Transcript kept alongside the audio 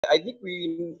I think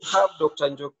we have Dr.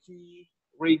 Njoki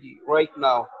ready right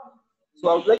now. So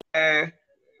I would like to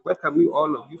welcome you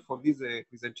all of you for this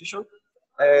presentation.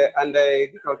 And I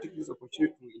think I'll take this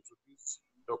opportunity to introduce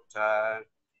Dr.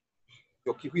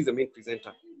 Njoki, who is the main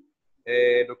presenter.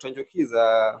 Dr. Njoki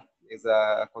is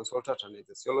a consultant and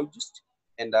anesthesiologist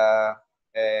and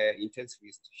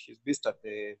intensivist. She's based at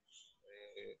the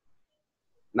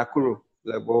Nakuru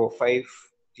Level 5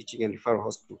 Teaching and Referral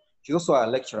Hospital. She's also a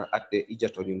lecturer at the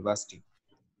Egerton University.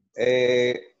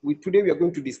 Today we are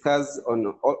going to discuss on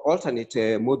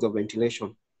alternate modes of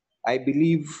ventilation. I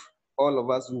believe all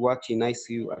of us who work in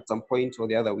ICU at some point or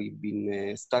the other, we've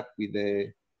been stuck with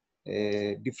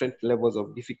different levels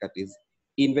of difficulties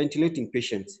in ventilating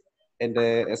patients. And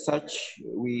as such,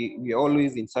 we are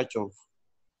always in search of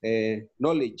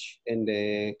knowledge and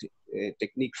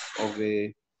techniques of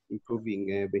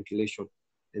improving ventilation.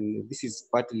 And this is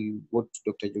partly what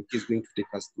Dr. Njoki is going to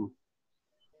take us through.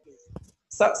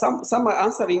 So, some are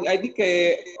answering. I think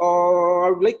I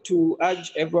would like to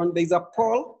urge everyone, there's a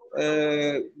poll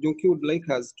Njoki would like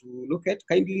us to look at.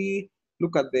 Kindly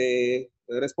look at the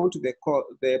respond to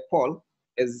the poll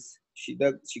as she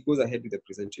goes ahead with the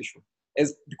presentation.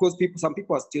 Because some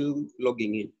people are still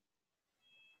logging in.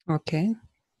 Okay.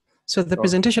 So the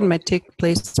presentation might take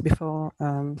place before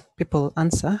people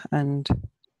answer, and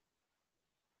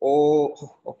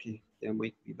okay, there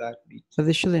might be that bit. So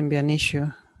there shouldn't be an issue.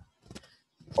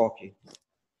 Okay.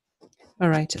 All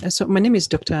right. So my name is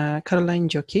Dr. Carolyne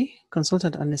Njoki,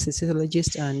 consultant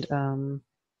anesthesiologist and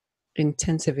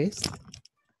intensivist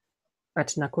at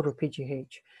Nakuru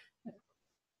PGH.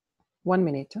 1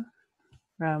 minute.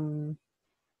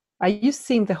 Are you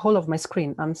seeing the whole of my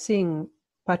screen? I'm seeing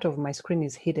part of my screen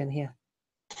is hidden here.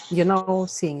 You're now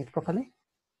seeing it properly?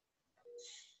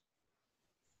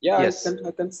 Yeah, yes.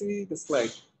 I can see the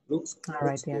slide. Looks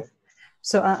right, yeah.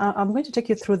 So I'm going to take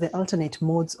you through the alternate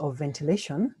modes of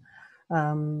ventilation.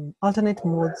 Alternate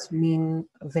modes mean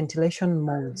ventilation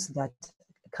modes that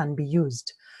can be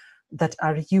used, that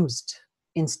are used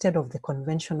instead of the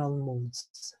conventional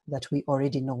modes that we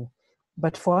already know.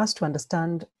 But for us to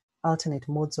understand alternate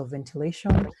modes of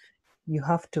ventilation, you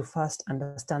have to first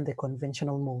understand the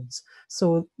conventional modes.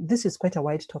 So this is quite a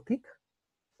wide topic,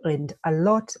 and a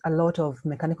lot of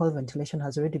mechanical ventilation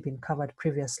has already been covered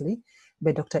previously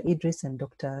by Dr. Idris and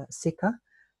Dr. Sika.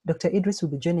 Dr. Idris will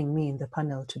be joining me in the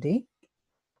panel today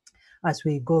as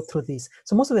we go through this.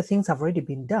 So most of the things have already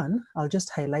been done. I'll just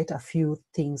highlight a few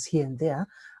things here and there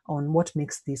on what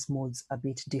makes these modes a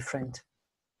bit different.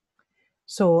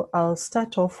 So I'll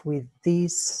start off with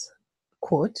this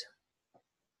quote.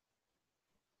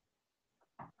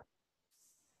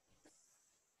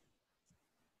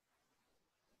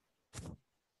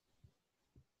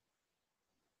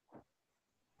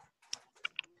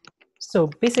 So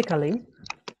basically,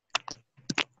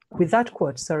 with that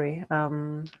quote, sorry,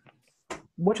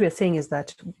 what we are saying is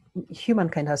that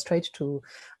humankind has tried to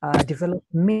develop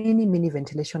many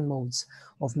ventilation modes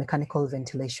of mechanical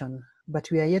ventilation, but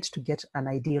we are yet to get an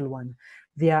ideal one.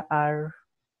 There are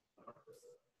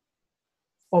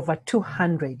over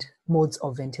 200 modes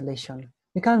of ventilation.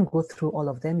 You can't go through all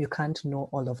of them. You can't know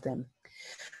all of them.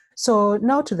 So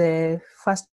now to the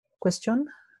first question.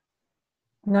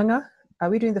 Nganga, are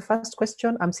we doing the first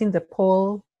question? I'm seeing the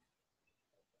poll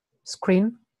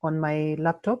screen on my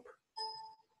laptop.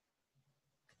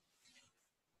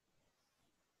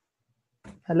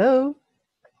 Hello?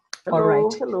 All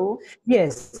right. Hello.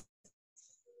 Yes.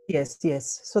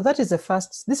 So that is the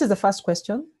first, this is the first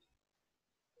question.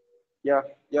 Yeah,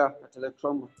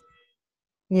 electroma.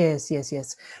 Yes.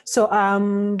 So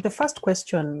the first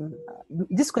question,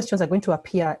 these questions are going to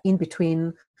appear in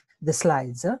between the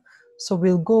slides. So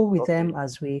we'll go with them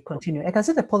as we continue. I can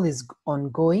see the poll is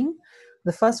ongoing.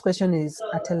 The first question is,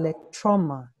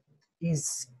 atelectroma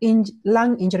is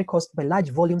lung injury caused by large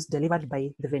volumes delivered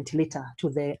by the ventilator to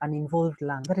the uninvolved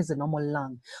lung. That is the normal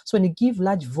lung. So when you give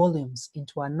large volumes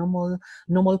into a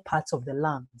normal parts of the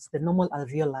lungs, the normal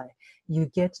alveoli, you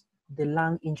get the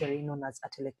lung injury known as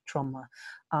atelectroma.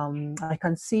 I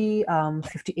can see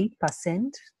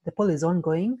 58%, the poll is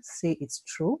ongoing, say it's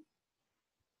true,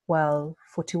 while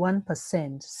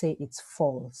 41% say it's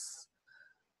false.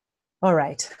 All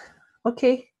right,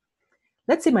 okay.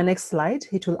 Let's see my next slide.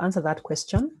 It will answer that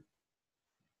question.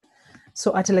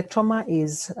 So atelectroma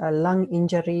is a lung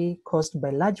injury caused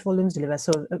by large volumes delivered.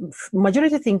 So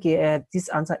majority think this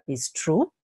answer is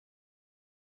true.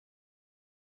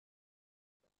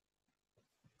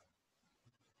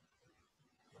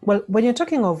 Well, when you're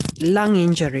talking of lung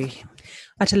injury,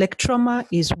 atelectroma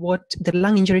is what the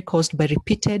lung injury caused by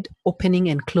repeated opening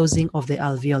and closing of the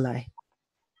alveoli.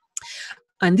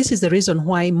 And this is the reason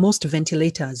why most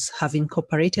ventilators have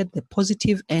incorporated the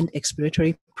positive end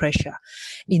expiratory pressure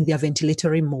in their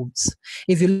ventilatory modes.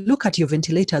 If you look at your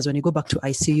ventilators when you go back to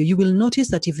ICU, you will notice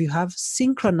that if you have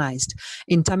synchronized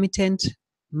intermittent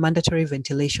mandatory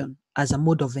ventilation as a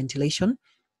mode of ventilation,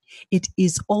 it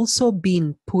is also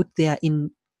being put there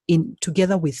in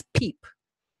together with PEEP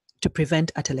to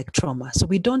prevent atelectrauma. So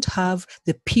we don't have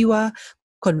the pure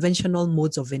conventional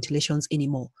modes of ventilations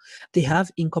anymore. They have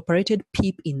incorporated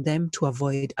PEEP in them to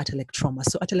avoid atelectrauma.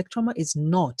 So atelectrauma is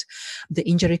not the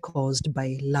injury caused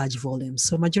by large volumes.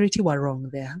 So majority were wrong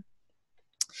there.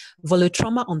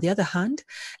 Volutrauma, on the other hand,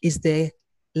 is the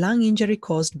lung injury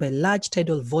caused by large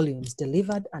tidal volumes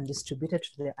delivered and distributed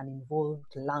to the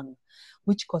uninvolved lung,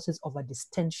 which causes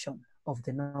overdistension of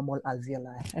the normal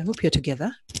alveoli. I hope you're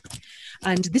together.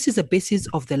 And this is the basis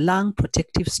of the lung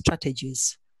protective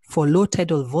strategies for low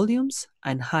tidal volumes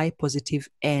and high positive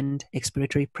end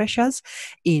expiratory pressures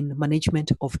in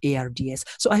management of ARDS.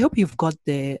 So I hope you've got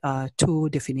the two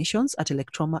definitions,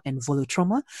 atelectrauma and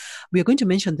volutrauma. We are going to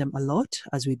mention them a lot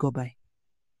as we go by.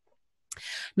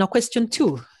 Now, question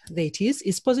 2, there it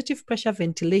is positive pressure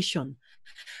ventilation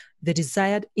the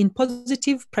desired, in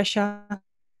positive pressure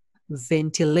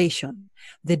ventilation,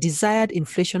 the desired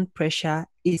inflation pressure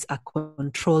is a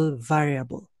control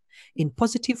variable. In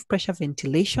positive pressure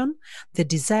ventilation, the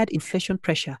desired inflation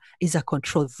pressure is a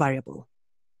control variable.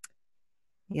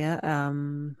 Yeah,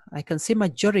 I can see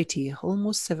majority,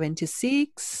 almost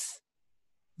 76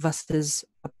 versus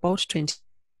about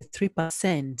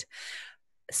 23%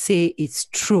 say it's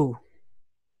true.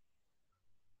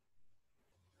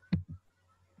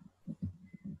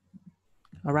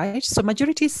 All right, so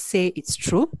majority say it's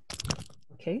true.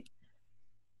 Okay,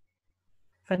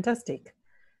 fantastic.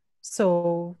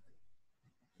 So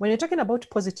when you're talking about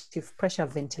positive pressure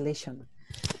ventilation,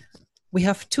 we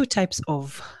have two types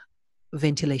of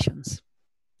ventilations.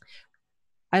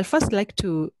 I'll first like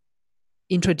to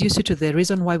introduce you to the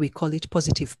reason why we call it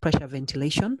positive pressure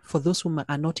ventilation for those who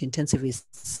are not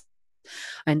intensivists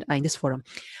and are in this forum.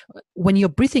 When you're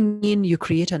breathing in, you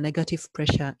create a negative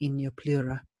pressure in your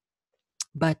pleura.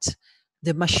 But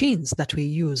the machines that we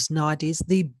use nowadays,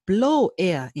 they blow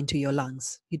air into your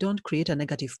lungs. You don't create a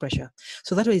negative pressure.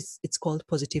 So that is, it's called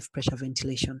positive pressure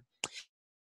ventilation.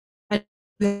 And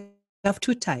we have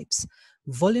two types,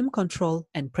 volume control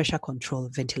and pressure control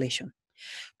ventilation.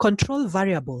 Control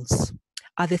variables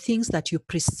are the things that you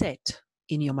preset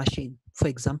in your machine. For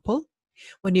example,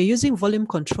 when you're using volume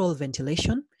control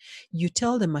ventilation, you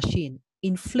tell the machine,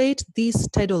 inflate this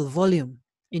tidal volume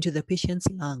into the patient's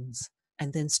lungs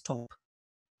and then stop.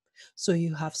 So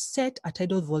you have set a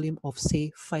tidal volume of,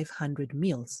 say, 500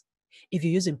 mils. If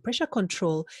you're using pressure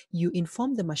control, you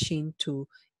inform the machine to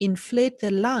inflate the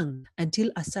lung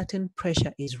until a certain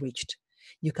pressure is reached.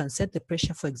 You can set the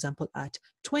pressure, for example, at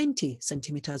 20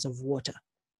 centimeters of water.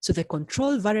 So the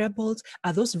control variables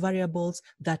are those variables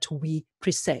that we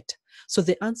preset. So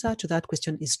the answer to that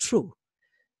question is true,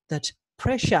 that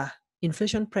pressure,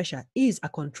 inflation pressure is a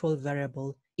control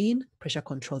variable in pressure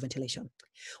control ventilation.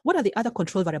 What are the other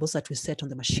control variables that we set on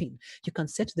the machine? You can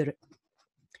set the,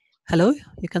 hello,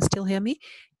 you can still hear me?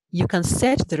 You can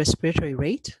set the respiratory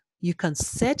rate. You can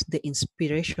set the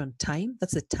inspiration time.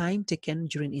 That's the time taken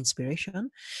during inspiration.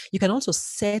 You can also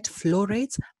set flow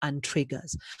rates and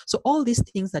triggers. So all these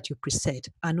things that you preset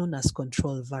are known as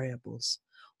control variables.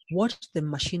 What the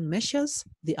machine measures,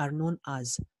 they are known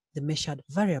as the measured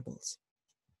variables.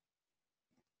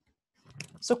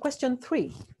 So question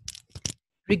 3,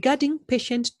 regarding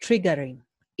patient triggering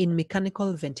in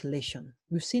mechanical ventilation.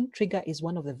 We've seen trigger is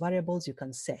one of the variables you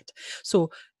can set.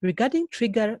 So regarding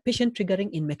patient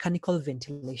triggering in mechanical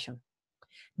ventilation,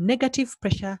 negative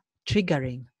pressure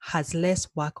triggering has less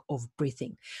work of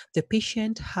breathing. The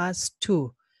patient has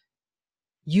to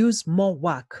use more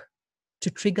work to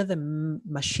trigger the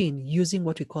machine using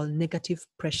what we call negative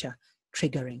pressure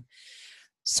triggering.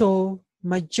 So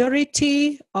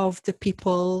majority of the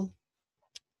people,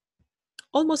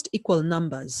 almost equal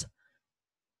numbers,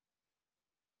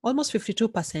 almost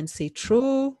 52% say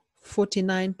true,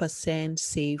 49%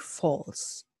 say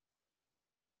false.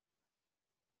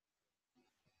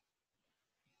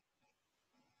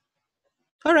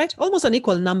 All right, almost an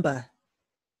equal number.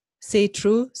 Say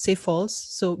true, say false.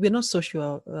 So we're not so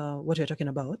sure what we're talking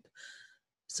about.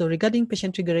 So regarding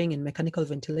patient triggering in mechanical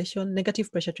ventilation,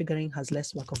 negative pressure triggering has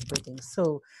less work of breathing.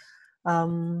 So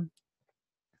thank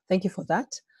you for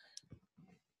that.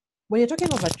 When you're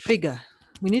talking of a trigger,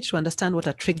 we need to understand what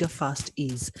a trigger first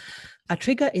is. A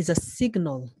trigger is a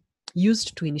signal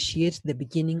used to initiate the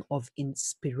beginning of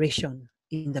inspiration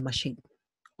in the machine.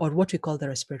 or what we call the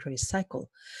respiratory cycle.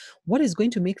 What is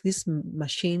going to make this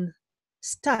machine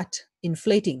start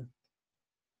inflating?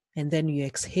 And then you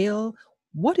exhale.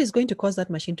 What is going to cause that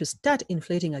machine to start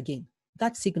inflating again?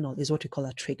 That signal is what we call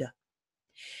a trigger.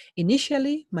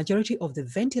 Initially, majority of the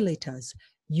ventilators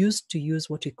used to use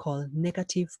what we call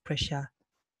negative pressure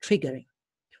triggering,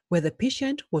 where the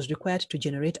patient was required to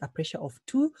generate a pressure of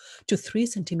 2 to 3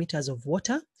 centimeters of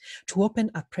water to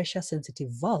open a pressure-sensitive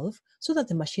valve so that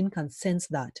the machine can sense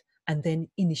that and then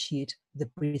initiate the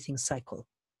breathing cycle.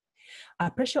 A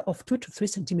pressure of 2 to 3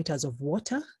 centimeters of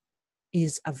water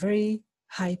is a very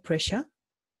high pressure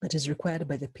that is required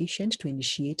by the patient to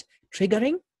initiate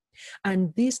triggering.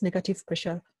 And this negative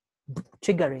pressure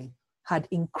triggering had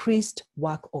increased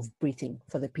work of breathing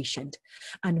for the patient.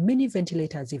 And many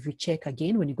ventilators, if you check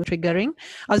again, when you go triggering,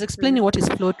 I was explaining what is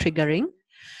flow triggering.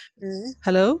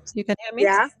 Hello, you can hear me?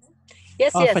 Yeah.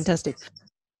 Yes, oh, yes. Fantastic.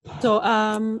 So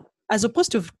as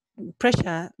opposed to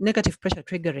negative pressure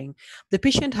triggering, the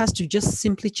patient has to just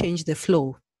simply change the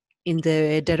flow in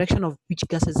the direction of which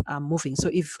gases are moving. So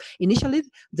if initially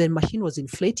the machine was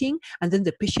inflating and then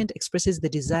the patient expresses the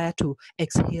desire to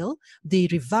exhale, they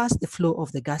reverse the flow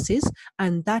of the gases,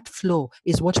 and that flow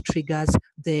is what triggers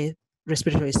the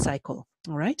respiratory cycle.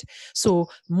 All right. So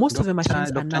most of the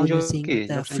machines are now using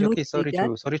the flow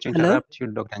trigger. Sorry to interrupt you,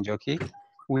 Dr. Njoki.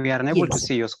 We are unable to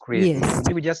see your screen. Yes.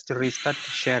 Maybe just restart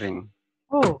sharing.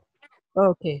 Oh,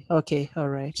 okay. All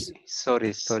right.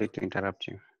 Sorry to interrupt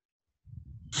you.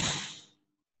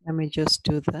 Let me just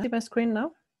do that. See my screen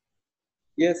now?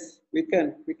 Yes, we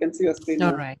can. We can see your screen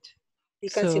now. All right. You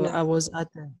can see So now. I was at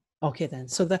the, okay then.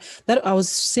 So that I was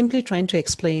simply trying to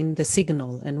explain the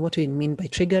signal and what we mean by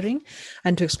triggering,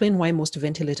 and to explain why most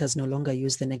ventilators no longer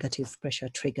use the negative pressure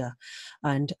trigger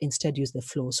and instead use the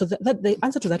flow. So that the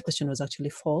answer to that question was actually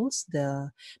false.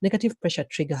 The negative pressure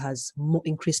trigger has more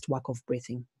increased work of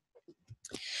breathing.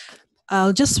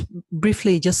 I'll just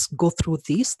briefly just go through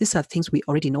these. These are things we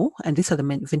already know, and these are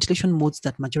the ventilation modes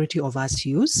that majority of us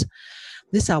use.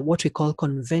 These are what we call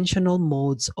conventional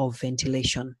modes of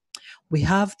ventilation. We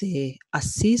have the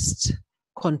assist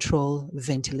control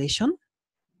ventilation.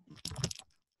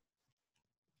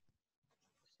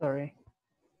 Sorry.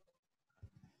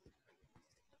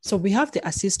 So we have the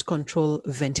assist control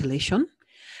ventilation,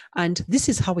 and this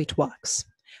is how it works.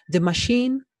 The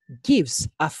machine gives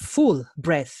a full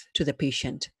breath to the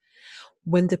patient.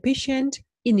 When the patient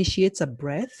initiates a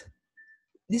breath,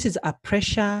 this is a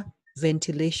pressure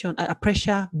ventilation, a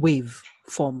pressure wave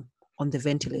form on the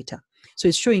ventilator. So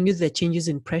it's showing you the changes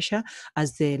in pressure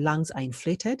as the lungs are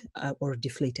inflated or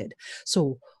deflated.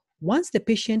 So once the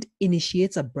patient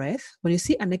initiates a breath, when you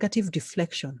see a negative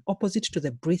deflection opposite to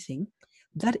the breathing,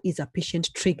 that is a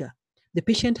patient trigger. The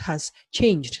patient has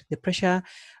changed the pressure,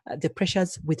 the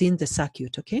pressures within the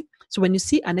circuit, okay? So when you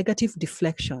see a negative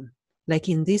deflection, like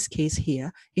in this case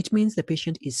here, it means the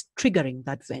patient is triggering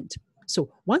that vent.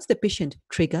 So once the patient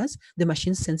triggers, the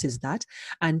machine senses that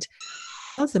and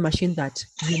tells the machine that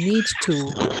you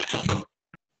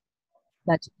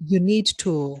need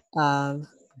to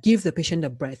give the patient a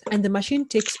breath, and the machine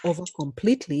takes over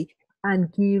completely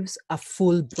and gives a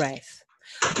full breath.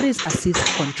 That is assist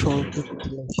control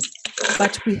ventilation.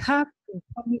 But we have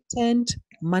intermittent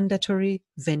mandatory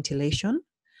ventilation,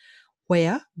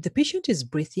 where the patient is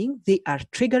breathing, they are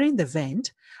triggering the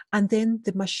vent, and then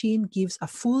the machine gives a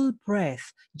full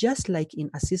breath, just like in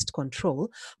assist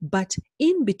control, but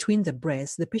in between the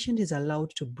breaths, the patient is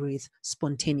allowed to breathe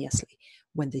spontaneously.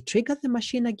 When they trigger the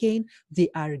machine again, they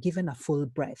are given a full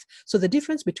breath. So the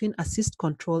difference between assist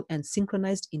control and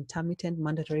synchronized intermittent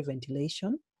mandatory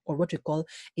ventilation, or what we call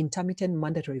intermittent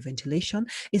mandatory ventilation,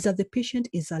 is that the patient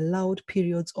is allowed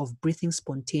periods of breathing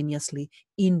spontaneously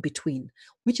in between,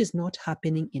 which is not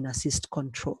happening in assist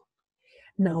control.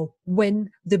 Now, when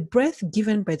the breath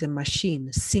given by the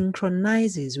machine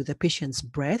synchronizes with the patient's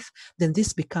breath, then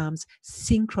this becomes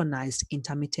synchronized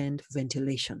intermittent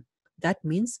ventilation. That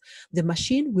means the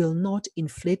machine will not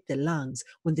inflate the lungs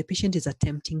when the patient is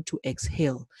attempting to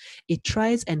exhale. It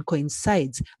tries and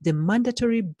coincides the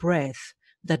mandatory breath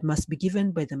that must be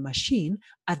given by the machine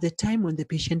at the time when the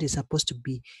patient is supposed to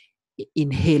be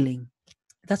inhaling.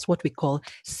 That's what we call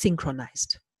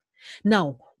synchronized.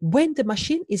 Now, when the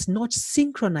machine is not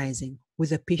synchronizing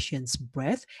with the patient's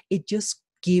breath, it just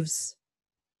gives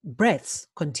breaths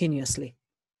continuously.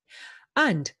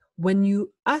 And when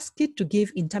you ask it to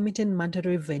give intermittent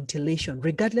mandatory ventilation,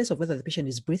 regardless of whether the patient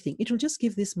is breathing, it will just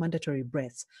give these mandatory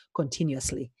breaths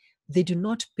continuously. They do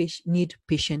not need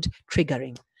patient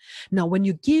triggering. Now, when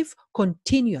you give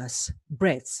continuous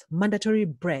breaths, mandatory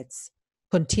breaths,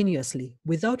 continuously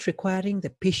without requiring the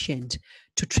patient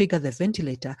to trigger the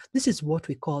ventilator, this is what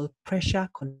we call pressure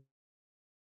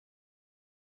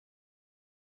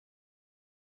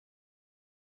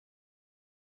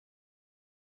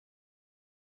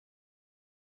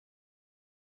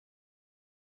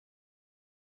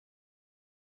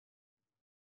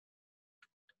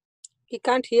We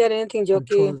can't hear anything, Njoki.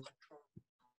 control,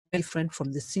 different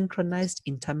from the synchronized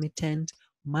intermittent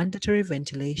mandatory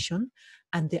ventilation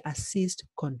and the assist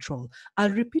control. I'll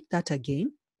repeat that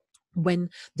again. When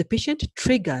the patient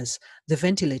triggers the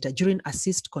ventilator during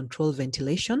assist control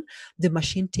ventilation, the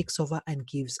machine takes over and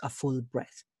gives a full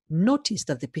breath. Notice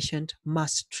that the patient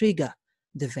must trigger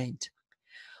the vent.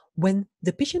 When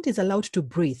the patient is allowed to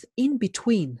breathe in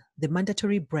between the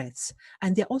mandatory breaths,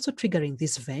 and they're also triggering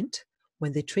this vent,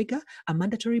 when they trigger, a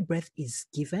mandatory breath is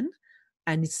given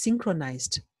and it's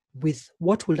synchronized with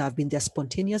what would have been their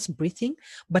spontaneous breathing.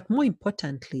 But more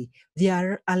importantly, they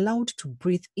are allowed to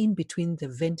breathe in between the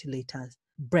ventilator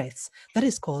breaths. That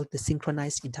is called the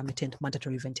synchronized intermittent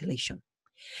mandatory ventilation.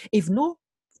 If no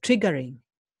triggering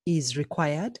is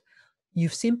required,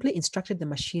 you've simply instructed the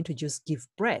machine to just give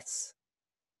breaths,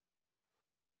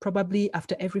 probably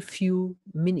after every few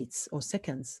minutes or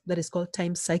seconds. That is called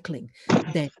time cycling.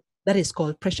 Then that is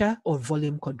called pressure or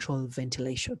volume control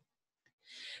ventilation.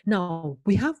 Now,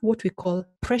 we have what we call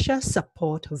pressure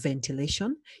support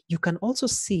ventilation. You can also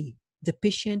see the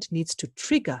patient needs to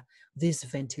trigger this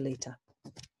ventilator.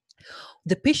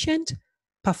 The patient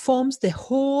performs the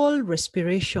whole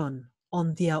respiration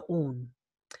on their own.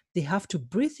 They have to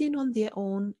breathe in on their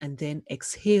own and then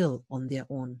exhale on their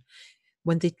own.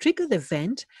 When they trigger the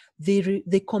vent,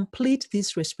 they complete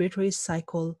this respiratory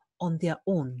cycle on their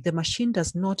own. The machine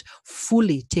does not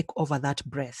fully take over that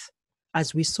breath,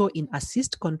 as we saw in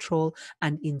assist control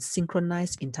and in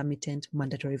synchronized intermittent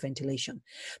mandatory ventilation.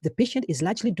 The patient is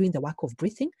largely doing the work of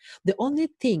breathing. The only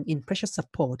thing in pressure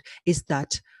support is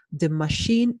that the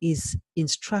machine is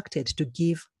instructed to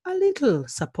give a little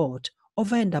support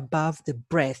over and above the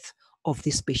breath of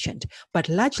this patient, but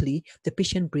largely the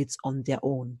patient breathes on their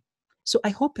own. So I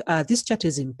hope this chart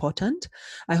is important.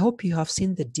 I hope you have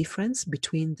seen the difference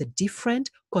between the different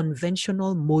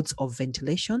conventional modes of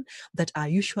ventilation that are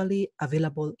usually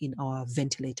available in our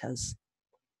ventilators.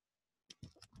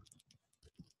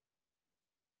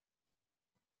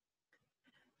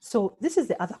 So this is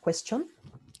the other question.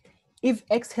 If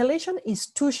exhalation is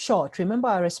too short, remember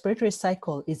our respiratory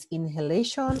cycle is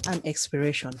inhalation and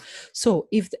expiration. So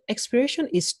if the expiration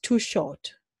is too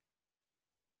short,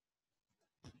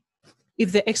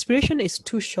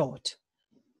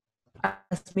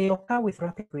 as may occur with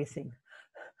rapid breathing,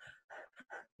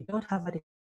 we don't have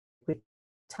adequate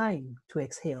time to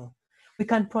exhale. We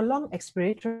can prolong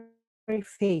expiratory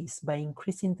phase by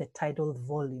increasing the tidal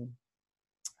volume.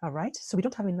 All right, so we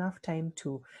don't have enough time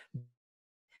to,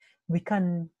 we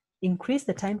can increase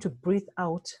the time to breathe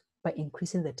out by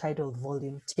increasing the tidal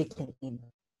volume taken in.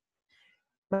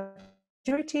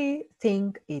 Majority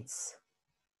think it's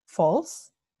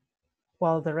false,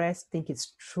 while the rest think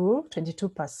it's true,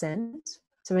 22%,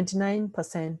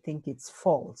 79% think it's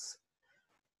false.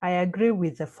 I agree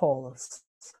with the false.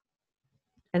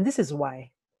 And this is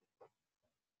why.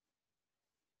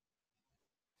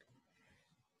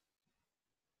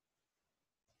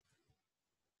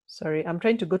 Sorry, I'm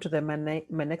trying to go to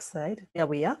my next slide. There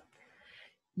we are.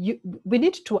 We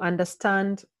need to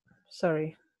understand,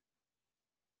 sorry.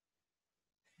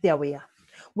 There we are.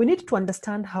 We need to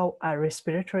understand how our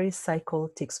respiratory cycle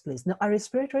takes place. Now, our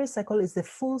respiratory cycle is the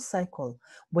full cycle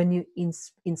when you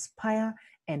inspire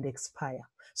and expire.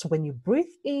 So when you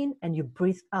breathe in and you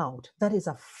breathe out, that is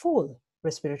a full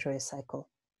respiratory cycle.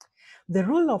 The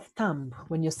rule of thumb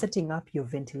when you're setting up your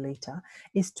ventilator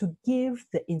is to give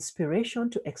the inspiration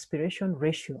to expiration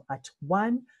ratio at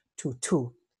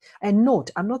 1:2. And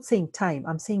note, I'm not saying time,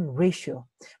 I'm saying ratio.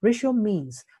 Ratio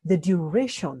means the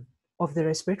duration of the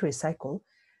respiratory cycle.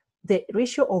 The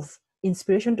ratio of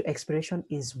inspiration to expiration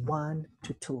is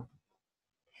 1:2.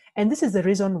 And this is the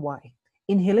reason why.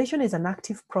 Inhalation is an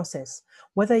active process,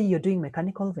 whether you're doing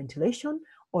mechanical ventilation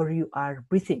or you are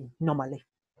breathing normally.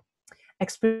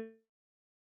 Expiration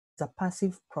is a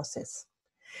passive process.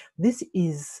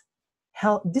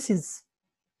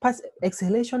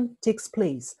 Exhalation takes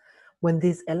place when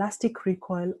there's elastic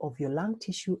recoil of your lung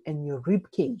tissue and your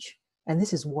rib cage. And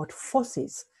this is what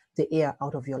forces the air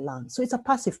out of your lungs. So it's a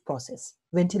passive process.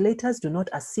 Ventilators do not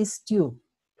assist you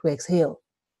to exhale.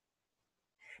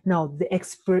 Now, the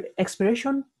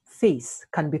expiration phase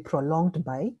can be prolonged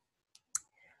by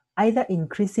either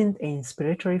increasing the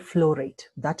inspiratory flow rate.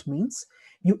 That means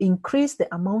you increase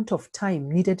the amount of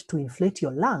time needed to inflate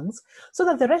your lungs so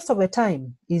that the rest of the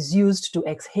time is used to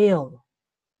exhale.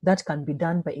 That can be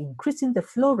done by increasing the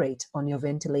flow rate on your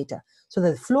ventilator so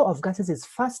that the flow of gases is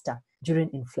faster during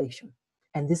inflation.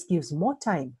 And this gives more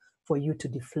time for you to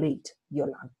deflate your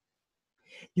lung.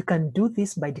 You can do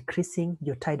this by decreasing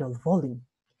your tidal volume.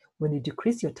 When you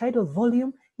decrease your tidal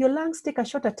volume, your lungs take a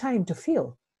shorter time to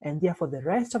fill, and therefore the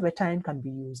rest of the time can be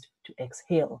used to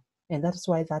exhale. And that's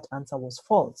why that answer was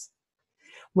false.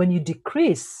 When you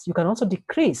decrease, you can also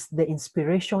decrease the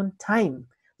inspiration time,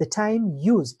 the time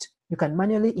used. You can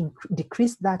manually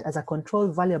decrease that as a control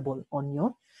variable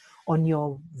on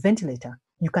your ventilator.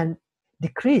 You can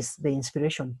decrease the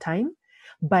inspiration time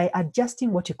by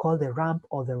adjusting what you call the ramp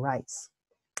or the rise.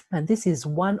 And this is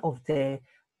one of the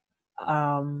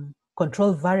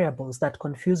control variables that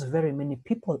confuse very many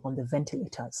people on the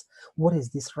ventilators. What is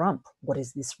this ramp? What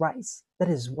is this rise? That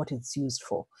is what it's used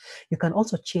for. You can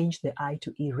also change the I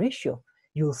to E ratio.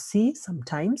 You'll see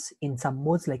sometimes in some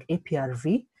modes like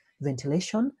APRV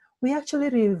ventilation, we actually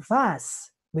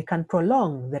reverse. We can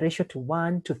prolong the ratio to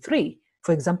 1 to 3,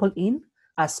 for example, in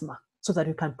asthma, so that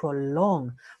you can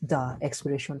prolong the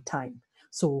expiration time.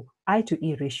 So I to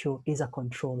E ratio is a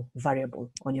control variable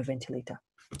on your ventilator.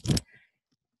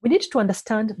 We need to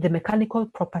understand the mechanical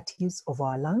properties of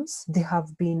our lungs. They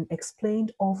have been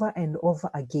explained over and over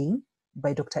again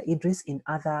by Dr. Idris in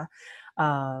other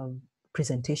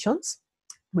presentations.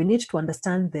 We need to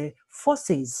understand the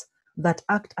forces that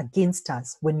act against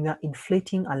us when we are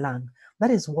inflating a lung.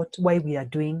 That is why we are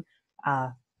doing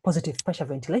positive pressure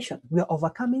ventilation. We are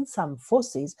overcoming some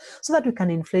forces so that we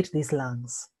can inflate these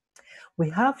lungs. We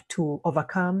have to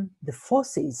overcome the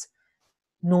forces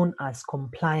known as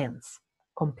compliance.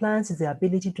 Compliance is the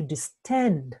ability to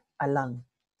distend a lung.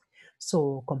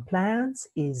 So compliance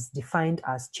is defined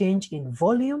as change in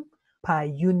volume per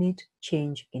unit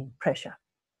change in pressure.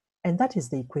 And that is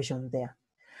the equation there.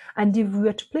 And if we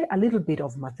were to play a little bit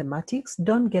of mathematics,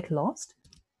 don't get lost.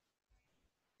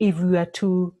 If we were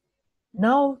to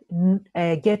now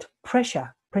get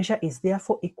pressure, pressure is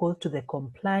therefore equal to the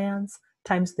compliance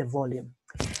times the volume.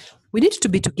 We need to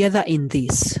be together in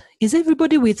this. Is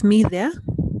everybody with me there?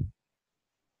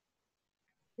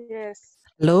 Yes.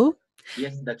 Hello?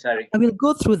 Yes, Dr. I will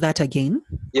go through that again.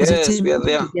 Yes, we are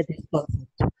there.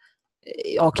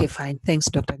 Okay, fine. Thanks,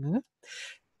 Dr. Nganga.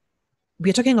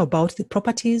 We're talking about the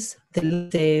properties,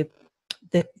 the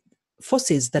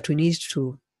forces that we need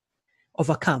to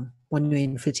overcome when we're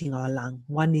inflating our lung.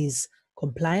 One is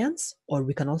compliance, or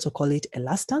we can also call it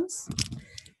elastance,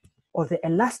 or the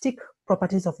elastic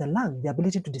properties of the lung, the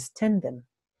ability to distend them.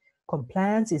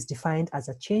 Compliance is defined as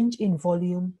a change in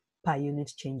volume per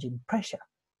unit change in pressure.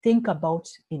 Think about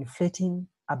inflating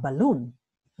a balloon.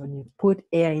 When you put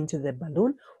air into the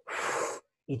balloon,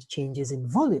 it changes in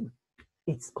volume.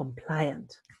 It's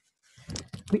compliant.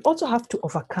 We also have to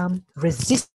overcome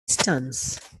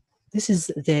resistance. This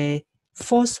is the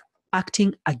force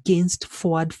acting against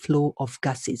forward flow of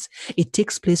gases. It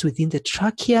takes place within the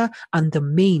trachea and the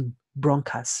main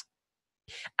bronchus.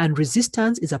 And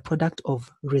resistance is a product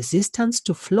of resistance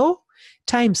to flow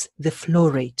times the flow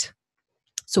rate.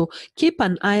 So keep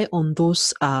an eye on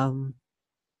those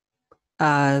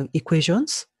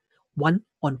equations. One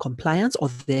on compliance, or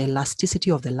the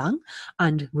elasticity of the lung,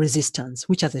 and resistance,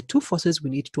 which are the two forces we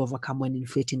need to overcome when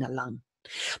inflating a lung.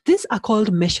 These are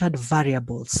called measured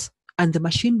variables, and the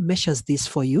machine measures this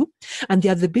for you, and they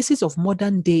are the basis of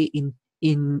modern day in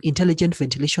intelligent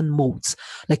ventilation modes,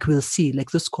 like we'll see, like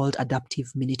those called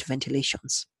adaptive minute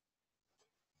ventilations.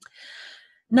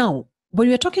 Now, when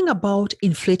we're talking about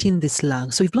inflating this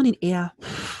lung, so we've blown in air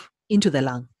into the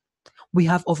lung, we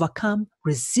have overcome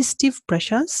resistive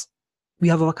pressures. We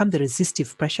have overcome the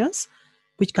resistive pressures,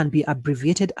 which can be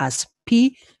abbreviated as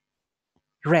P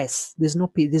res. There's no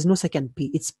P, there's no second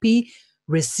P. It's P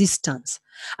resistance.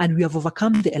 And we have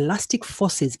overcome the elastic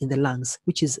forces in the lungs,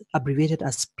 which is abbreviated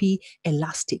as P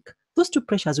elastic. Those two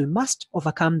pressures, we must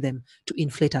overcome them to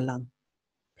inflate a lung.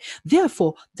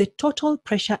 Therefore, the total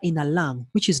pressure in a lung,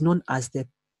 which is known as the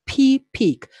P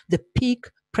peak, the peak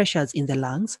pressures in the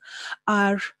lungs,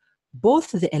 are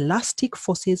both the elastic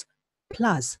forces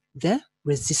plus the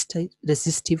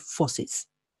resistive forces.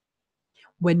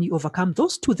 When you overcome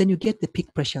those two, then you get the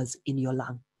peak pressures in your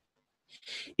lung.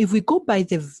 If we go by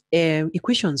the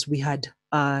equations we had,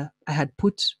 I had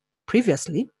put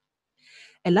previously,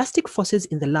 elastic forces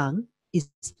in the lung is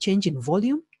change in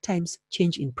volume times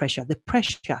change in pressure. The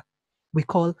pressure we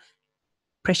call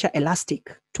pressure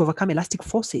elastic. To overcome elastic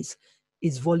forces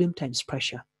is volume times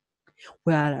pressure.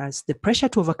 Whereas the pressure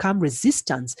to overcome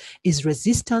resistance is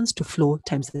resistance to flow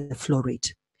times the flow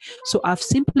rate. So I've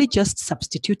simply just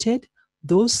substituted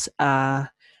those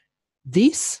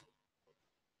this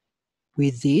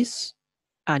with this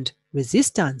and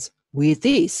resistance with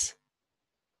this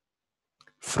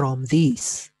from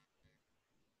this.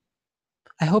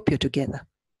 I hope you're together.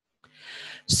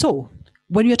 So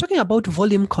when you're talking about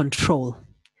volume control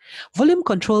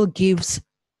gives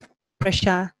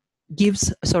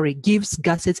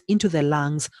gases into the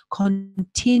lungs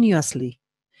continuously.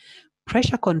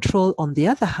 Pressure control, on the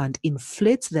other hand,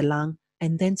 inflates the lung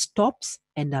and then stops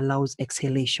and allows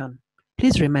exhalation.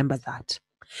 Please remember that.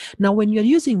 Now, when you're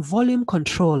using volume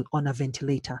control on a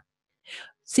ventilator,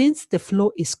 since the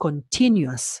flow is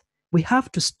continuous, we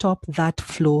have to stop that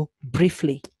flow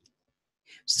briefly.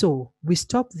 So we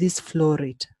stop this flow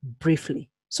rate briefly.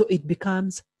 So it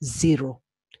becomes 0.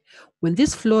 When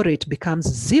this flow rate becomes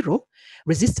 0,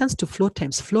 resistance to flow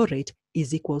times flow rate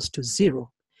is equals to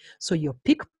 0. So your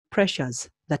peak pressures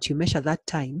that you measure that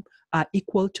time are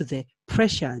equal to the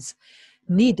pressures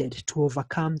needed to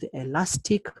overcome the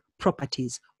elastic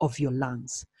properties of your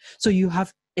lungs. So you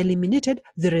have eliminated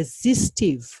the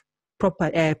resistive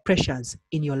pressures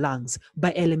in your lungs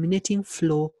by eliminating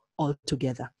flow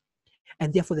altogether.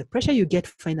 And therefore, the pressure you get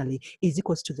finally is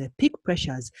equals to the peak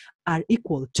pressures are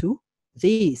equal to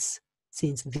this,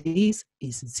 since this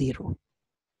is 0.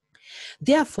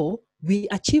 Therefore, we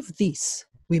achieve this.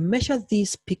 We measure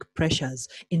these peak pressures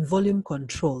in volume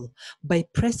control by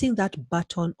pressing that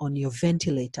button on your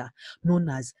ventilator known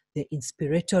as the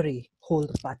inspiratory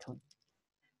hold button.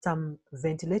 Some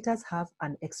ventilators have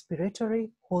an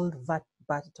expiratory hold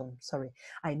button. Sorry,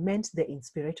 I meant the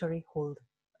inspiratory hold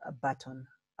button.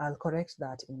 I'll correct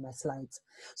that in my slides.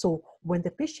 So when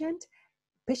the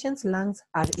patient's lungs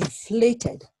are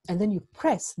inflated and then you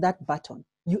press that button,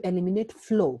 you eliminate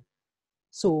flow.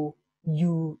 So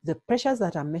the pressures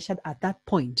that are measured at that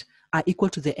point are equal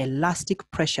to the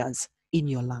elastic pressures in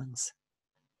your lungs.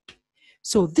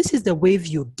 So this is the wave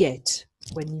you get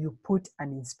when you put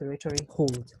an inspiratory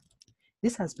hold.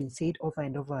 This has been said over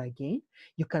and over again.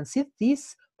 You can see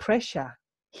this pressure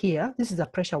here. This is a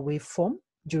pressure waveform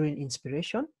during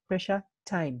inspiration. Pressure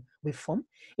time waveform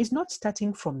is not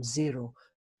starting from 0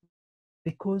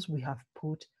 because we have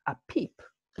put a PEEP,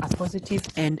 a positive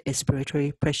end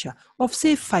expiratory pressure of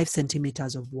say 5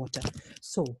 centimeters of water.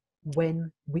 So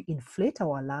when we inflate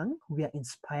our lung, we are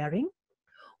inspiring.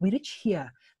 We reach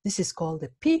here. This is called the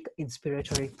peak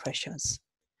inspiratory pressures.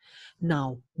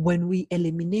 Now, when we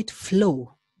eliminate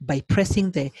flow by pressing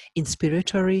the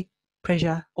inspiratory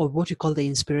pressure, or what we call the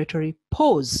inspiratory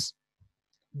pause,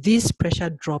 this pressure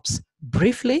drops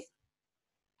briefly.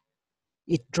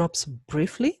 It drops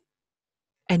briefly,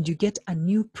 and you get a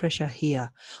new pressure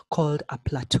here called a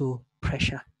plateau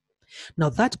pressure. Now,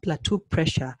 that plateau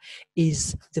pressure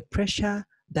is the pressure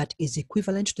that is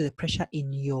equivalent to the pressure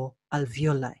in your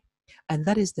alveoli. And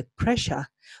that is the pressure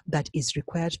that is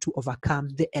required to overcome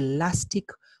the elastic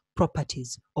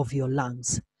properties of your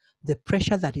lungs. The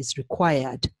pressure that is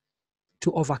required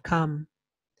to overcome,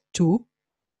 to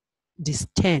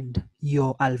distend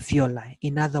your alveoli.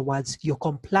 In other words, your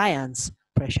compliance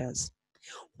pressures.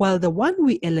 While the one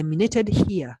we eliminated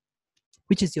here,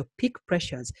 which is your peak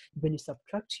pressures, when you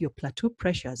subtract your plateau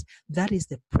pressures, that is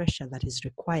the pressure that is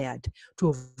required to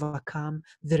overcome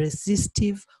the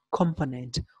resistive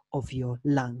component of your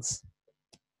lungs.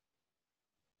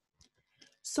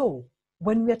 So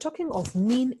when we are talking of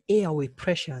mean airway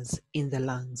pressures in the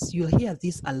lungs, you'll hear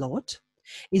this a lot,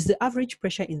 is the average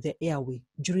pressure in the airway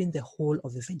during the whole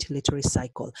of the ventilatory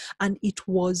cycle. And it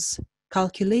was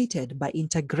calculated by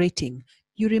integrating.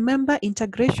 You remember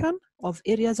integration of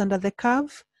areas under the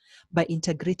curve? By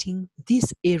integrating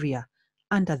this area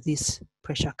under this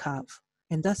pressure curve.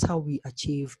 And that's how we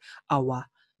achieve our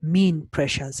mean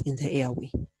pressures in the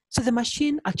airway. So the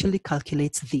machine actually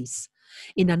calculates this.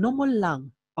 In a normal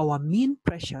lung, our mean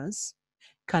pressures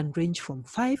can range from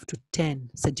 5 to 10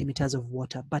 centimeters of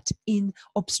water. But in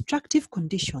obstructive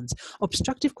conditions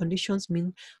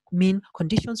mean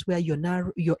conditions where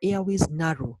your airway is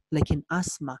narrow, like in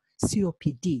asthma,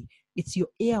 COPD. It's your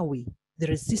airway, the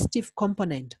resistive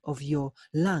component of your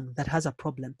lung that has a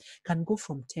problem, can go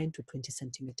from 10 to 20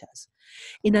 centimeters.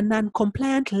 In a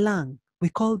non-compliant lung, we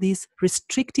call these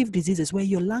restrictive diseases, where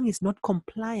your lung is not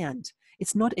compliant,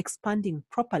 it's not expanding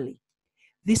properly.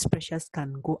 These pressures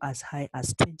can go as high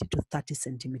as 20 to 30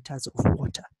 centimeters of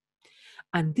water.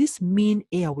 And these mean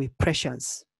airway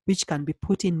pressures, which can be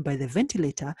put in by the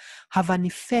ventilator, have an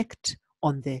effect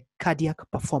on the cardiac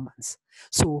performance.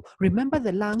 So remember,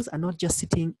 the lungs are not just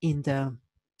sitting in the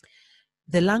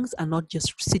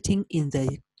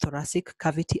thoracic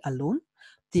cavity alone.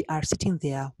 They are sitting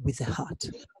there with the heart.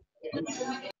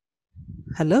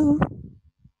 Hello?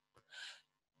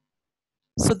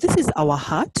 So this is our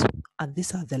heart, and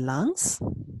these are the lungs,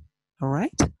 all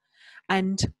right?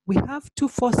 And we have two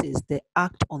forces that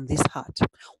act on this heart.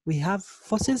 We have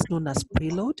forces known as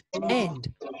preload and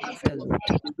afterload.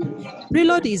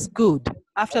 Preload is good,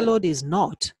 afterload is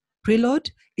not. Preload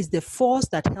is the force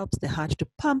that helps the heart to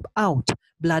pump out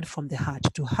blood from the heart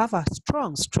to have a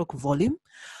strong stroke volume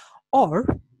or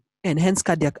enhance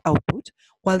cardiac output,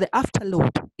 while the afterload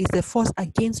is the force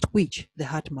against which the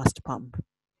heart must pump.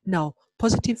 Now,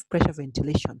 positive pressure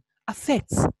ventilation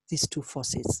affects these two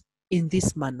forces in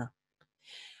this manner.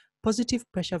 Positive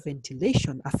pressure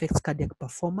ventilation affects cardiac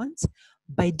performance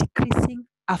by decreasing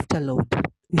afterload.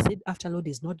 We said afterload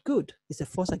is not good. It's a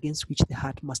force against which the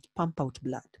heart must pump out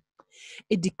blood.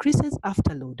 It decreases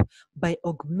afterload by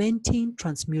augmenting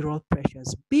transmural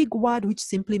pressures. Big word which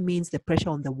simply means the pressure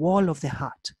on the wall of the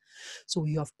heart. So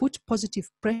you have put positive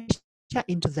pressure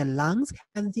into the lungs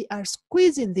and they are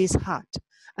squeezing this heart,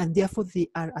 and therefore they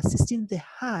are assisting the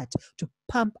heart to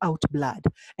pump out blood,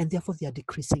 and therefore they are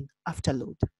decreasing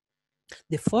afterload.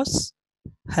 The force,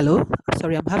 hello,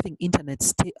 sorry, I'm having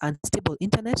unstable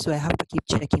internet, so I have to keep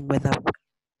checking whether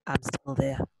I'm still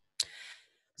there.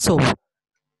 So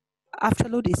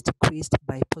afterload is decreased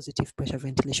by positive pressure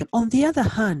ventilation. On the other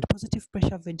hand, positive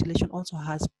pressure ventilation also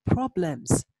has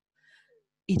problems.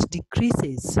 It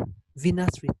decreases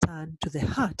venous return to the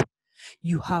heart.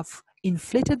 You have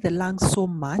inflated the lungs so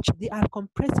much, they are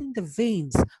compressing the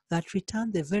veins that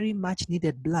return the very much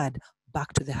needed blood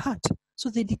back to the heart. So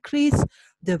they decrease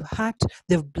the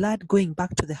blood going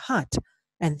back to the heart,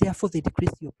 and therefore they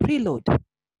decrease your preload.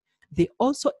 They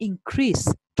also increase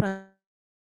transmural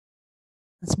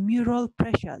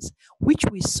pressures, which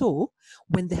we saw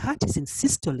when the heart is in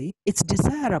systole. It's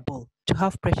desirable to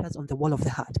have pressures on the wall of the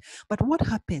heart. But what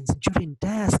happens during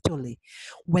diastole,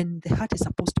 when the heart is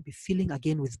supposed to be filling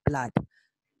again with blood?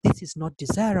 This is not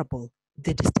desirable.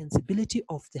 The distensibility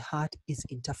of the heart is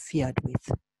interfered with,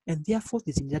 and therefore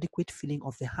there's inadequate filling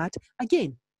of the heart.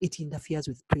 Again, it interferes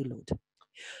with preload.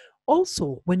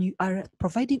 Also, when you are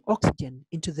providing oxygen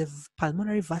into the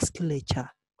pulmonary vasculature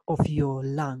of your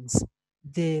lungs,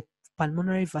 the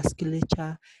pulmonary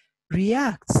vasculature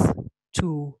reacts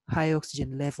to high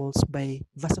oxygen levels by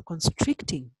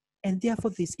vasoconstricting, and therefore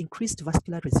there's increased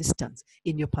vascular resistance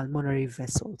in your pulmonary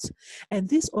vessels. And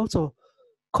this also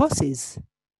causes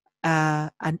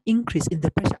an increase in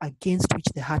the pressure against which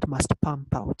the heart must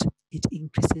pump out. It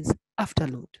increases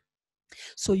afterload.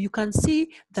 So you can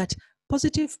see that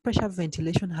positive pressure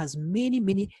ventilation has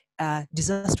many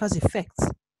disastrous effects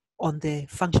on the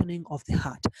functioning of the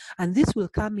heart. And this will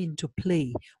come into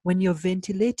play when you're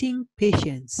ventilating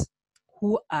patients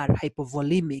who are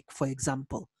hypovolemic, for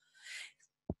example.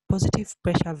 Positive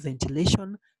pressure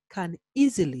ventilation can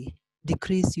easily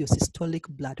decrease your systolic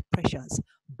blood pressures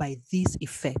by these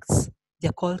effects.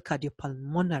 They're called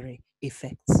cardiopulmonary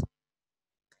effects.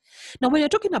 Now, when you're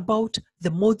talking about the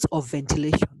modes of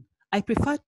ventilation, I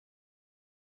prefer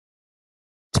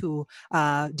to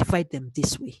divide them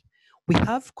this way. We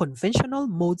have conventional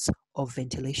modes of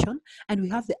ventilation and we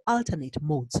have the alternate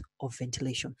modes of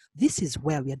ventilation. This is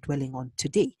where we are dwelling on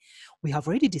today. We have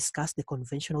already discussed the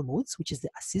conventional modes, which is the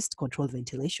assist controlled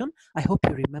ventilation. I hope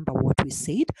you remember what we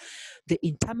said. The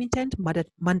intermittent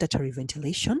mandatory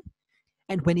ventilation,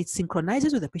 and when it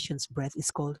synchronizes with the patient's breath,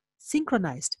 it's called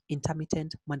synchronized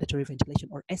intermittent mandatory ventilation,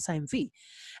 or SIMV.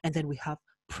 And then we have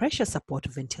pressure support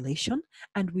ventilation,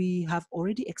 and we have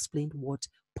already explained what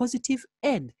positive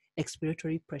and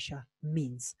expiratory pressure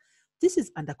means. This is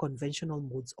under conventional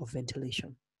modes of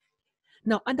ventilation.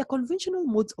 Now, under conventional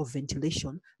modes of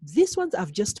ventilation, these ones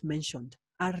I've just mentioned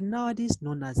are nowadays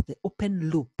known as the open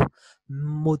loop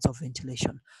modes of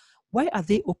ventilation. Why are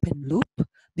they open loop?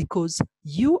 Because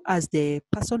you, as the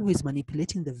person who is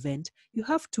manipulating the vent, you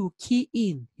have to key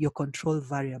in your control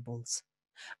variables.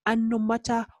 And no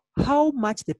matter how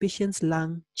much the patient's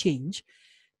lung change,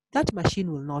 that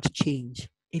machine will not change.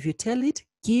 If you tell it,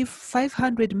 give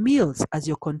 500 mils as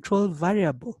your control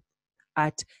variable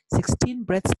at 16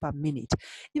 breaths per minute,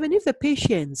 even if the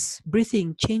patient's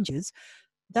breathing changes,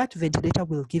 that ventilator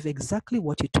will give exactly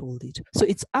what you told it. So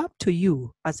it's up to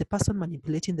you as the person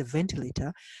manipulating the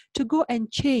ventilator to go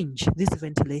and change this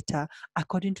ventilator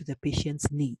according to the patient's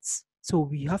needs. So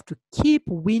we have to keep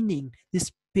winning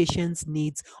this patient's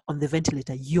needs on the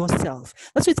ventilator yourself.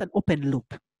 That's why it's an open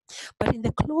loop. But in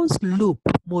the closed loop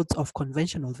modes of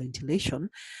conventional ventilation,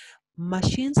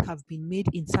 machines have been made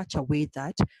in such a way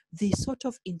that they sort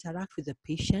of interact with the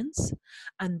patients,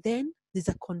 and then there's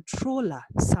a controller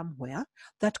somewhere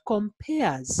that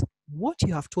compares what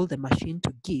you have told the machine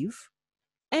to give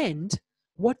and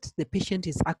what the patient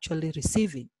is actually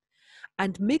receiving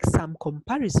and makes some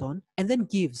comparison and then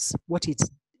gives what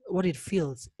it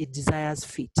feels it desires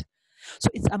fit. So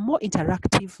it's a more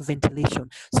interactive ventilation.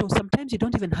 So sometimes you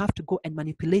don't even have to go and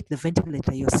manipulate the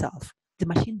ventilator yourself. The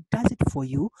machine does it for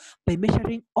you by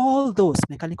measuring all those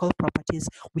mechanical properties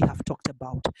we have talked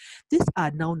about. These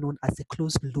are now known as the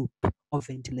closed loop of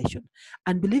ventilation.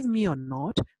 And believe me or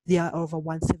not, there are over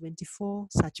 174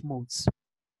 such modes.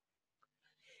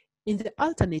 In the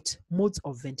alternate modes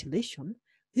of ventilation,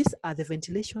 these are the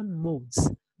ventilation modes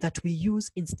that we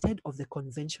use instead of the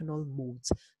conventional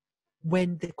modes.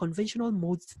 When the conventional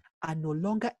modes are no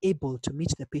longer able to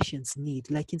meet the patient's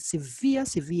need, like in severe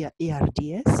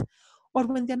ARDS, or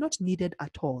when they're not needed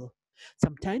at all.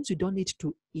 Sometimes you don't need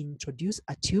to introduce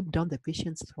a tube down the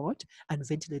patient's throat and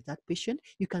ventilate that patient.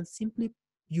 You can simply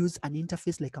use an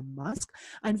interface like a mask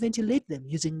and ventilate them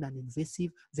using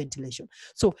non-invasive ventilation.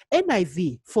 So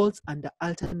NIV falls under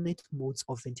alternate modes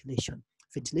of ventilation.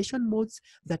 Ventilation modes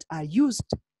that are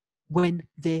used when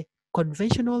the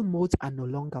conventional modes are no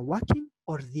longer working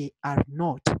or they are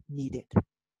not needed.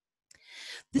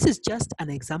 This is just an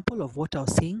example of what I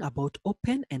was saying about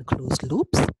open and closed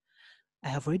loops. I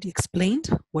have already explained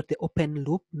what the open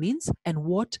loop means and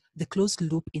what the closed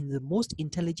loop in the most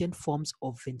intelligent forms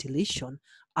of ventilation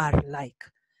are like.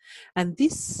 And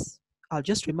this, I'll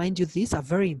just remind you, these are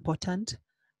very important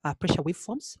pressure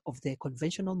waveforms of the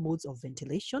conventional modes of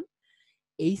ventilation: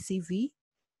 ACV,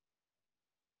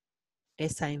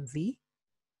 SIMV,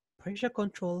 pressure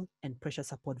control, and pressure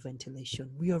support ventilation.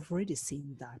 We have already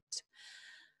seen that.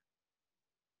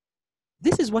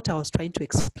 This is what I was trying to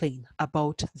explain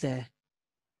about the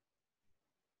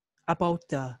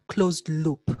closed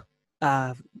loop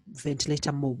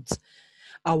ventilator modes.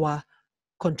 Our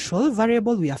control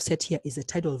variable we have set here is the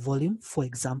tidal volume, for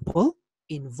example,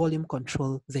 in volume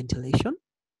control ventilation.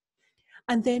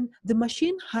 And then the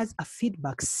machine has a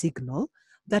feedback signal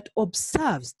that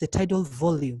observes the tidal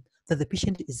volume that the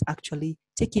patient is actually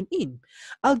taking in.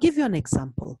 I'll give you an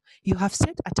example. You have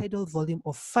set a tidal volume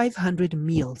of 500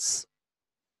 mL.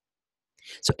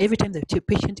 So every time the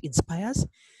patient inspires,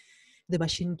 the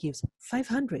machine gives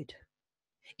 500.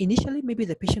 Initially, maybe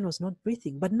the patient was not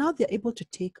breathing, but now they're able to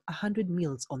take 100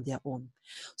 mL on their own.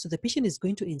 So the patient is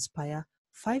going to inspire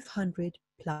 500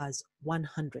 plus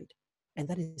 100, and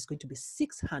that is going to be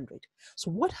 600.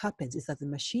 So what happens is that the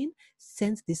machine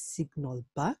sends this signal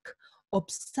back,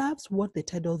 observes what the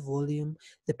tidal volume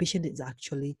the patient is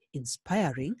actually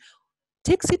inspiring,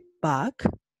 takes it back,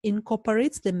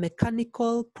 incorporates the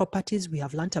mechanical properties we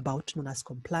have learned about, known as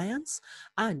compliance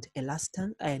and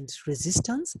elastance and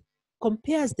resistance,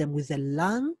 compares them with the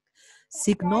lung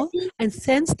signal and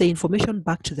sends the information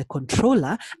back to the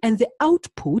controller, and the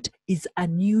output is a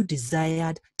new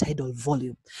desired tidal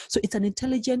volume. So it's an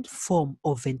intelligent form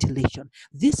of ventilation.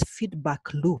 This feedback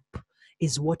loop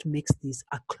is what makes this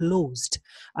a closed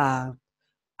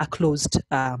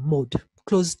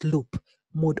loop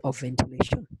mode of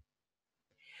ventilation.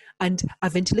 And a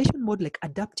ventilation mode like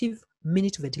adaptive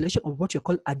minute ventilation, or what you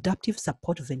call adaptive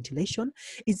support ventilation,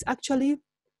 is actually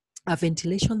a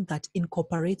ventilation that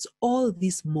incorporates all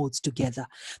these modes together: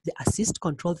 the assist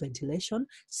control ventilation,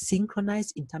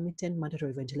 synchronized intermittent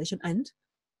mandatory ventilation, and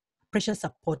pressure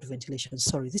support ventilation.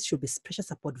 Sorry, this should be pressure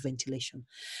support ventilation,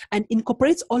 and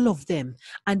incorporates all of them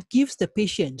and gives the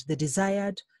patient the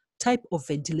desired type of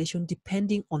ventilation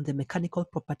depending on the mechanical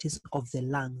properties of the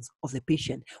lungs of the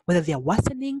patient, whether they are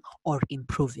worsening or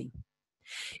improving.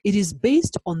 It is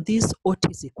based on this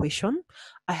Otis equation.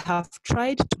 I have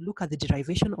tried to look at the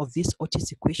derivation of this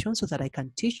Otis equation so that I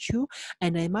can teach you,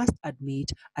 and I must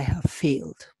admit I have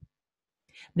failed.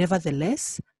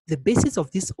 Nevertheless, the basis of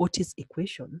this Otis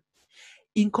equation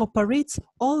incorporates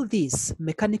all these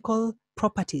mechanical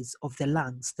properties of the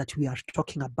lungs that we are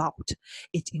talking about.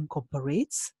 It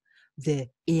incorporates the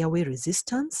airway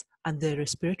resistance and the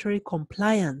respiratory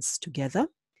compliance together.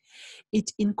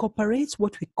 It incorporates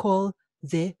what we call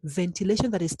the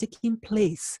ventilation that is taking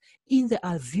place in the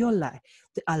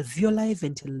alveoli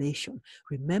ventilation.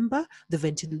 Remember, the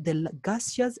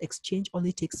gaseous exchange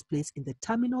only takes place in the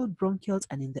terminal bronchioles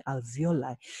and in the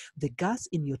alveoli. The gas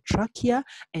in your trachea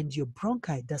and your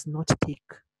bronchi does not take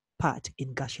part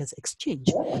in gaseous exchange.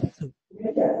 So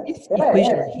this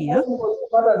equation here.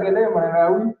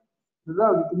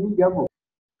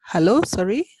 Hello,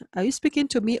 sorry, are you speaking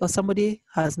to me or somebody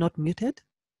has not muted?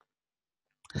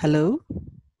 Hello?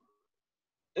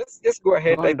 Yes, go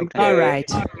ahead. I think, all right.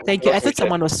 Thank you. I thought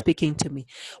someone was speaking to me.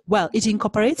 Well, it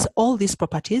incorporates all these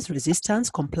properties: resistance,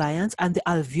 compliance, and the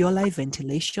alveoli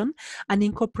ventilation, and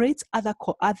incorporates other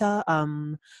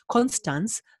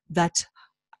constants that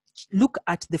look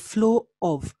at the flow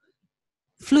of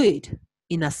fluid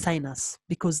in a sinus,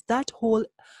 because that whole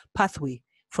pathway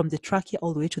from the trachea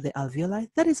all the way to the alveoli,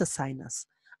 that is a sinus.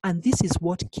 And this is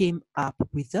what came up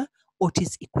with the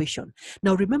Otis equation.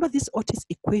 Now remember, this Otis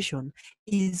equation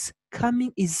is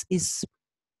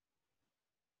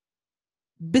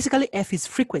basically F is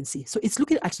frequency. So it's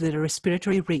looking at the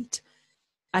respiratory rate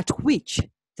at which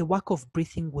the work of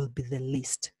breathing will be the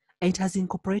least. And it has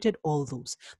incorporated all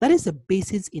those. That is the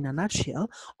basis in a nutshell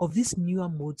of these newer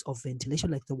modes of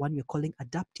ventilation, like the one we're calling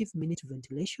adaptive minute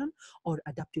ventilation or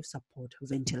adaptive support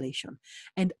ventilation,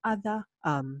 and other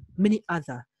many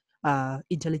other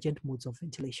intelligent modes of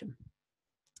ventilation.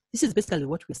 This is basically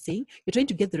what we're saying. You're trying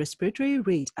to get the respiratory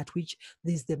rate at which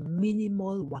there's the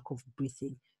minimal work of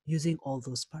breathing using all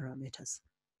those parameters.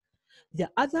 There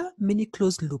are other mini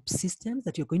closed loop systems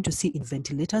that you're going to see in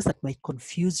ventilators that might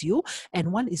confuse you.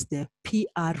 And one is the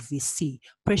PRVC,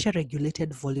 pressure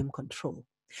regulated volume control.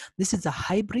 This is a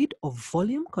hybrid of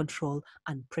volume control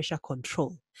and pressure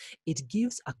control. It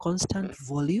gives a constant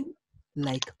volume,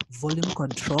 like volume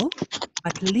control,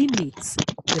 but limits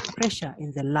the pressure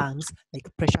in the lungs, like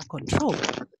pressure control.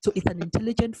 So it's an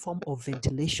intelligent form of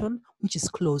ventilation, which is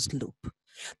closed loop.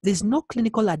 There's no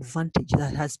clinical advantage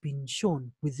that has been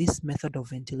shown with this method of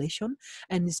ventilation,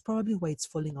 and it's probably why it's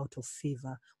falling out of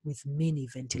favor with many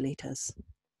ventilators.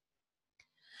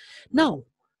 Now,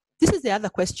 this is the other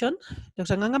question.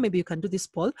 Dr. Nganga, maybe you can do this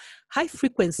poll. High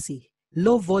frequency,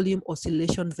 low volume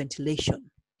oscillation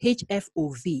ventilation,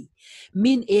 HFOV,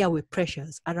 mean airway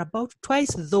pressures are about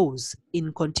twice those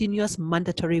in continuous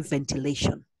mandatory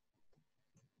ventilation.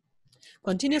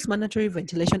 Continuous mandatory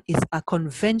ventilation is a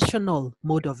conventional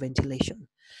mode of ventilation.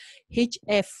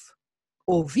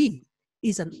 HFOV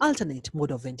is an alternate mode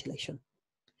of ventilation.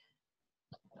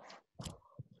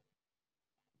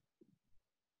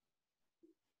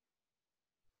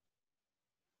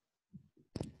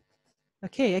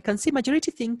 Okay, I can see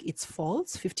majority think it's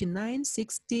false, 59,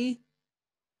 60.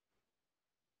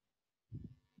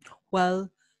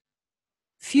 Well,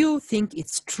 few think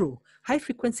it's true. High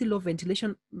frequency, low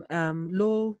ventilation,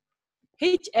 low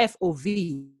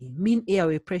HFOV, mean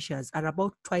airway pressures, are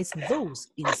about twice those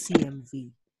in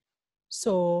CMV.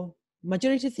 So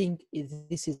majority think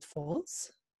this is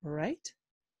false, all right?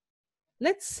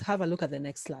 Let's have a look at the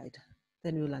next slide,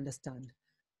 then we'll understand.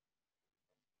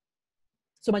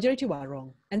 So majority were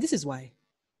wrong, and this is why.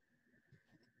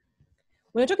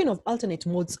 When we're talking of alternate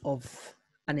modes of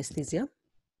anesthesia,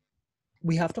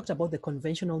 we have talked about the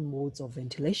conventional modes of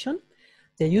ventilation.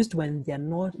 They're used when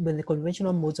the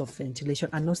conventional modes of ventilation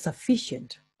are not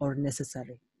sufficient or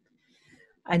necessary.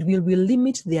 And we will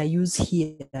limit their use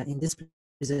here in this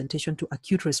presentation to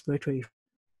acute respiratory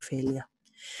failure.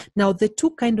 Now, the two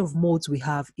kind of modes we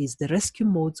have is the rescue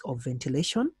modes of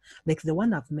ventilation, like the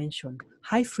one I've mentioned,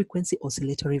 high frequency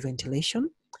oscillatory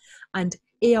ventilation, and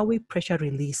airway pressure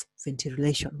release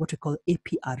ventilation, what we call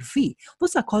APRV.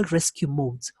 Those are called rescue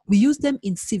modes. We use them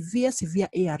in severe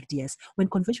ARDS when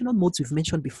conventional modes we've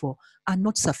mentioned before are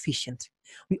not sufficient.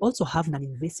 We also have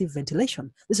non-invasive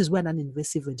ventilation. This is where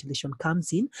non-invasive ventilation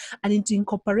comes in, and it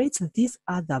incorporates these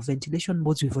other ventilation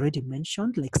modes we've already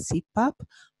mentioned, like CPAP,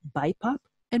 BiPAP,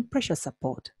 and pressure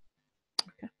support.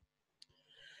 Okay.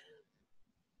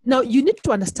 Now, you need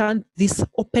to understand this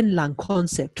open lung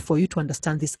concept for you to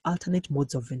understand these alternate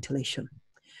modes of ventilation.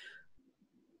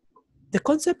 The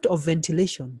concept of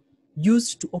ventilation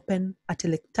used to open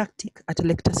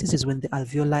atelectasis is when the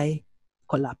alveoli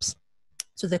collapse.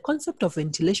 So the concept of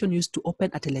ventilation used to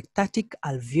open atelectatic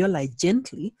alveoli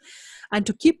gently and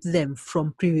to keep them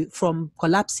from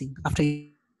collapsing after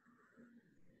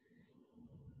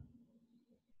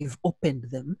you've opened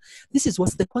them. This is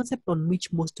what's the concept on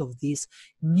which most of these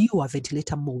newer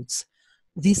ventilator modes,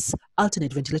 these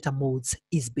alternate ventilator modes,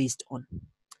 is based on.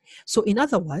 So in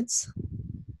other words,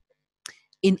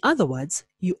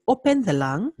 you open the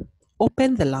lung,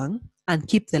 and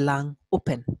keep the lung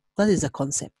open. That is the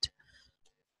concept.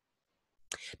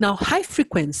 Now, high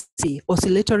frequency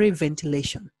oscillatory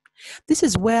ventilation. This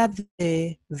is where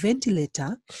the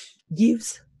ventilator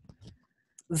gives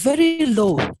very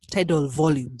low tidal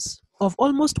volumes of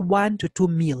almost 1 to 2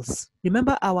 mils.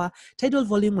 Remember, our tidal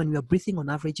volume when we are breathing on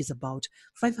average is about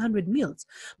 500 mils.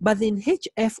 But in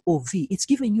HFOV, it's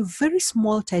giving you very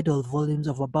small tidal volumes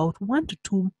of about 1 to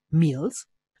 2 mils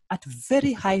at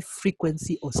very high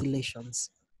frequency oscillations.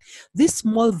 These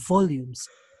small volumes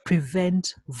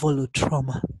prevent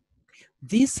volutrauma.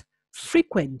 These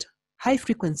frequent high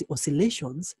frequency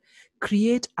oscillations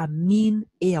create a mean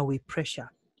airway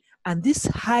pressure And this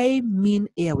high mean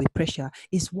airway pressure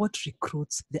is what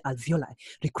recruits the alveoli.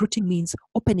 Recruiting means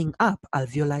opening up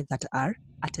alveoli that are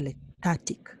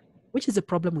atelectatic, which is a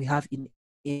problem we have in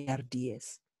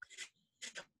ARDS.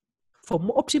 For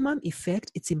optimum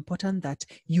effect, it's important that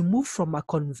you move from a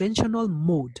conventional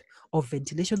mode of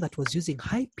ventilation that was using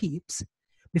high PEEPs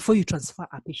before you transfer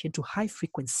a patient to high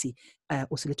frequency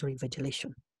oscillatory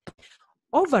ventilation.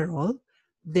 Overall,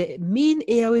 the mean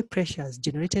airway pressures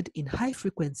generated in high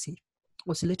frequency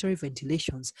oscillatory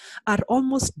ventilations are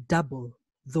almost double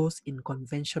those in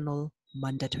conventional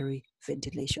mandatory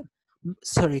ventilation.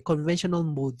 Conventional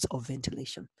modes of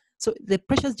ventilation. So the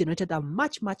pressures generated are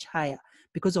much, much higher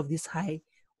because of these high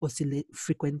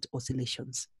frequent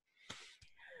oscillations.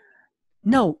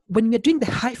 Now, when we are doing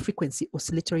the high frequency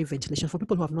oscillatory ventilation, for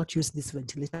people who have not used this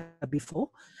ventilator before,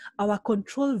 our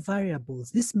control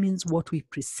variables, this means what we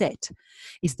preset,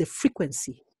 is the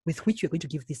frequency with which you're going to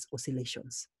give these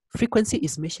oscillations. Frequency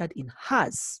is measured in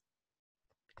Hertz.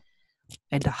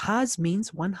 And a Hertz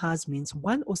means, one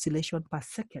oscillation per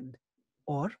second,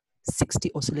 or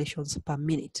 60 oscillations per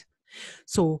minute.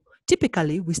 So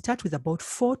typically we start with about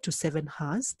 4 to 7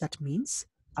 Hertz. That means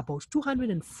about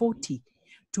 240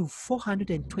 to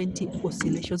 420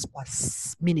 oscillations per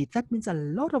minute. That means a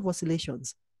lot of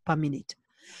oscillations per minute.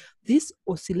 This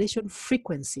oscillation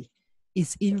frequency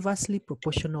is inversely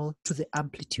proportional to the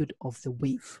amplitude of the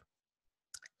wave.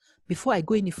 Before I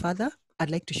go any further,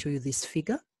 I'd like to show you this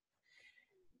figure.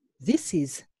 This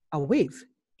is a wave.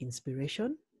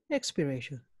 Inspiration,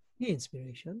 expiration,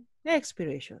 inspiration,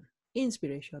 expiration,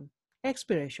 inspiration,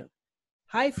 expiration.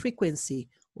 High frequency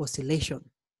oscillation.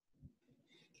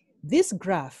 This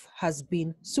graph has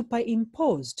been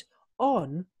superimposed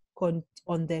on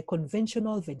the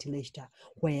conventional ventilator,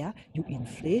 where you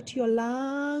inflate your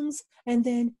lungs and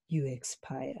then you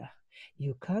expire.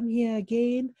 You come here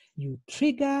again, you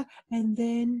trigger, and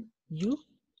then you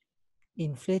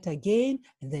inflate again,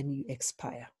 and then you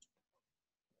expire.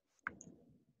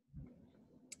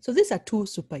 So these are two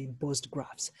superimposed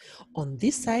graphs. On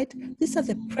this side, these are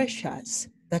the pressures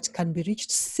that can be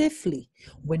reached safely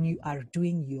when you are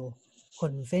doing your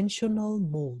conventional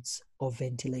modes of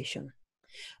ventilation.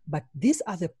 But these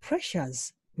are the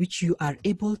pressures which you are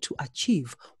able to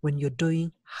achieve when you're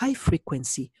doing high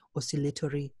frequency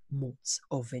oscillatory modes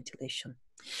of ventilation.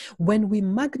 When we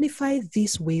magnify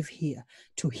this wave here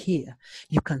to here,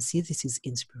 you can see this is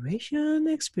inspiration,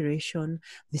 expiration.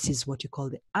 This is what you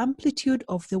call the amplitude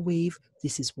of the wave.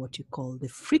 This is what you call the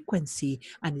frequency,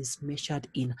 and is measured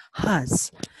in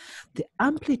Hertz. The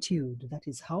amplitude, that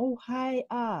is how high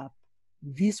up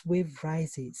this wave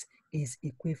rises, is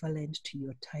equivalent to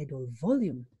your tidal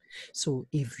volume. So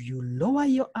if you lower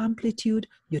your amplitude,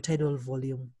 your tidal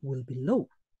volume will be low.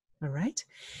 All right.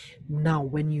 Now,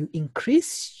 when you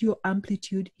increase your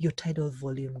amplitude, your tidal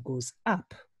volume goes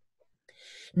up.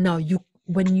 Now,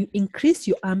 when you increase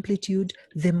your amplitude,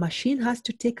 the machine has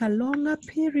to take a longer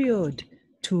period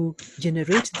to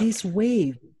generate this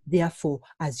wave. Therefore,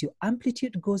 as your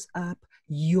amplitude goes up,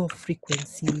 your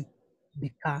frequency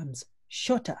becomes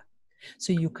shorter.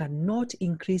 So you cannot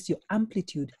increase your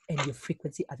amplitude and your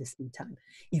frequency at the same time.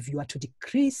 If you are to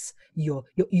decrease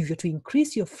if you're to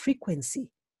increase your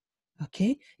frequency,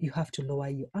 okay, you have to lower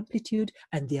your amplitude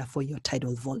and therefore your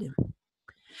tidal volume.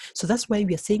 So that's why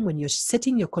we are saying when you're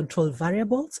setting your control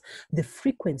variables, the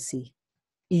frequency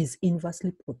is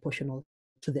inversely proportional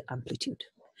to the amplitude.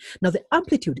 Now, the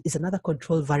amplitude is another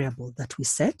control variable that we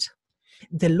set.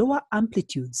 The lower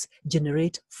amplitudes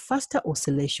generate faster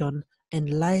oscillation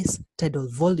and less tidal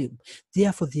volume.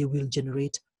 Therefore, they will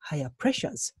generate higher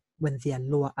pressures when they are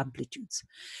lower amplitudes.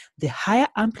 The higher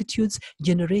amplitudes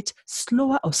generate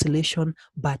slower oscillation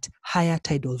but higher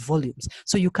tidal volumes.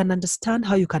 So you can understand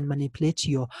how you can manipulate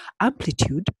your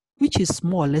amplitude, which is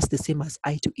more or less the same as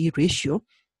I to E ratio,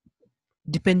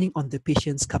 depending on the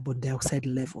patient's carbon dioxide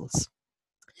levels.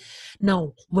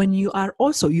 Now, when you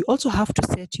also have to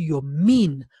set your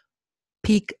mean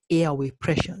peak airway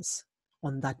pressures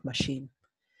on that machine.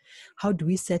 How do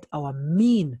we set our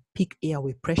mean peak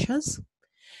airway pressures?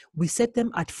 We set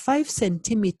them at 5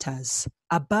 centimeters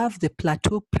above the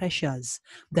plateau pressures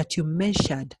that you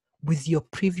measured with your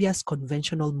previous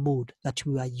conventional mode that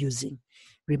we are using.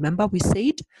 Remember, we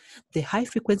said the high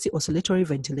frequency oscillatory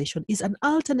ventilation is an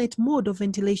alternate mode of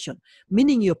ventilation,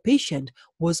 meaning your patient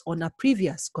was on a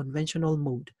previous conventional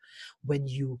mode. When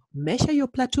you measure your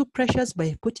plateau pressures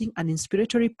by putting an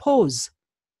inspiratory pause,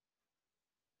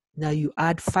 now you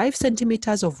add 5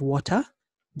 centimeters of water.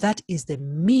 That is the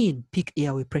mean peak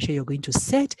airway pressure you're going to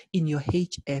set in your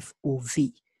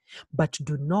HFOV, but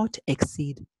do not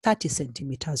exceed 30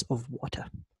 centimeters of water.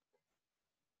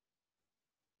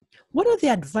 What are the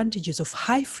advantages of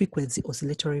high-frequency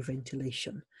oscillatory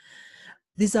ventilation?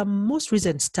 There's a most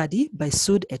recent study by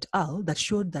Sood et al. That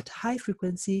showed that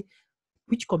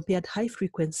which compared high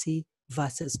frequency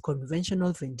versus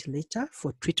conventional ventilator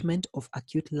for treatment of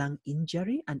acute lung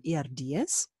injury and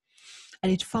ARDS,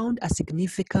 and it found a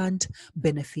significant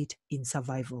benefit in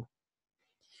survival.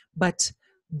 But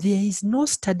there is no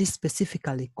study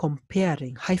specifically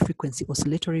comparing high-frequency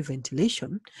oscillatory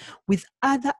ventilation with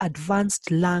other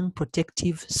advanced lung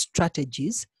protective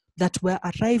strategies that were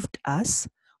arrived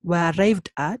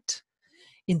at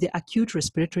in the Acute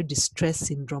Respiratory Distress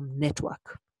Syndrome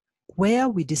Network, where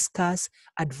we discuss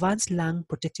advanced lung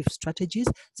protective strategies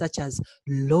such as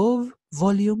low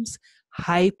volumes,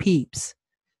 high PEEPs.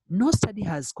 No study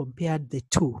has compared the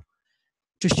two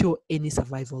to show any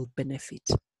survival benefit.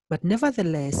 But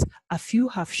nevertheless, a few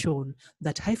have shown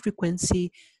that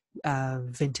high-frequency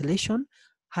ventilation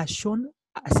has shown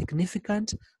a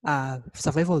significant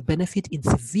survival benefit in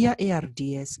severe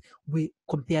ARDS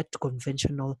compared to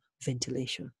conventional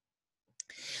ventilation.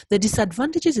 The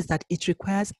disadvantages is that it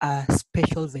requires a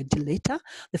special ventilator.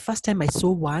 The first time I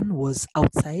saw one was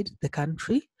outside the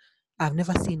country. I've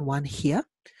never seen one here.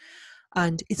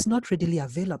 And it's not readily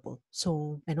available.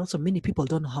 And also many people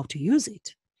don't know how to use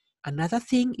it. Another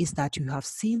thing is that you have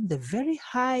seen the very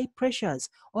high pressures,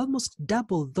 almost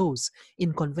double those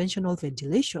in conventional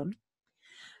ventilation,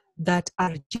 that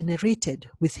are generated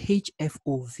with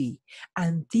HFOV.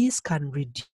 And these can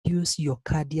reduce your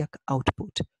cardiac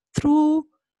output through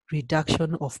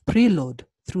reduction of preload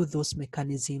through those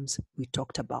mechanisms we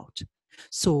talked about.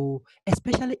 So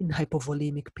especially in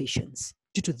hypovolemic patients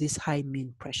due to these high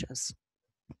mean pressures.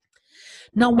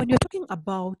 Now, when you're talking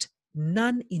about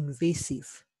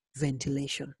non-invasive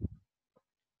ventilation,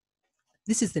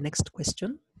 this is the next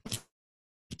question.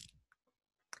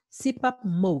 CPAP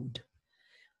mode.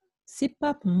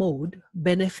 CPAP mode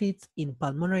benefits in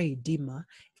pulmonary edema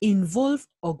involve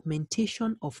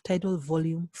augmentation of tidal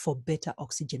volume for better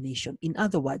oxygenation. In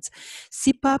other words,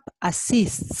 CPAP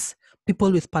assists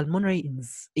people with pulmonary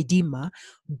edema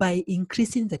by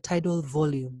increasing the tidal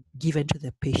volume given to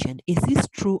the patient. Is this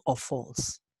true or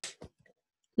false?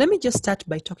 Let me just start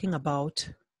by talking about,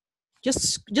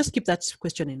 just keep that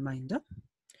question in mind.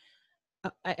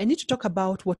 I need to talk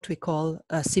about what we call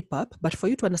CPAP, but for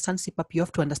you to understand CPAP, you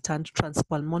have to understand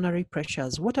transpulmonary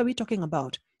pressures. What are we talking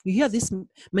about? You hear this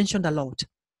mentioned a lot.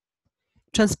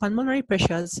 Transpulmonary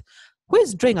pressures. Who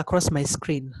is drawing across my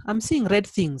screen? I'm seeing red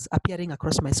things appearing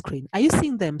across my screen. Are you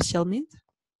seeing them, Shelmin?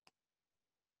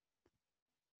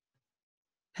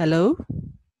 Hello?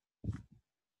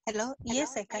 Hello?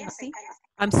 Yes, I can see.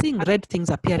 I'm seeing red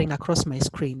things appearing across my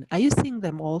screen. Are you seeing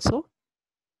them also?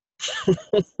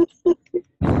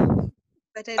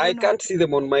 But I can't see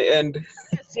them on my end.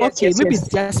 Okay, maybe it's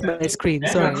just my screen.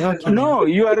 Sorry. Okay. No,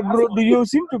 you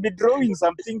seem to be drawing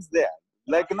some things there.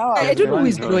 Like now, I don't know who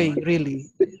is drawing, really.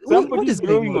 Somebody is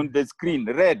going drawing on the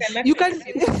screen, red. You can.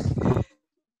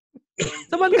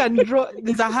 Someone can draw.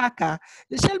 There's a hacker.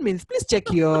 Shelmin, please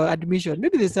check your admission.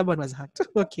 Maybe there's someone was hacked.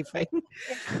 Okay, fine.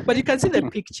 But you can see the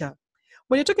picture.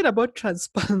 When you're talking about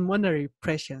transpulmonary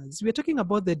pressures, we're talking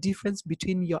about the difference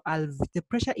between the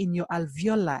pressure in your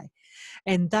alveoli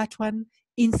and that one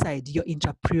inside your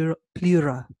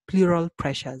intrapleural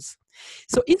pressures.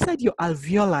 So inside your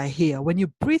alveoli here, when you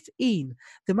breathe in,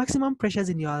 the maximum pressures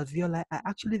in your alveoli are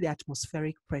actually the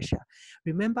atmospheric pressure.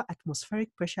 Remember,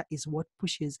 atmospheric pressure is what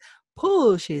pushes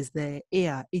the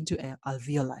air into an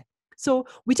alveoli. So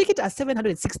we take it as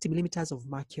 760 millimeters of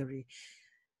mercury,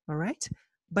 all right?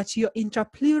 But your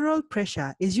intrapleural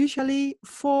pressure is usually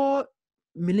 4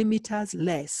 millimeters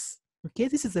less, okay?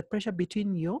 This is the pressure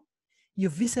between your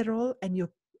visceral and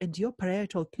your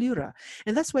parietal pleura.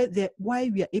 And that's why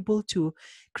we are able to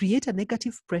create a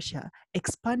negative pressure,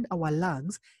 expand our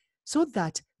lungs so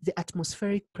that the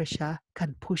atmospheric pressure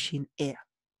can push in air.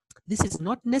 This is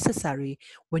not necessary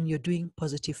when you're doing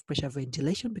positive pressure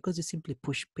ventilation because you simply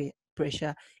push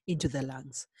pressure into the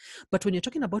lungs. But when you're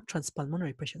talking about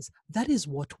transpulmonary pressures, that is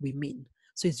what we mean.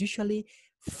 So it's usually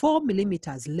 4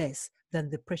 millimeters less than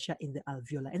the pressure in the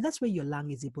alveoli. And that's where your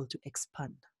lung is able to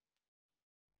expand.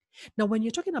 Now, when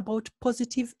you're talking about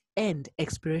positive end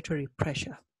expiratory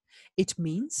pressure, it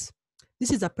means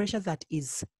this is a pressure that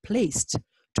is placed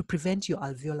to prevent your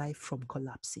alveoli from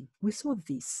collapsing. We saw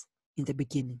this in the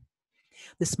beginning.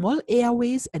 The small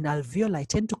airways and alveoli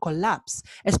tend to collapse,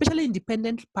 especially in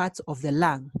dependent parts of the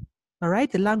lung, all right,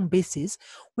 the lung bases,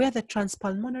 where the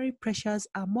transpulmonary pressures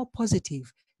are more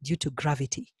positive due to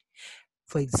gravity.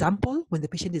 For example, when the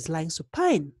patient is lying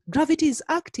supine, gravity is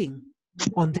acting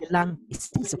on the lung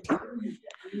bases, okay?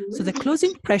 So the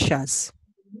closing pressures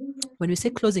When we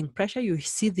say closing pressure, you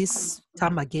see this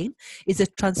term again. It's a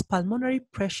transpulmonary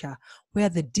pressure where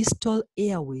the distal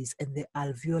airways and the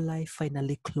alveoli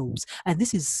finally close. And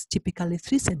this is typically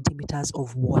 3 centimeters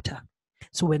of water.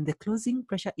 So when the closing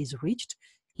pressure is reached,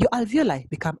 your alveoli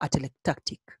become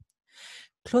atelectatic.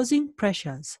 Closing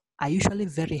pressures are usually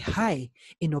very high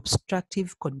in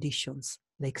obstructive conditions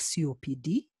like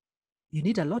COPD. You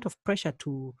need a lot of pressure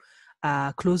to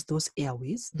close those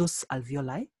airways, those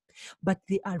alveoli, but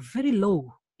they are very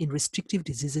low in restrictive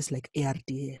diseases like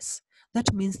ARDS.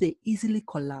 That means they easily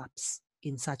collapse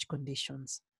in such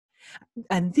conditions.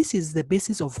 And this is the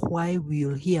basis of why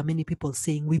we'll hear many people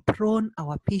saying we prone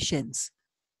our patients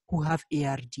who have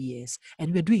ARDS,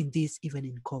 and we're doing this even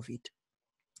in COVID.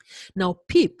 Now,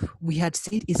 PEEP, we had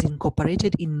said, is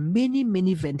incorporated in many,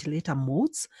 many ventilator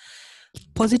modes.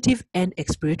 Positive and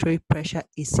expiratory pressure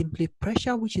is simply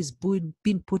pressure which is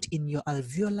being put in your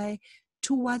alveoli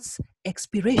towards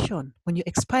expiration, when you're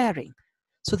expiring,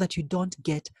 so that you don't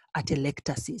get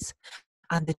atelectasis.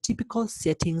 And the typical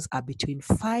settings are between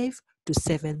 5 to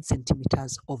 7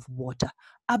 centimeters of water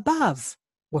above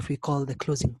what we call the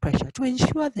closing pressure to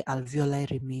ensure the alveoli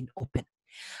remain open.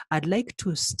 I'd like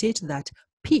to state that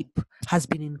PEEP has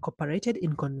been incorporated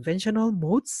in conventional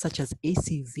modes such as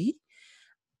ACV,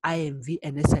 IMV,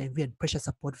 and SIMV, and pressure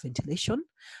support ventilation.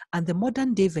 And the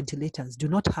modern day ventilators do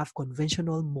not have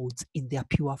conventional modes in their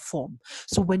pure form.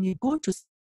 So when you go to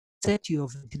set your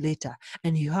ventilator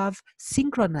and you have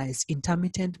synchronized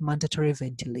intermittent mandatory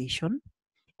ventilation,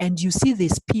 and you see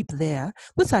this PEEP there,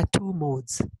 those are 2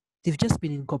 modes. They've just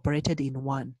been incorporated in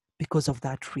one because of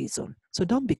that reason. So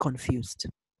don't be confused.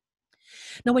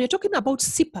 Now, when you're talking about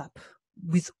CPAP,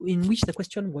 in which the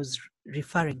question was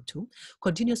referring to,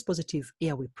 continuous positive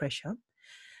airway pressure,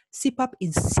 CPAP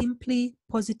is simply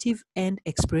positive and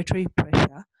expiratory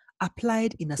pressure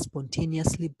applied in a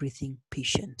spontaneously breathing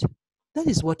patient. That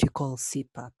is what you call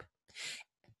CPAP.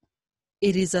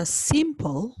 It is a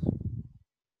simple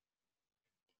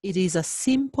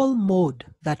mode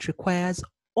that requires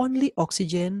only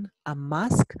oxygen, a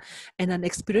mask, and an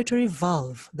expiratory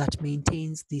valve that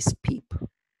maintains this PEEP.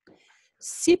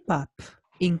 CPAP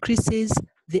increases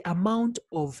the amount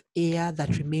of air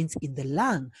that remains in the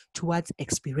lung towards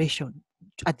expiration,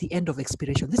 at the end of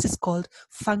expiration. This is called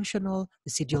functional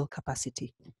residual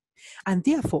capacity. And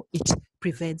therefore, it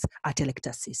prevents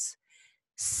atelectasis.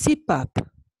 CPAP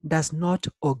does not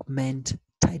augment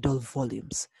tidal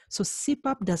volumes. So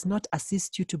CPAP does not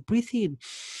assist you to breathe in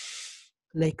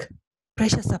like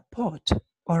pressure support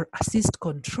or assist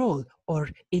control or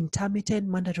intermittent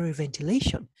mandatory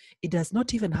ventilation. It does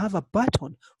not even have a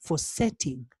button for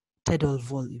setting tidal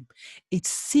volume. It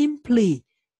simply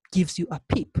gives you a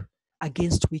PEEP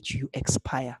against which you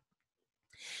expire.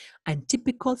 And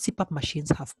typical CPAP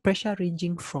machines have pressure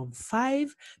ranging from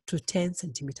 5 to 10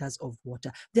 centimeters of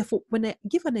water. Therefore, when I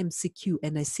give an MCQ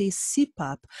and I say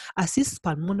CPAP assists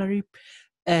pulmonary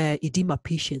edema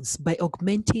patients by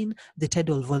augmenting the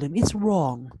tidal volume, it's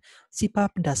wrong.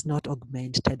 CPAP does not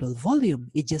augment tidal volume.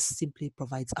 It just simply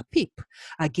provides a PEEP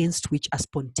against which a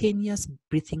spontaneous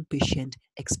breathing patient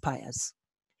expires.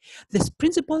 This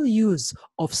principal use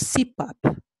of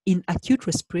CPAP in acute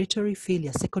respiratory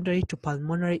failure secondary to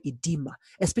pulmonary edema,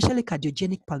 especially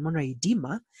cardiogenic pulmonary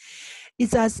edema,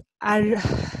 is as a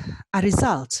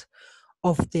result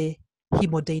of the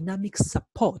hemodynamic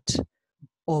support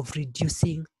of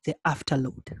reducing the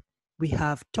afterload. We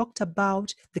have talked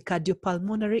about the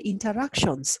cardiopulmonary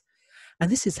interactions,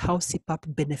 and this is how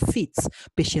CPAP benefits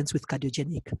patients with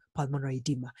cardiogenic pulmonary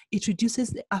edema. It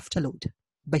reduces the afterload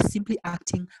by simply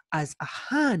acting as a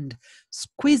hand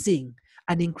squeezing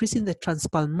and increasing the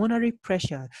transpulmonary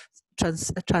pressure,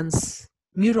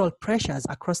 transmural pressures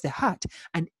across the heart,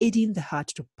 and aiding the heart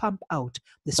to pump out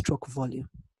the stroke volume.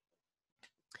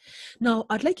 Now,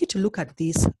 I'd like you to look at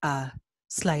this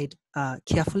slide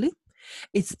carefully.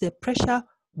 It's the pressure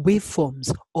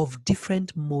waveforms of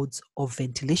different modes of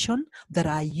ventilation that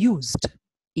are used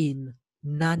in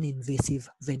non-invasive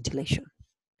ventilation.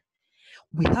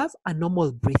 We have a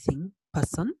normal breathing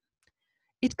person.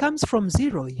 It comes from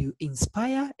 0. You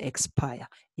inspire, expire,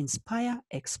 inspire,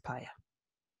 expire.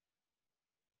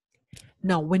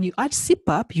 Now, when you add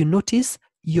CPAP, you notice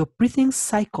your breathing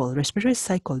cycle, respiratory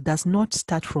cycle, does not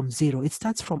start from 0. It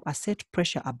starts from a set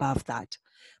pressure above that.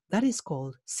 That is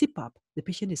called CPAP. The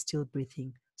patient is still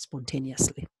breathing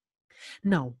spontaneously.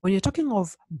 Now, when you're talking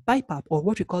of BiPAP, or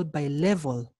what we call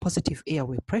bilevel positive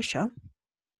airway pressure,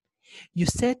 you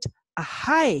set a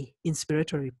high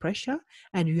inspiratory pressure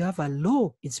and you have a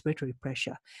low inspiratory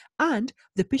pressure. And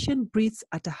the patient breathes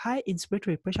at a high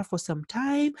inspiratory pressure for some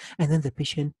time, and then the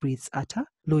patient breathes at a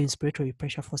low inspiratory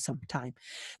pressure for some time.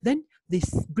 Then they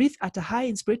breathe at a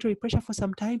high inspiratory pressure for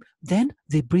some time, then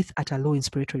they breathe at a low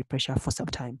inspiratory pressure for some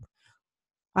time.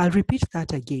 I'll repeat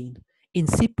that again. In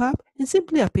CPAP, it's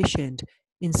simply a patient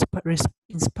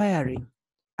inspiring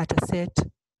at a set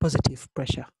positive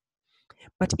pressure.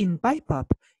 But in BiPAP,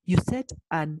 you set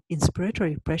an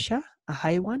inspiratory pressure, a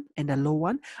high one and a low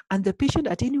one, and the patient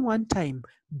at any one time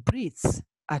breathes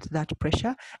at that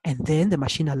pressure, and then the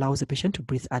machine allows the patient to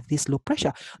breathe at this low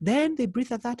pressure. Then they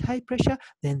breathe at that high pressure,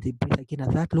 then they breathe again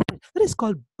at that low pressure. That is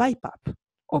called BiPAP,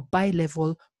 or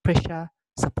bi-level pressure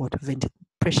support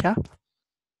pressure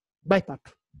BiPAP.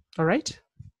 All right?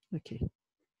 Okay.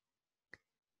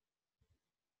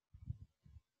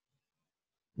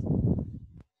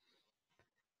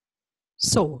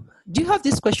 So, do you have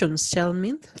these questions,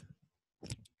 Shelmin?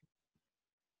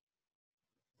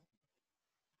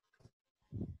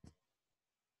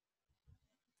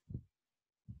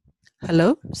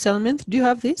 Hello, Selmin, do you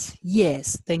have this?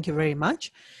 Yes, thank you very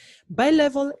much.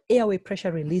 Bilevel airway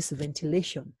pressure release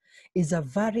ventilation is a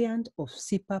variant of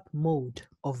CPAP mode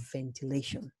of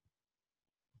ventilation.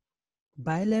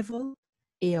 Bilevel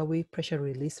airway pressure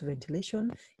release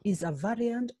ventilation is a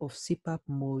variant of CPAP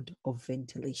mode of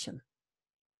ventilation.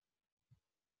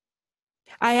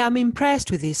 I am impressed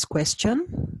with this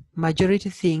question. Majority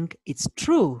think it's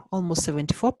true, almost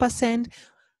 74%.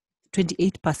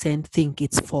 28% think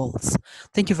it's false.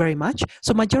 Thank you very much.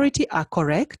 So majority are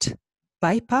correct.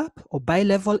 BiPAP or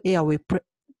bilevel airway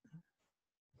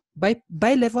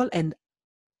bilevel and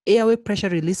airway pressure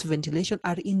release ventilation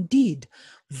are indeed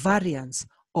variants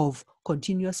of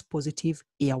continuous positive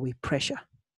airway pressure.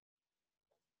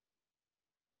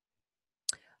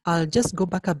 I'll just go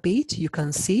back a bit. You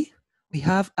can see we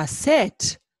have a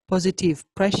set positive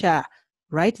pressure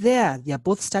right there. They are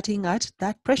both starting at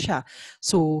that pressure.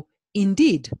 So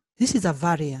indeed, this is a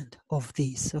variant of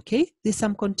this, okay? There's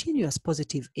some continuous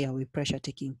positive airway pressure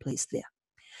taking place there.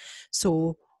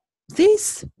 So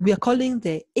this we are calling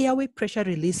the airway pressure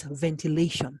release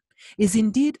ventilation is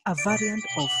indeed a variant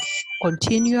of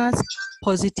continuous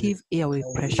positive airway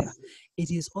pressure. It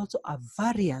is also a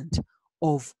variant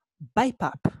of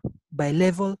BiPAP,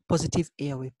 bilevel positive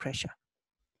airway pressure.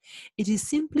 It is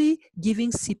simply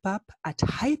giving CPAP at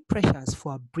high pressures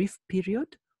for a brief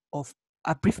period,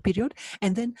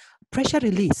 and then pressure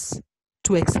release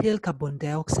to exhale carbon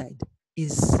dioxide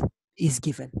is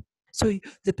given. So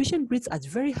the patient breathes at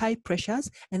very high pressures,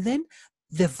 and then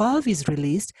the valve is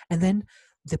released, and then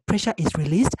the pressure is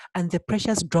released, and the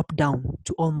pressures drop down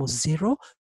to almost zero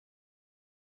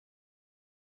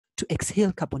to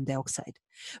exhale carbon dioxide.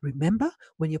 Remember,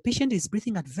 when your patient is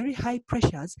breathing at very high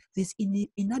pressures, there's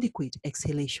inadequate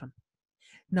exhalation.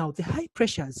 Now, the high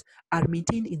pressures are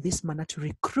maintained in this manner to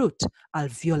recruit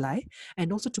alveoli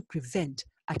and also to prevent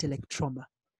atelectroma.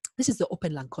 This is the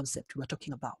open lung concept we are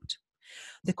talking about.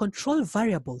 The control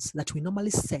variables that we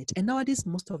normally set, and nowadays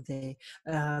most of the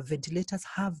ventilators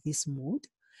have this mode,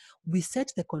 we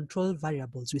set the control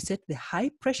variables. We set the high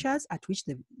pressures at which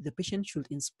the patient should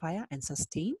inspire and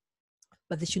sustain,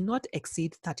 but they should not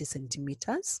exceed 30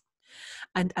 centimeters.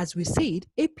 And as we said,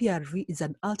 APRV is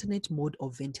an alternate mode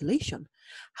of ventilation.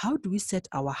 How do we set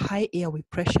our high airway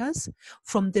pressures?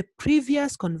 From the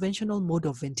previous conventional mode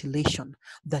of ventilation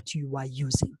that you are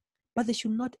using, but they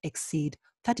should not exceed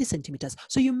 30 centimeters.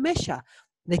 So you measure,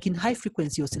 like in high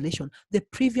frequency oscillation, the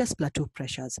previous plateau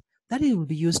pressures. That will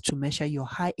be used to measure your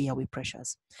high airway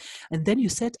pressures. And then you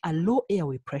set a low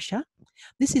airway pressure.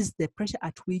 This is the pressure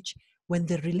at which, when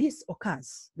the release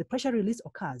occurs, the pressure release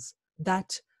occurs,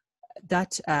 that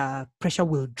pressure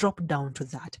will drop down to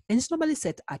that, and it's normally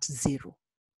set at 0.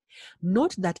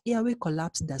 Note that airway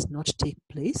collapse does not take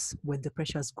place when the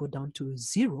pressures go down to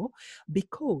 0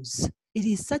 because it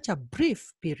is such a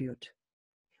brief period.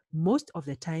 Most of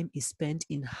the time is spent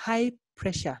in high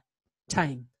pressure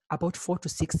time, about 4 to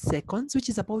 6 seconds, which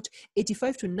is about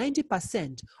 85 to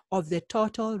 90% of the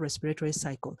total respiratory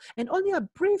cycle, and only a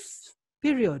brief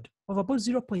period of about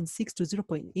 0.6 to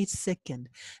 0.8 second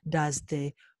does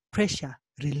the pressure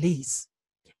release.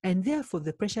 And therefore,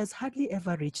 the pressures hardly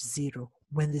ever reach 0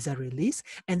 when there's a release,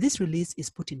 and this release is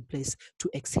put in place to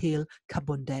exhale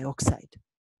carbon dioxide.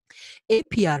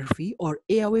 APRV, or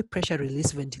airway pressure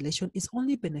release ventilation, is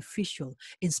only beneficial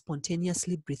in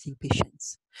spontaneously breathing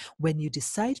patients. When you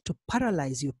decide to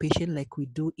paralyze your patient like we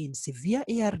do in severe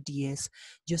ARDS,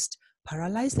 just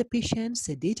paralyze the patient,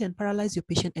 sedate and paralyze your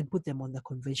patient, and put them on the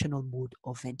conventional mode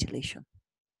of ventilation.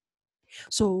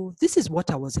 So this is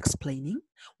what I was explaining.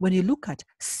 When you look at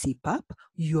CPAP,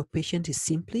 your patient is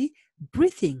simply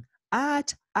breathing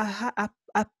at a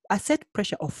set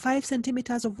pressure of 5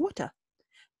 centimeters of water.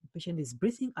 The patient is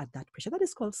breathing at that pressure. That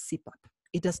is called CPAP.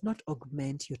 It does not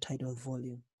augment your tidal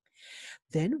volume.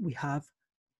 Then we have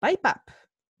BiPAP,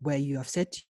 where you have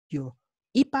set your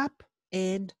EPAP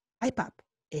and IPAP,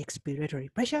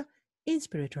 expiratory pressure,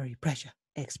 inspiratory pressure,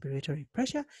 expiratory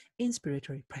pressure,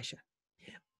 inspiratory pressure.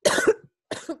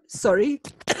 Sorry,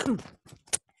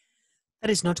 that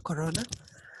is not corona.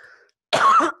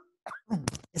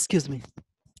 Excuse me.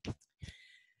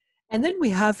 And then we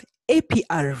have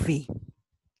APRV.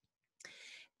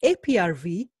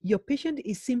 APRV, your patient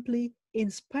is simply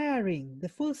inspiring. The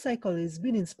full cycle is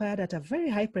being inspired at a very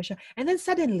high pressure, and then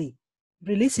suddenly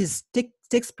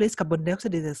takes place, carbon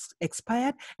dioxide is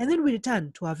expired, and then we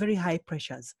return to our very high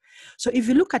pressures. So if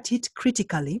you look at it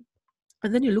critically,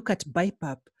 and then you look at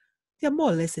BiPAP, they're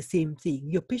more or less the same thing.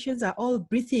 Your patients are all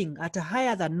breathing at a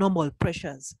higher than normal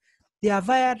pressures. They are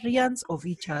variants of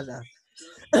each other.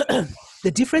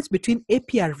 The difference between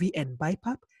APRV and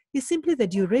BiPAP is simply the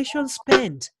duration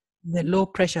spent in the low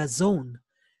pressure zone.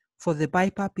 For the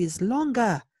BiPAP is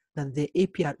longer than the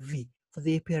APRV. For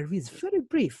the APRV is very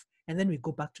brief, and then we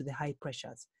go back to the high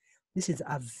pressures. This is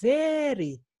a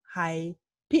very high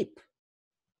PEEP.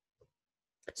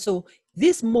 So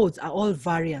these modes are all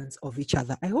variants of each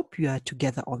other. I hope you are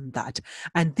together on that.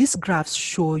 And these graphs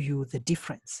show you the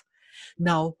difference.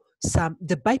 Now,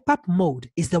 the BiPAP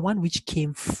mode is the one which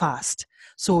came first.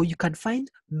 So you can find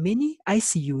many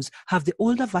ICUs have the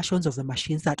older versions of the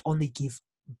machines that only give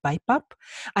BiPAP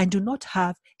and do not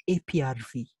have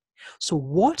APRV. So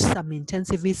what some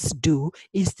intensivists do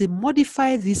is they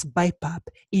modify this BiPAP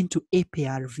into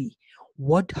APRV.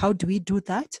 How do we do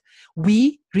that?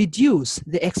 We reduce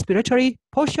the expiratory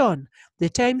portion, the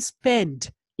time spent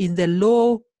in the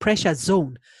low pressure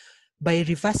zone, by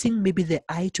reversing maybe the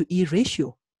I to E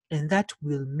ratio, and that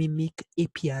will mimic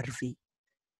APRV.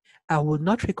 I would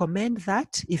not recommend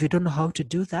that if you don't know how to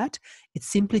do that. It's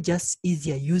simply just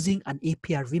easier using an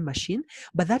APRV machine,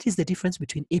 but that is the difference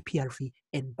between APRV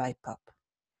and BiPAP.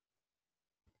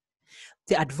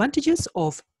 The advantages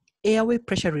of airway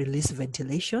pressure release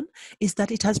ventilation is that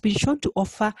it has been shown to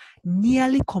offer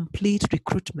nearly complete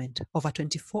recruitment over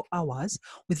 24 hours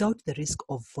without the risk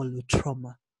of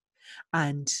volutrauma.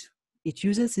 And it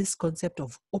uses this concept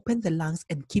of open the lungs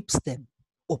and keeps them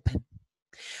open.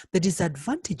 The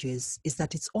disadvantages is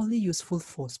that it's only useful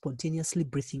for spontaneously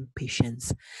breathing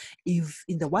patients. If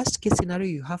in the worst case scenario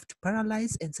you have to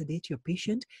paralyze and sedate your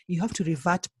patient, you have to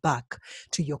revert back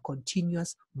to your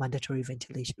continuous mandatory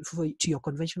ventilation, to your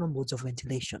conventional modes of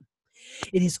ventilation.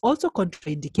 It is also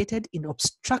contraindicated in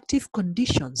obstructive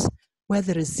conditions where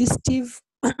the resistive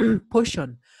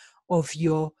portion of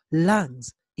your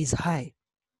lungs is high,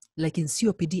 like in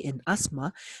COPD and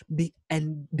asthma,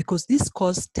 and because this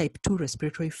causes type 2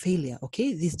 respiratory failure,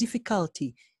 okay? This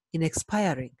difficulty in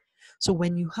expiring. So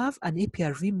when you have an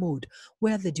APRV mode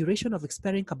where the duration of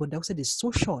expiring carbon dioxide is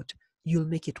so short, you'll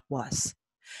make it worse.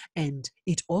 And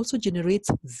it also generates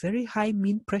very high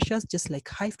mean pressures, just like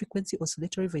high frequency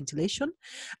oscillatory ventilation,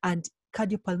 and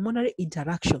cardiopulmonary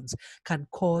interactions can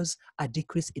cause a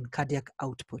decrease in cardiac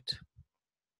output.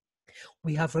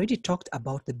 We have already talked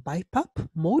about the BiPAP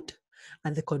mode,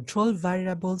 and the control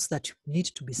variables that need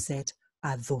to be set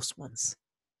are those ones.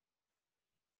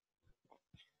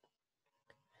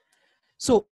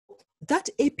 So that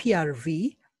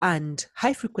APRV and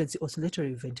high frequency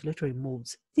oscillatory ventilatory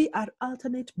modes, they are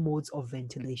alternate modes of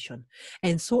ventilation,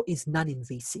 and so is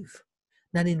non-invasive.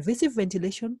 Non-invasive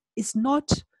ventilation is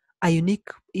not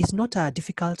a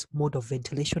difficult mode of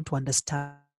ventilation to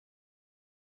understand.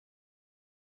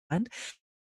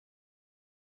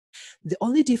 The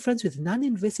only difference with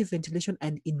non-invasive ventilation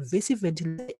and invasive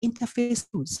ventilation interface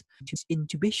tools,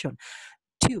 intubation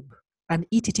tube, an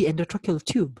ETT endotracheal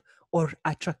tube, or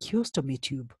a tracheostomy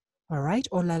tube, all right,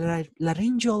 or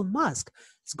laryngeal mask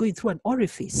is going through an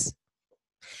orifice.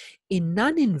 In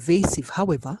non-invasive,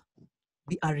 however,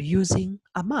 we are using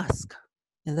a mask,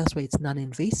 and that's why it's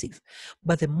non-invasive.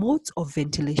 But the modes of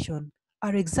ventilation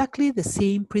are exactly the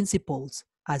same principles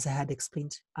as I had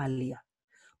explained earlier.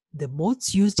 The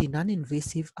modes used in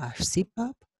non-invasive are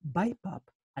CPAP, BiPAP,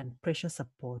 and pressure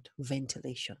support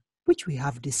ventilation, which we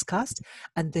have discussed,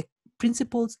 and the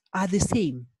principles are the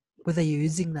same, whether you're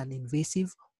using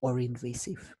non-invasive or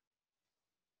invasive.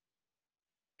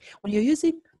 When you're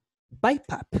using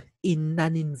BiPAP in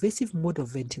non-invasive mode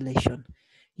of ventilation,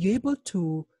 you're able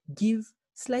to give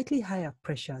slightly higher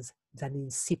pressures than in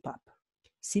CPAP.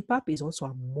 CPAP is also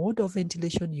a mode of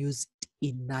ventilation used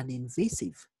in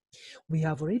non-invasive. We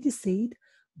have already said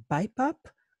BiPAP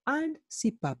and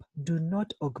CPAP do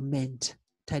not augment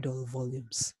tidal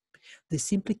volumes. They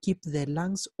simply keep the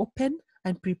lungs open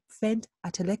and prevent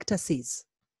atelectasis.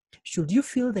 Should you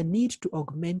feel the need to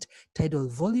augment tidal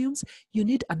volumes, you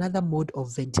need another mode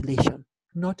of ventilation,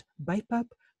 not BiPAP,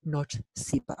 not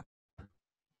CPAP.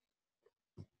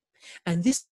 And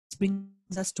this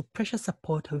brings us to pressure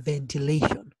support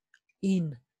ventilation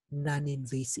in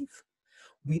non-invasive.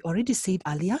 We already said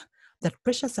earlier that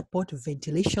pressure support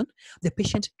ventilation, the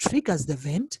patient triggers the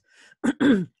vent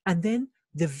and then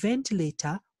the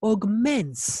ventilator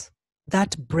augments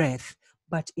that breath,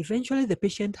 but eventually the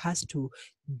patient has to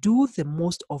do the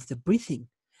most of the breathing.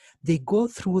 They go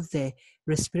through the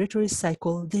respiratory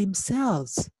cycle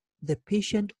themselves. The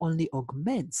patient only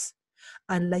augments,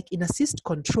 unlike in assist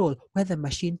control where the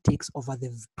machine takes over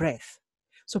the breath.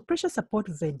 So pressure support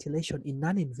ventilation in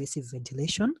non-invasive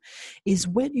ventilation is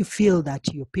when you feel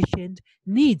that your patient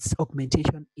needs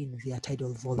augmentation in their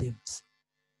tidal volumes.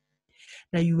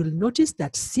 Now you will notice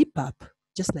that CPAP,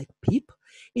 just like PEEP,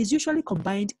 is usually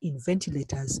combined in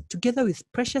ventilators together with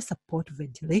pressure support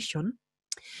ventilation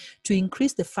to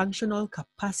increase the functional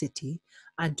capacity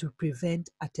and to prevent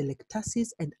atelectasis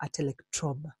and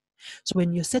atelectrauma. So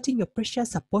when you're setting your pressure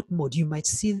support mode, you might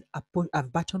see a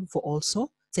button for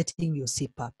also setting your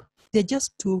CPAP. They're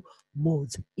just two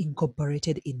modes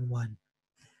incorporated in one.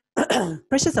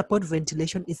 Pressure support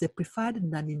ventilation is the preferred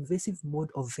non-invasive mode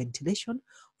of ventilation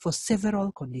for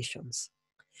several conditions.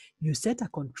 You set a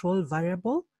control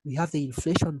variable, we have the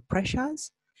inflation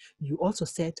pressures, you also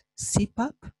set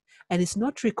CPAP, and it's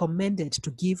not recommended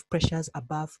to give pressures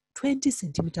above 20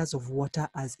 centimeters of water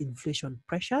as inflation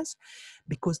pressures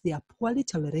because they are poorly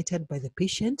tolerated by the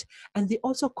patient and they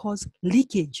also cause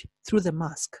leakage through the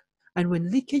mask. And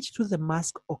when leakage through the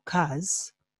mask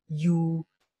occurs, you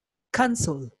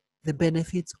cancel the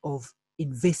benefits of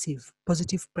invasive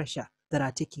positive pressure that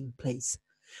are taking place.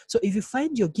 So if you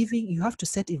find you have to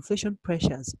set inflation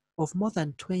pressures of more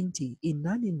than 20 in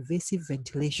non-invasive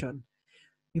ventilation,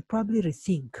 you probably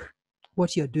rethink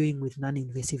what you're doing with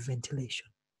non-invasive ventilation.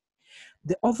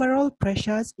 The overall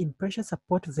pressures in pressure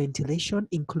support ventilation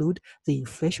include the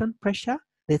inflation pressure,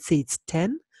 let's say it's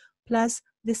 10, plus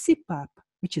the CPAP,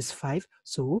 which is 5.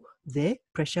 So the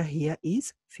pressure here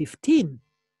is 15.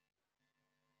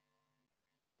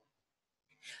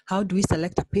 How do we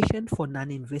select a patient for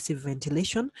non-invasive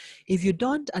ventilation? If you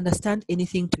don't understand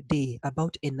anything today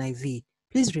about NIV,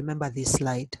 please remember this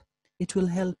slide. It will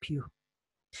help you.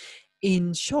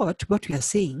 In short, what we are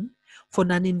saying, for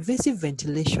non-invasive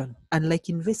ventilation, unlike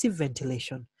invasive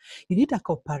ventilation, you need a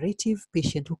cooperative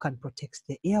patient who can protect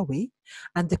the airway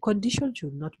and the condition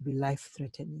should not be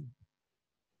life-threatening.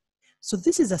 So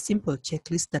this is a simple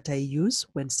checklist that I use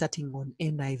when starting on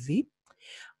NIV.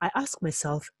 I ask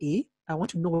myself, I want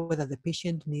to know whether the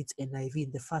patient needs NIV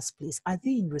in the first place. Are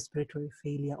they in respiratory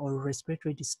failure or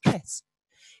respiratory distress?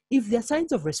 If there are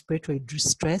signs of respiratory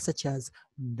distress, such as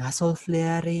nasal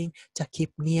flaring,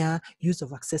 tachypnea, use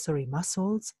of accessory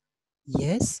muscles,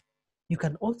 yes, you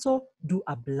can also do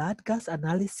a blood gas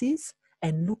analysis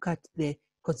and look at the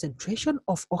concentration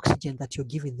of oxygen that you're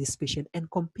giving this patient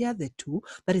and compare the two.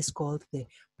 That is called the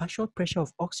partial pressure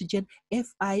of oxygen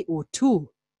FiO2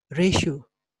 ratio.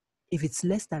 If it's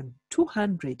less than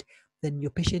 200, then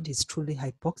your patient is truly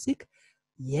hypoxic.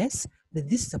 Yes, then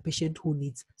this is a patient who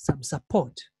needs some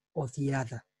support or the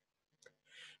other.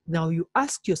 Now you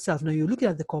ask yourself, now you're looking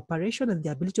at the cooperation and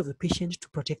the ability of the patient to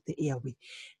protect the airway.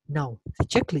 Now, the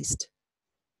checklist,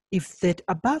 if that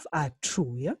above are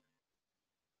true, yeah,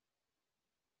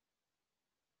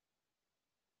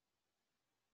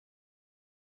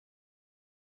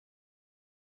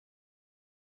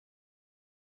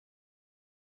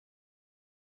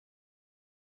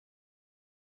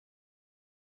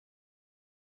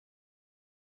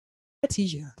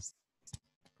 seizures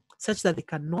such that they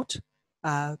cannot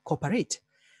cooperate.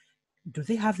 Do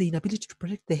they have the inability to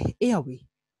protect the airway?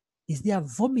 Is there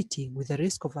vomiting with a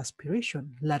risk of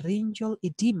aspiration, laryngeal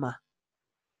edema?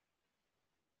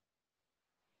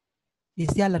 Is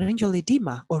there laryngeal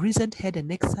edema or recent head and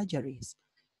neck surgeries?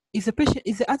 If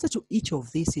the answer to each of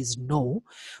these is no,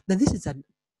 then this is a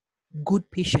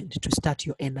good patient to start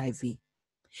your NIV.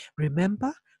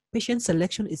 Remember, patient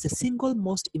selection is the single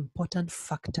most important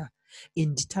factor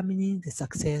in determining the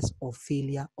success or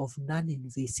failure of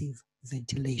non-invasive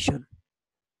ventilation.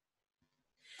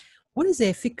 What is the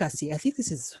efficacy? I think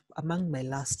this is among my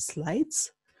last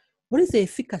slides. What is the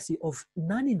efficacy of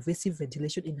non-invasive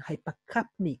ventilation in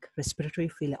hypercapnic respiratory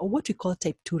failure, or what we call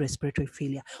type 2 respiratory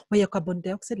failure, where your carbon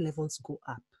dioxide levels go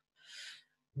up?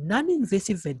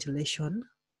 Non-invasive ventilation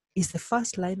is the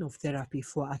first line of therapy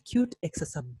for acute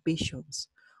exacerbations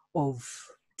of,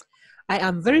 I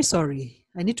am very sorry,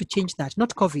 I need to change that,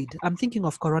 not COVID. I'm thinking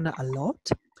of corona a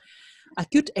lot.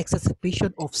 Acute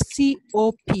exacerbation of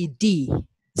COPD.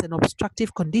 It's an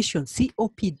obstructive condition,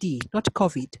 COPD, not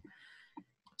COVID.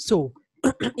 So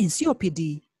in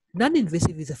COPD,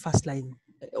 non-invasive is the first line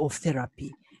of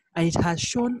therapy, and it has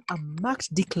shown a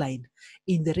marked decline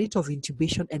in the rate of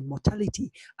intubation and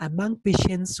mortality among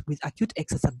patients with acute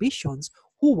exacerbations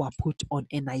who were put on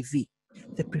NIV.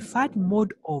 The preferred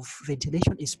mode of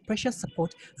ventilation is pressure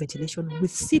support ventilation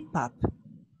with CPAP.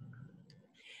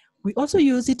 We also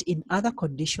use it in other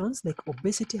conditions like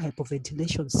obesity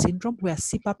hypoventilation syndrome, where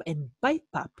CPAP and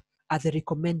BiPAP are the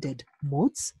recommended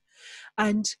modes.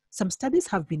 And some studies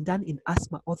have been done in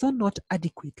asthma, although not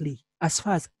adequately as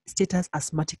far as status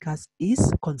asthmaticus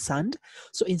is concerned.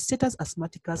 So in status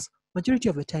asthmaticus, majority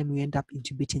of the time we end up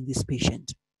intubating this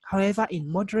patient. However,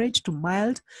 in moderate to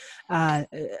mild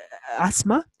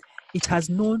asthma, it has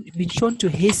been shown to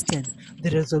hasten the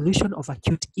resolution of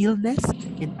acute illness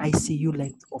and ICU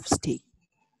length of stay.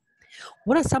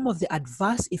 What are some of the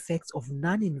adverse effects of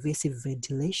non-invasive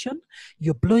ventilation?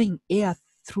 You're blowing air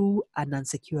through an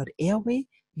unsecured airway.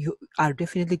 You are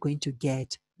definitely going to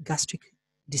get gastric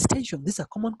distension. This is a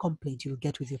common complaint you'll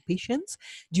get with your patients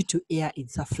due to air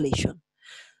insufflation.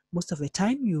 Most of the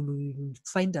time, you will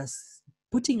find us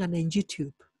putting an NG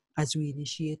tube as we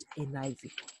initiate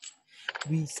NIV.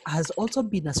 This has also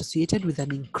been associated with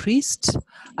an increased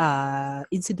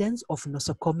incidence of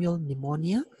nosocomial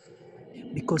pneumonia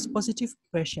because positive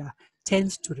pressure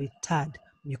tends to retard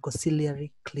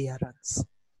mucociliary clearance.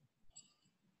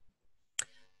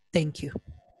 Thank you.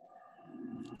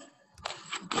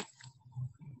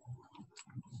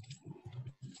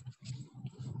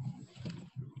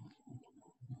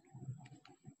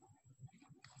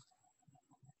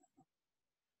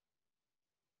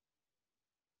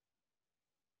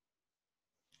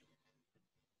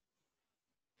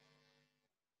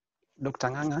 Dr.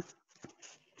 Nganga.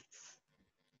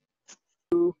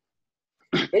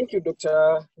 Thank you,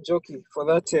 Dr. Njoki, for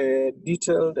that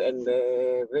detailed and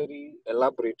very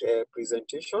elaborate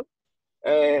presentation.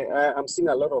 I'm seeing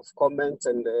a lot of comments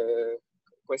and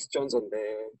questions on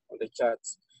the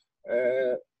charts.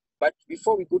 But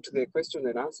before we go to the question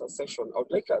and answer session, I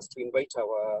would like us to invite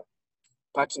our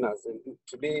partners. And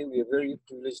today we are very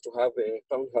privileged to have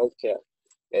Crown Healthcare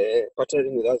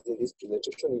partnering with us in this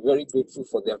presentation. We're very grateful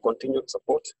for their continued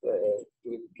support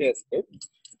to KSA.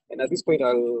 And at this point,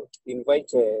 I'll invite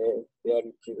their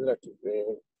representative,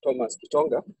 Thomas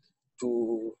Kitonga,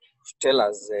 to tell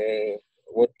us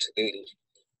what they'll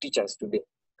teach us today.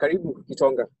 Karibu,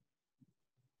 Kitonga.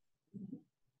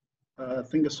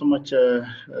 Thank you so much,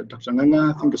 Dr.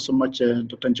 Nganga. Thank you so much,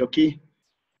 Dr. Njoki.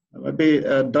 Maybe,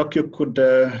 Doc, you could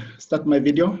start my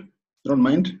video, if you don't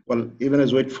mind. Well, even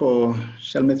as we wait for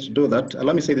Shelmith to do that,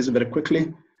 allow me to say this very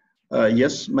quickly.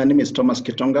 Yes, my name is Thomas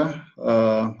Kitonga.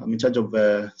 I'm in charge of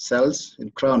sales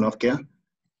in Crown Healthcare.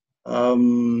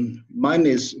 Mine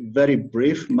is very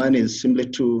brief. Mine is simply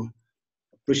to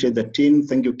appreciate the team.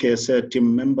 Thank you, KSA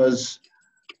team members.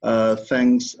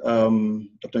 Thanks,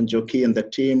 Dr. Njoki and the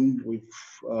team. We've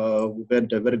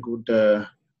had a very good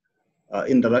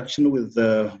interaction with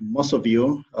most of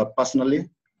you personally.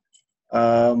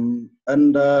 And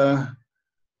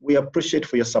we appreciate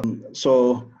for your support.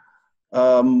 So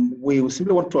we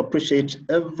simply want to appreciate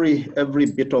every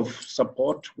bit of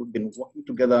support. We've been working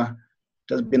together.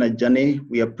 It has been a journey.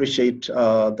 We appreciate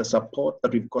the support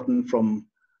that we've gotten from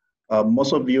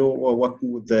most of you who are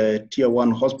working with the tier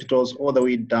 1 hospitals all the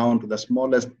way down to the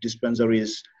smallest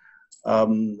dispensaries.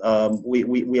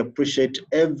 We appreciate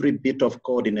every bit of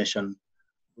coordination.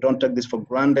 We don't take this for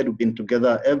granted. We've been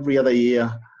together every other year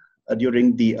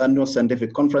during the annual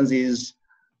scientific conferences,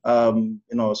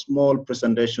 small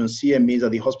presentations, CMEs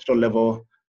at the hospital level,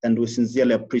 and we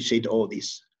sincerely appreciate all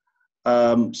this.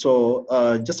 So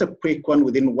just a quick one,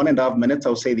 within 1.5 minutes,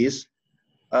 I'll say this.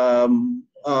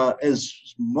 As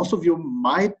most of you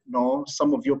might know,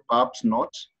 some of you perhaps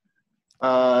not,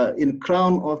 in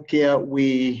Crown Healthcare,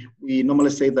 we normally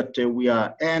say that we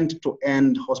are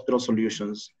end-to-end hospital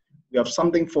solutions. We have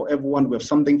something for everyone. We have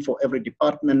something for every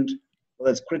department,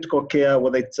 whether it's critical care,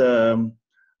 whether it's at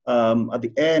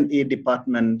the A&E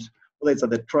department, whether it's at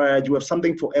the triage. We have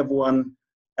something for everyone.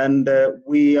 And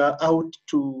we are out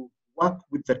to work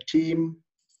with the team,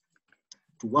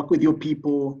 to work with your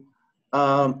people.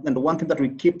 And one thing that we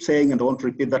keep saying, and I want to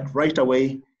repeat that right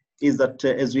away, is that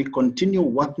as we continue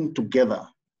working together,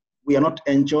 we are not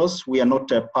angels, we are not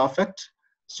perfect.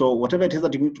 So whatever it is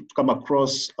that you need to come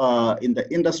across in the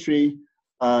industry,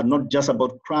 not just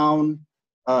about Crown,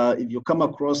 If you come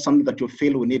across something that you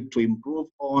feel we need to improve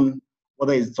on,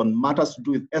 whether it's on matters to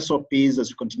do with SOPs as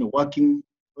you continue working,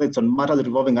 whether it's on matters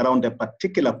revolving around a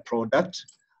particular product,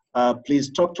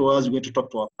 please talk to us. We're going to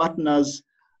talk to our partners.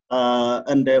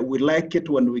 And we like it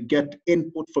when we get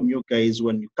input from you guys.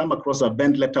 When you come across a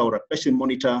ventilator or a patient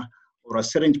monitor or a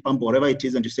syringe pump, or whatever it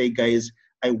is, and you say, guys,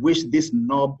 I wish this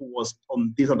knob was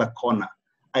on this other corner.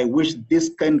 I wish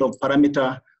this kind of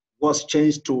parameter was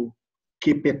changed to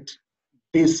keep it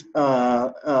this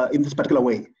in this particular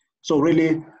way. So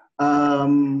really,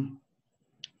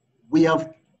 we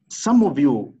have some of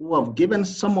you who have given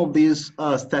some of these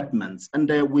statements, and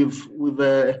we've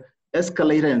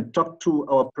escalated and talked to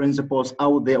our principals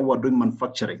out there who are doing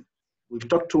manufacturing. We've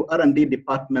talked to R&D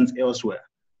departments elsewhere,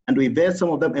 and we've heard some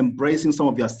of them embracing some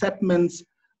of your statements,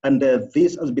 and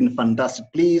this has been fantastic.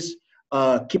 Please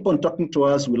keep on talking to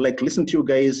us. We like to listen to you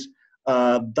guys.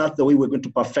 That's the way we're going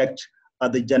to perfect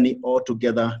the journey all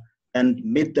together and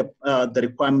meet the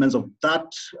requirements of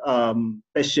that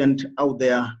patient out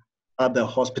there at the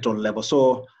hospital level.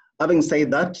 So having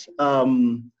said that,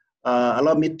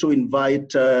 allow me to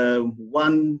invite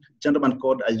one gentleman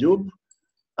called Ayub.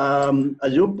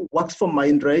 Ayub works for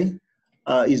Mindray,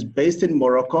 is based in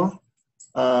Morocco.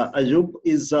 Ayub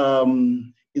is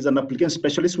an application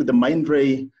specialist with the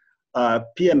Mindray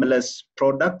PMLS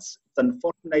products. It's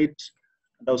unfortunate,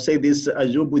 and I'll say this,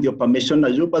 Ayub, with your permission.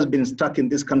 Ayub has been stuck in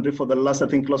this country for the last, I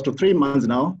think, close to 3 months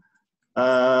now.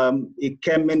 He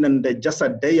came in, and just a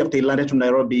day after he landed to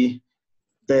Nairobi,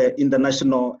 the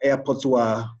international airports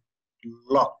were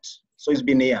locked. So he's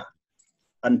been here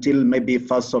until maybe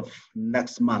 1st of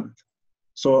next month.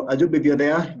 So Ayub, if you're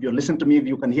there, if you're listening to me, if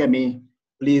you can hear me,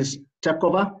 please take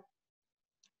over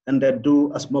and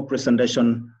do a small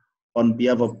presentation on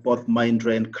behalf of both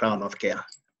Mindray and Crown Healthcare.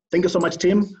 Thank you so much,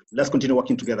 team. Let's continue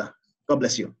working together. God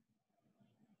bless you.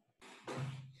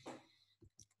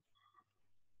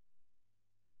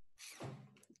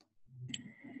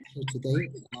 Today,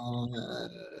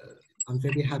 I'm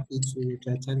very happy to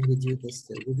attend with you this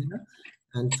webinar.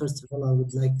 And first of all, I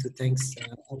would like to thank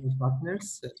our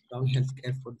partners, Crown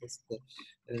Healthcare, for this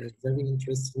very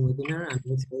interesting webinar, and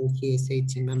also KSA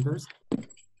team members.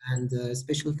 And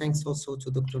special thanks also to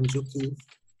Dr. Njoki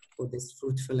for this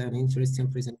fruitful and interesting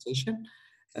presentation.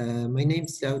 My name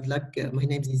is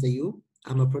Ayub.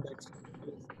 I'm a product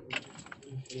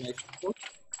life support.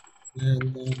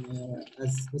 And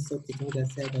as Mr. Titonga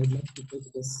said, I'd like to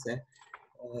take this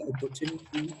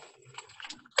opportunity to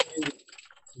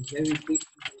very brief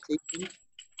presentation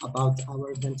about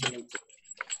our ventilators.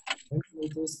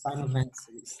 Ventilators, final vent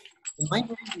series. In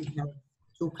Mindray, we have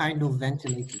two kinds of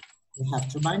ventilators. We have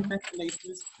turbine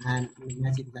ventilators and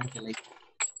pneumatic ventilators.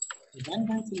 Turbine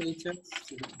ventilators,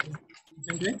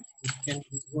 600, it can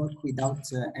work without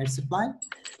air supply,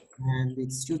 and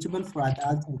it's suitable for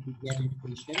adult and pediatric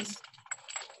patients.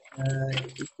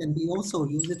 It can be also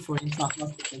used for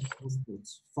intra-hospital transport.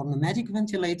 For pneumatic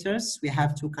ventilators, we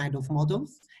have two kinds of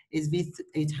models,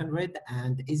 SV800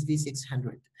 and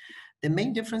SV600. The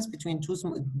main difference between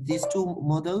these two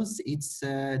models, it's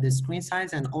the screen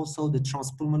size and also the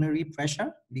transpulmonary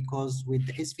pressure, because with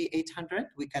the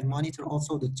SV800, we can monitor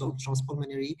also the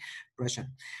transpulmonary pressure.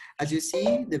 As you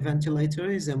see, the ventilator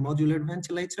is a modular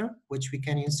ventilator, which we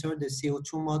can insert the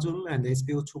CO2 module and the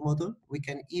SpO2 module. We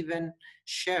can even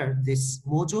share these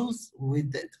modules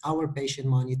with our patient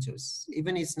monitors.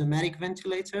 Even it's pneumatic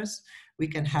ventilators, we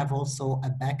can have also a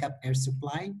backup air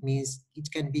supply, means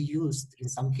it can be used in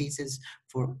some cases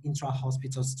for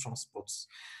intra-hospital transports.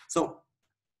 So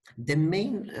the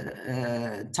main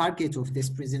target of this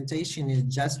presentation is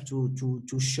just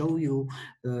to show you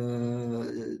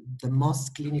the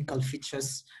most clinical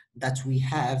features that we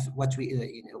have, what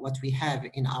we have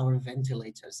in our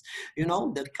ventilators. You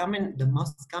know, the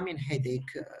most common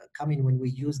headache coming when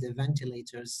we use the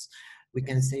ventilators. We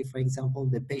can say, for example,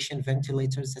 the patient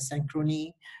ventilators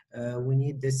asynchrony. We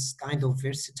need this kind of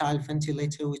versatile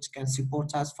ventilator which can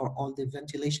support us for all the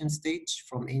ventilation stage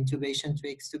from intubation to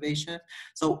extubation.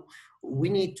 So we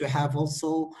need to have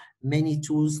also many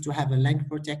tools to have a lung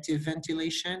protective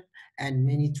ventilation, and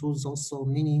many tools also,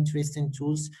 many interesting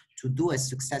tools to do a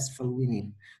successful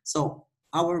weaning. So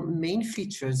our main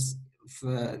features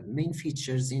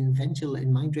in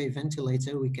Mindray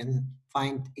ventilator, we can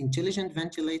find intelligent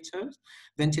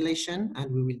ventilation,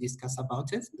 and we will discuss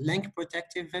about it, lung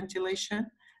protective ventilation,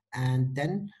 and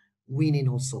then weaning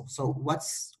also. So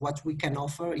what we can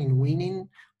offer in weaning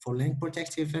for lung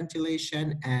protective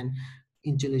ventilation and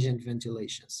intelligent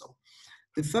ventilation. So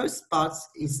the first part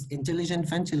is intelligent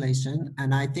ventilation,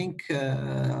 and I think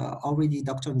already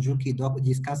Dr. Njoki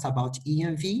discussed about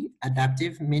EMV,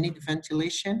 adaptive minute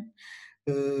ventilation.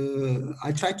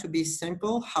 I try to be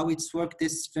simple. How it's worked,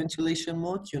 this ventilation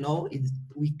mode, you know,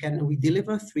 we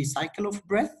deliver 3 cycles of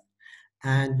breath,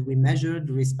 and we measure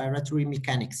the respiratory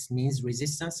mechanics, means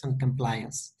resistance and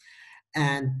compliance.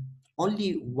 And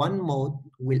only one mode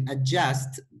will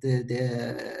adjust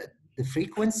the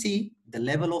frequency, the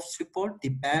level of support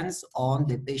depends on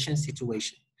the patient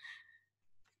situation.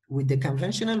 With the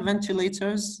conventional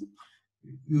ventilators,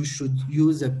 you should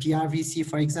use a PRVC,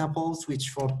 for example, switch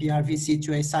for PRVC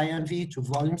to SIMV to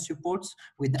volume supports.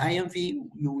 With IMV,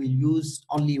 you will use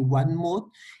only one mode,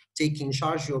 taking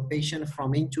charge your patient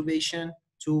from intubation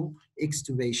to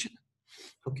extubation,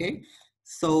 okay?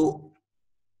 So,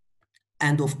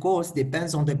 and of course,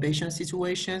 depends on the patient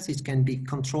situations, it can be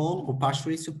control or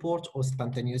partial support or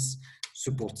spontaneous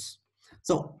supports.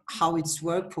 So how it's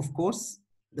worked, of course,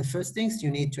 the first things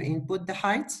you need to input the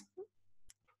height,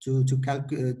 to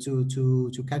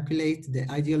calculate the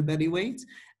ideal body weight,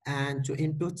 and to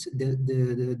input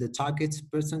the target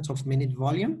percent of minute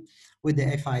volume with the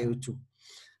FiO2.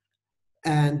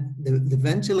 And the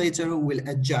ventilator will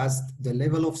adjust, the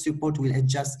level of support will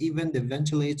adjust, even the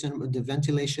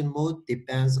ventilation mode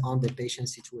depends on the patient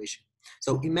situation.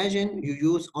 So imagine you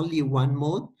use only one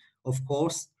mode, of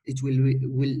course, it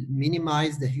will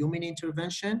minimize the human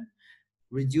intervention,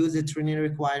 reduce the training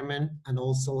requirement, and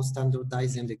also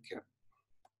standardizing the care.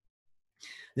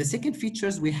 The second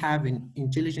features we have in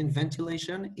intelligent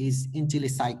ventilation is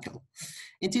IntelliCycle.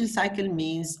 IntelliCycle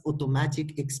means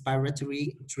automatic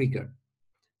expiratory trigger.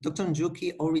 Dr.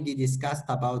 Njoki already discussed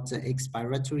about the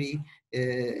expiratory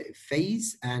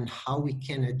phase and how we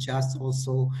can adjust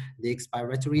also the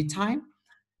expiratory time,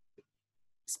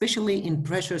 especially in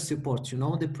pressure support. You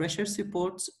know, the pressure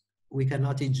support, we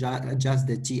cannot adjust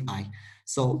the TI.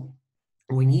 So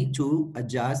we need to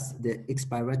adjust the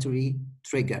expiratory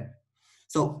trigger.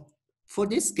 So for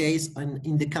this case,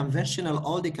 in the conventional,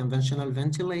 all the conventional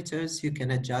ventilators, you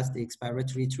can adjust the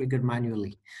expiratory trigger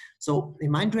manually. So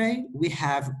in Mindray, we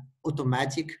have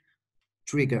automatic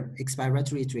trigger,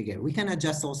 expiratory trigger. We can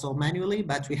adjust also manually,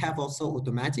 but we have also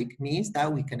automatic, means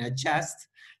that we can adjust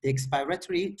the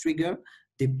expiratory trigger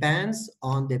depends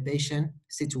on the patient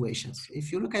situations.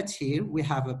 If you look at here, we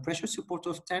have a pressure support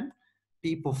of 10,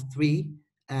 PEEP of 3,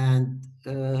 and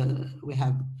we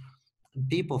have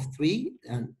PEEP of 3,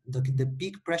 and the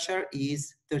peak pressure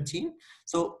is 13.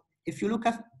 So if you look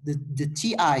at the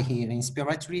TI here,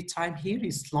 inspiratory time here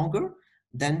is longer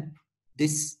than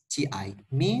this TI.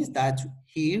 Means that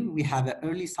here we have an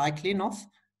early cycling of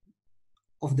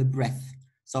the breath.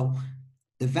 So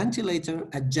the ventilator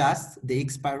adjusts the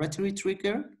expiratory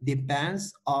trigger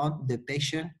depends on the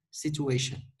patient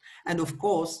situation. And of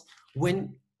course,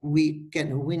 when we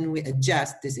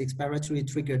adjust this expiratory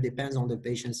trigger depends on the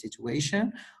patient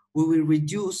situation, we will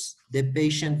reduce the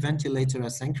patient ventilator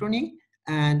asynchrony,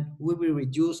 and we will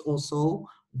reduce also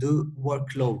the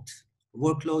workload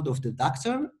of the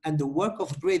doctor and the work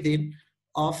of breathing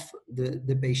of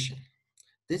the patient.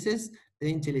 This is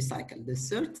the IntelliCycle. The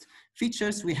third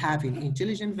features we have in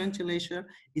intelligent ventilation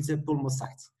is a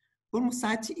pulmocyte.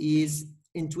 Pulmocyte is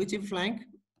intuitive link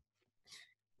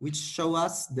which show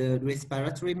us the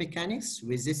respiratory mechanics,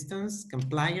 resistance,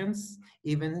 compliance,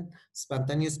 even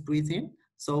spontaneous breathing.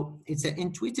 So it's an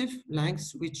intuitive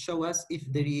length which show us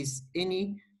if there is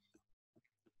any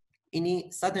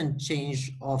sudden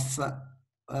change of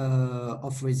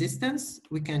resistance.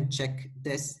 We can check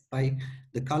this by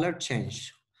the color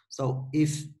change. So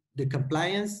if the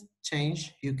compliance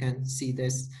change, you can see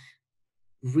this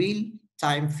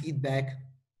real-time feedback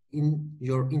in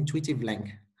your intuitive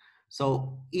length.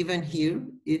 So even here,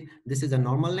 this is a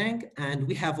normal length, and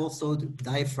we have also the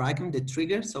diaphragm, the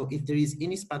trigger. So if there is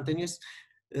any spontaneous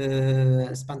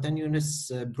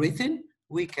breathing,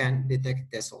 we can detect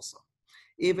this also.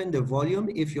 Even the volume,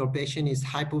 if your patient is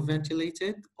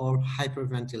hypoventilated or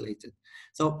hyperventilated.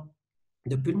 So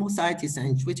the pulmocyte is an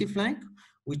intuitive length,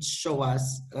 which show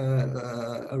us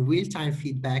a real-time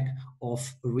feedback of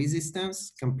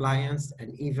resistance, compliance,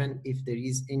 and even if there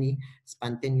is any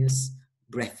spontaneous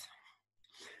breath.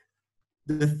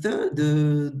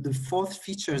 The fourth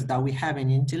features that we have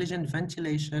in intelligent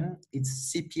ventilation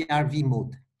is CPRV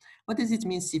mode. What does it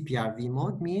mean, CPRV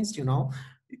mode? Means, you know,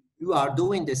 you are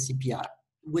doing the CPR.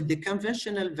 With the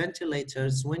conventional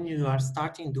ventilators, when you are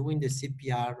starting doing the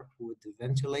CPR with the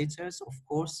ventilators, of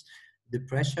course, the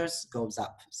pressures goes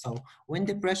up. So when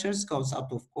the pressures goes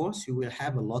up, of course, you will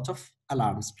have a lot of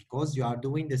alarms because you are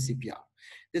doing the CPR.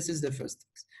 This is the first thing.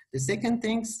 The second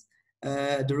things,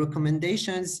 the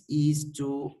recommendations is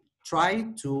to try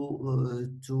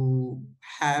to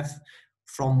have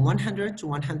from 100 to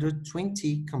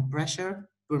 120 compression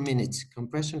per minute.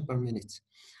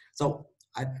 So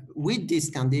with this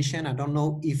condition, I don't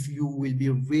know if you will be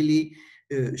really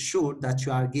sure that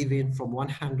you are giving from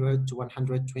 100 to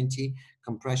 120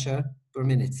 compression per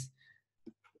minute.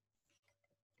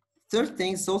 Third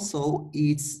thing is also,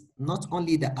 it's not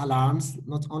only the alarms,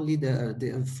 not only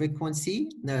the frequency,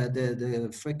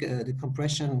 the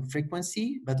compression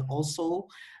frequency, but also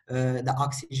the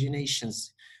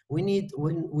oxygenations. We need,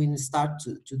 when we start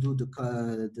to do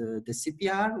the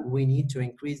CPR, we need to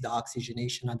increase the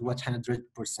oxygenation at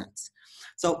 100%.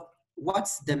 So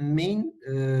what's the main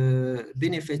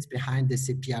benefits behind the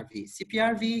CPRV?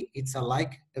 CPRV, it's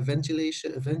a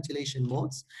ventilation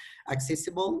modes,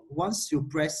 accessible. Once you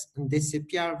press the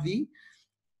CPRV,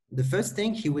 the first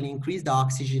thing, he will increase the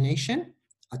oxygenation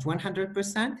at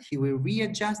 100%. He will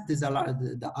readjust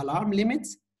the alarm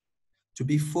limits to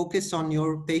be focused on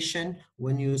your patient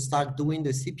when you start doing the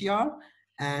CPR,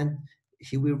 and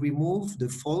he will remove the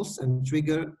false and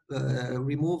trigger,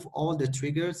 remove all the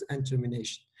triggers and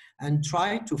termination, and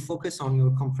try to focus on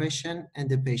your compression and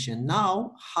the patient.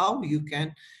 Now, how you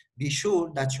can be sure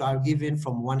that you are giving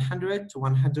from 100 to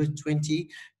 120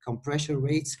 compression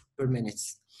rates per minute.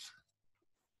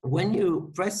 When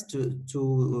you press to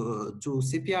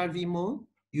CPRV mode,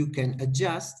 you can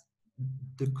adjust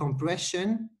the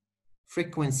compression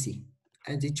frequency,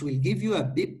 and it will give you a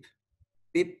beep,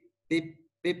 beep, beep,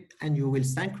 beep, and you will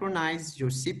synchronize your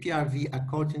CPRV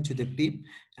according to the beep,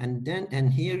 and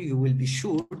here you will be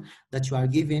sure that you are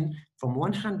giving from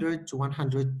 100 to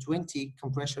 120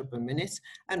 compression per minute,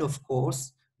 and of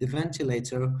course, the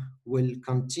ventilator will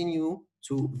continue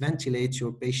to ventilate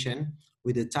your patient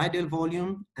with the tidal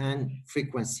volume and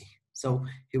frequency. So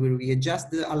he will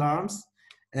readjust the alarms,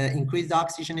 increase the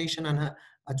oxygenation at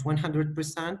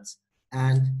 100%,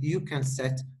 and you can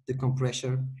set the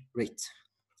compression rate.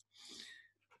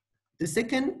 The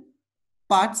second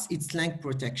part is leg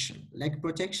protection. Leg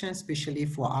protection, especially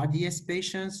for RDS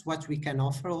patients, what we can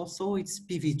offer also, it's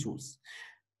PV tools.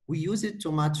 We use it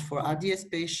too much for RDS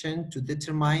patient to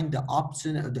determine the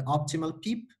optimal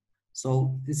PEEP.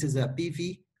 So this is a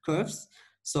PV curves.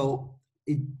 So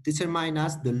it determines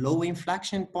us the low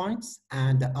inflection points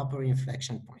and the upper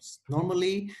inflection points.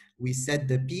 Normally, we set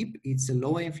the PEEP, it's a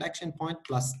low inflection point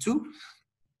 +2.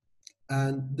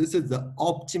 And this is the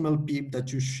optimal PEEP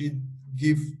that you should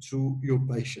give to your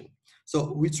patient.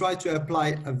 So we try to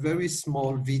apply a very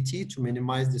small VT to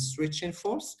minimize the stretching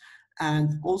force.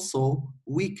 And also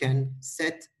we can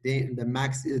set the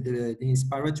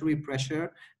inspiratory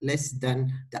pressure less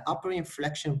than the upper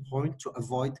inflection point to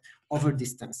avoid over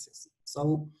distances.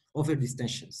 So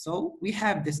we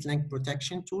have this leg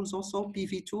protection tools also,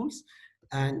 PV tools.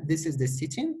 And this is the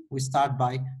sitting. We start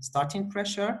by starting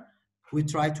pressure. We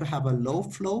try to have a low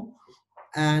flow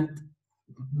and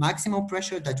maximum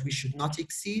pressure that we should not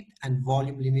exceed and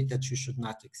volume limit that you should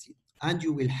not exceed. And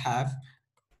you will have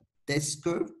this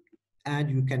curve,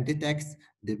 and you can detect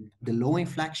the low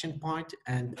inflection point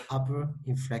and upper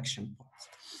inflection point.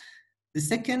 The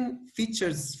second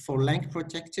features for lung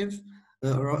protection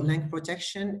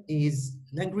is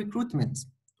lung recruitment.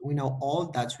 We know all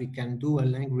that we can do a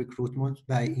lung recruitment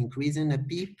by increasing a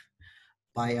PEEP,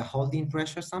 by a holding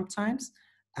pressure sometimes.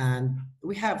 And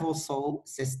we have also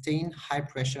sustained high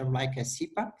pressure like a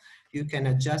CPAP. You can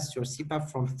adjust your CPAP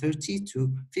from 30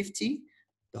 to 50,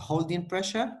 the holding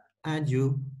pressure, and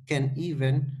you can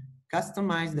even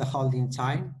customize the holding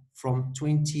time from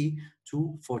 20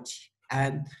 to 40.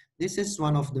 And this is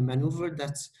one of the maneuvers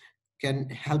that can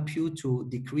help you to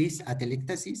decrease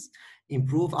atelectasis,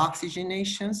 improve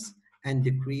oxygenations, and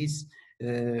decrease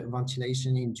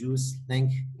ventilation-induced lung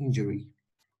injury.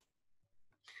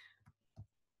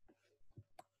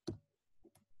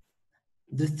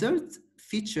 The third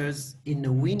features in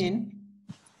the winning,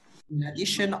 in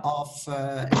addition of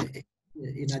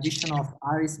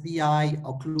RSBI,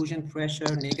 occlusion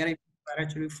pressure, negative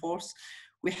inspiratory force,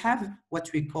 we have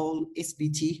what we call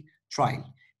SBT trial.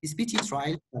 SBT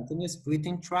trial, continuous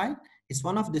breathing trial, is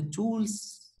one of the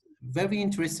tools, very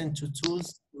interesting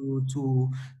tools to do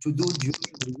during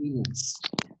the weaning.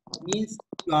 It means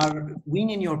you are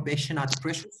weaning your patient at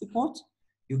pressure support.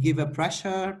 You give a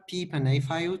pressure, PEEP, and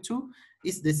FiO2.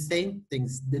 It's the same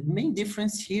things. The main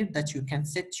difference here that you can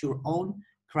set your own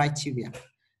criteria.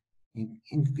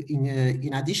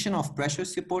 In addition of pressure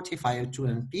support, FiO2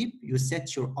 and PEEP, you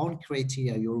set your own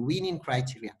criteria, your weaning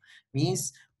criteria.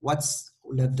 Means what's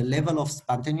the level of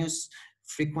spontaneous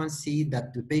frequency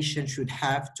that the patient should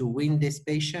have to wean this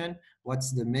patient,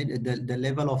 what's the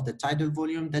level of the tidal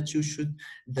volume that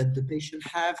the patient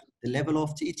have, the level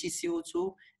of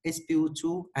TTCO2,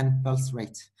 SpO2, and pulse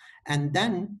rate. And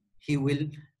then he will,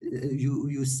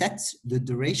 you set the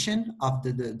duration of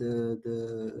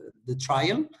the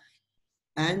trial,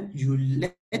 and you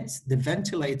let the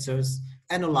ventilators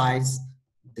analyze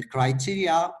the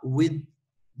criteria with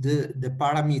the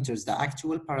parameters, the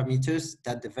actual parameters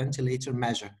that the ventilator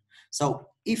measure. So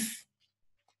if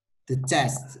the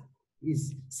test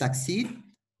is succeed,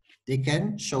 they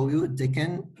can show you, they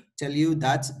can tell you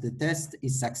that the test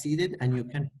is succeeded and you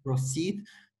can proceed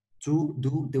to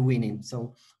do the weaning.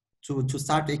 So to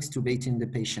start extubating the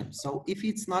patient. So if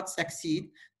it's not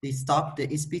succeed, they stop the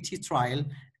SPT trial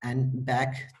and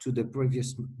back to the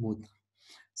previous mode.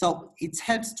 So it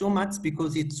helps too much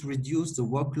because it's reduced the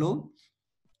workload,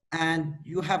 and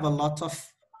you have a lot of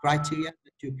criteria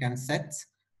that you can set,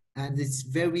 and it's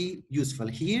very useful.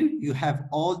 Here you have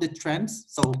all the trends.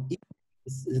 So if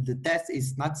the test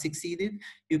is not succeeded,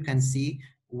 you can see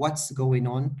what's going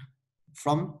on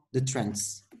from the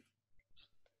trends.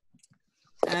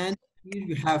 And here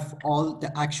you have all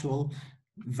the actual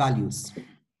values.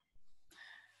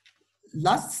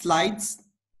 Last slides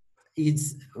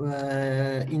is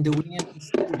in the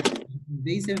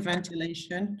invasive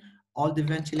ventilation, all the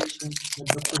ventilation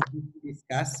that Dr.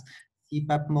 discussed,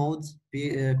 CPAP modes,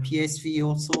 PSV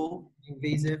also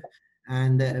invasive,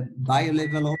 and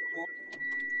bio-level also.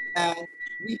 And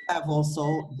we have also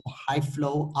the high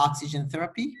flow oxygen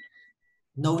therapy.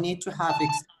 No need to have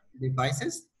external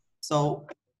devices. So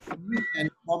you can,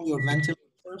 from your ventilator,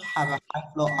 have a high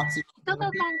flow oxygen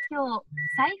therapy.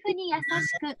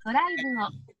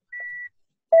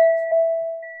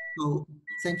 So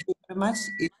thank you very much.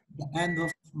 It's the end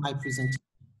of my presentation.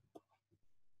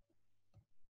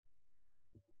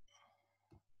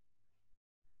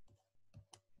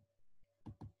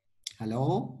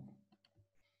 Hello?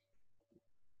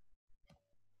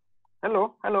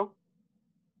 Hello, hello.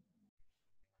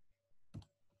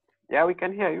 Yeah, we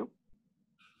can hear you.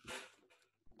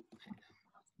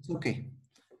 It's okay.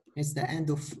 It's the end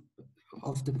of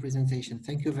the presentation.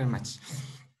 Thank you very much.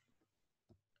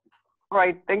 All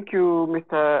right, thank you,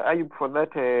 Mr. Ayub, for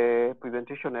that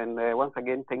presentation, and once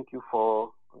again, thank you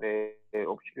for the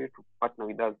opportunity to partner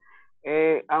with us.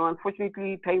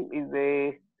 Unfortunately, time is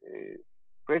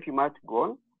pretty much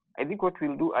gone. I think what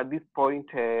we'll do at this point,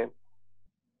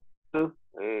 Dr.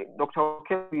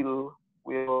 Oke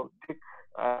will take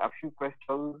a few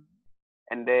questions,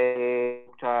 and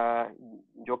Dr.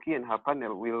 Njoki and her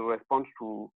panel will respond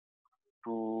to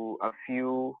a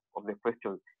few of the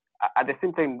questions. At the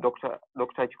same time, Dr.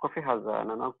 Chikofe has an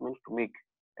announcement to make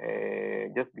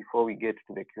just before we get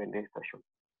to the Q&A session.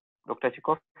 Dr.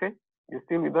 Chikofe, you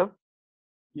still with us?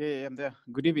 Yeah, I'm there.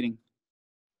 Good evening.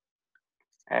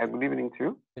 Good evening to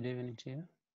you. Good evening to you.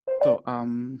 So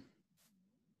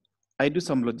I do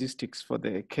some logistics for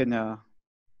the Kenya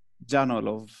Journal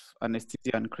of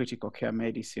Anesthesia and Critical Care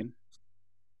Medicine.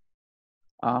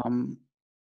 And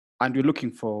we're looking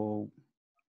for,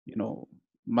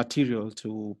 material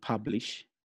to publish.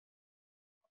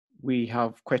 We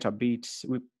have quite a bit.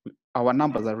 Our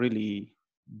numbers are really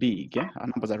big. Yeah? Our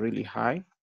numbers are really high.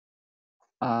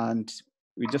 And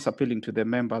we're just appealing to the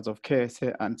members of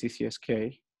KSA and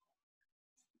CCSK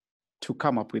to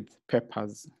come up with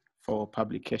papers for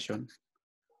publication.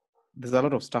 There's a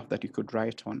lot of stuff that you could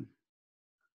write on.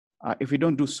 If we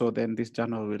don't do so, then this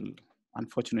journal will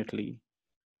unfortunately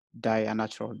die a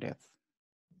natural death.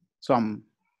 So I'm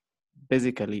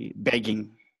basically begging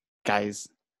guys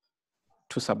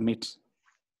to submit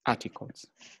articles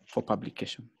for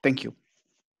publication. Thank you.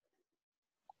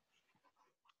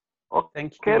 Okay,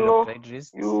 Thank you, Kelo, Dr.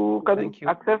 Idris. you can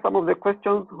access some of the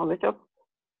questions on the chat.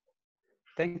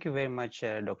 Thank you very much,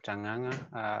 Dr. Nganga.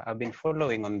 I've been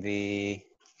following on the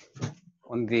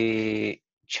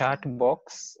chat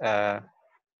box.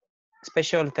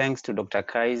 Special thanks to Dr.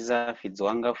 Kaiser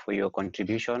Fitzwanga for your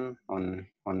contribution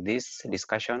on this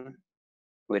discussion.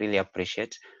 We really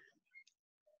appreciate.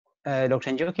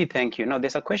 Dr. Njoki, thank you. Now,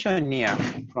 there's a question here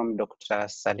from Dr.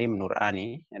 Salim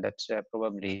Nurani that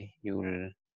probably you will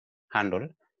handle.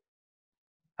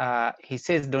 He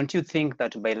says, don't you think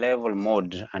that bi-level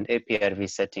mode and APRV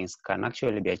settings can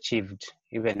actually be achieved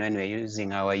even when we're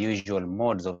using our usual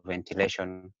modes of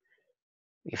ventilation?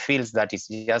 He feels that it's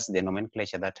just the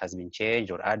nomenclature that has been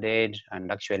changed or added,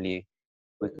 and actually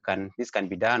this can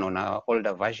be done on our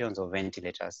older versions of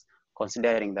ventilators,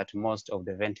 considering that most of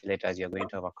the ventilators you're going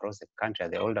to have across the country are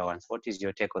the older ones. What is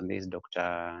your take on this,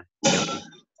 Dr. Njoki?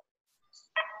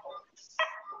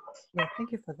 Yeah,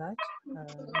 thank you for that,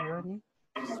 Nirani.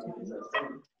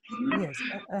 Yes,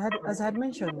 as I had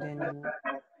mentioned in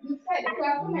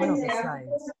one of the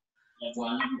slides,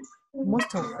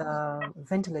 most of the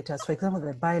ventilators, for example,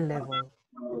 the bi-level,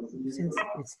 since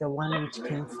it's the one which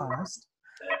came first,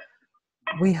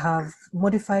 we have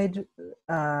modified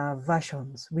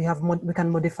versions. We can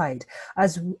modify it.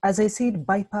 As I said,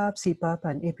 BiPAP, CPAP,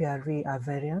 and APRV are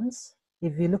variants.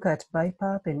 If you look at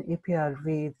BiPAP and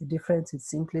APRV, the difference is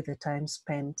simply the time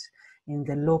spent in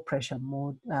the low pressure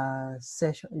mode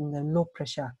session, in the low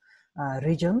pressure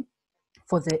region.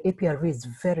 For the APRV, it's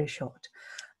very short.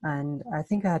 And I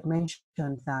think I had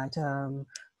mentioned that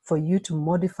for you to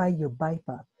modify your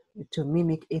BiPAP to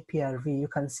mimic APRV, you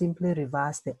can simply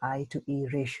reverse the I to E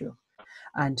ratio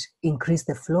and increase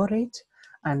the flow rate,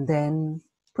 and then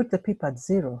put the PEEP at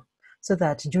 0, so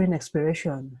that during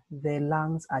expiration, the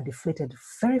lungs are deflated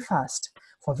very fast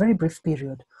for a very brief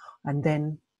period, and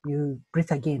then you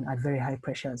breathe again at very high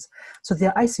pressures. So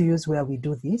there are ICUs where we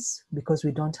do this because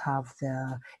we don't have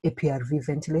the APRV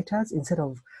ventilators. Instead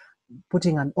of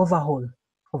putting an overhaul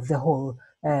of the whole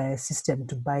system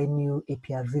to buy new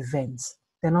APRV vents,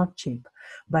 they're not cheap.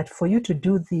 But for you to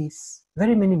do this,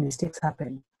 very many mistakes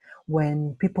happen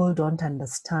when people don't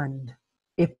understand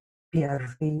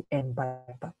APRV and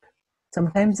BiPAP.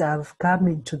 Sometimes I've come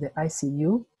into the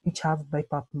ICU, which have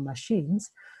BiPAP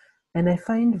machines, and I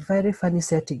find very funny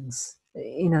settings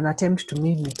in an attempt to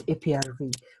mimic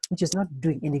APRV, which is not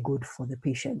doing any good for the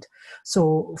patient.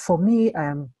 So for me,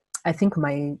 I think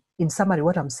in summary,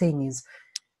 what I'm saying is,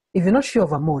 if you're not sure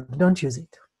of a mode, don't use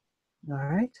it, all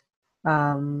right?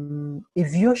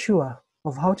 If you're sure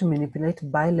of how to manipulate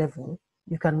bi-level,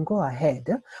 you can go ahead,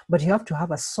 but you have to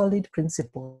have a solid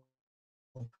principle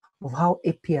of how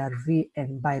APRV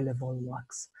and bi-level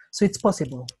works. So it's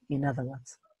possible, in other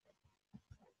words.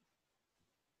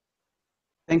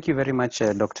 Thank you very much,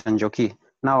 Dr. Njoki.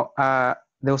 Now,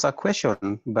 there was a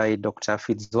question by Dr.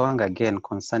 Fitzwanga again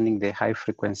concerning the high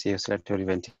frequency oscillatory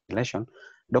ventilation.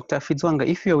 Dr. Fitzwanga,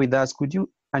 if you're with us, could you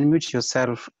unmute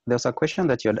yourself? There's a question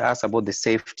that you had asked about the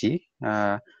safety.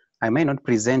 I may not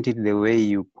present it the way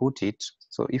you put it.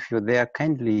 So if you're there,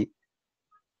 kindly,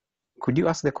 could you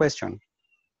ask the question?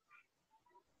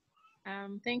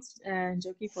 Thanks,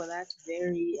 Njoki, for that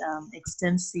very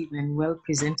extensive and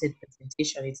well-presented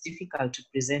presentation. It's difficult to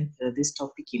present this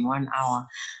topic in 1 hour.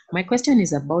 My question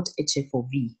is about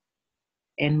HFOV,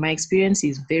 and my experience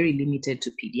is very limited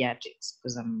to pediatrics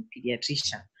because I'm a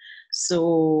pediatrician.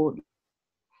 So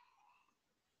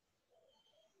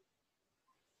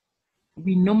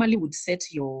we normally would set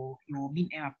your mean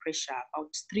air pressure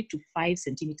about 3 to 5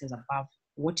 centimeters above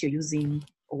what you're using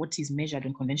or what is measured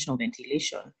in conventional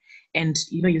ventilation. And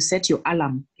you set your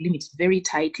alarm limit very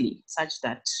tightly such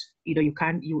that you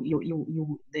can't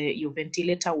your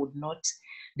ventilator would not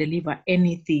deliver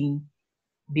anything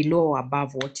below or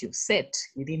above what you've set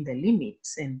within the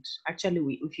limits. And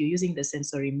actually, if you're using the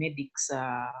Sensory Medics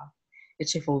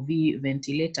HFOV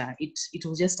ventilator, it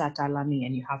will just start alarming,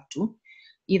 and you have to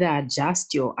either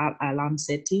adjust your alarm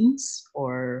settings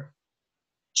or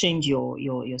change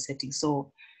your settings.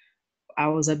 So I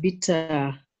was a bit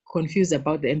confused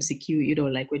about the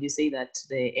MCQ, like when you say that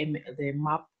the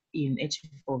map in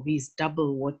HFOV is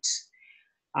double what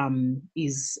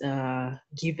is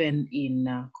given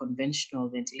in conventional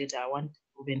ventilator. I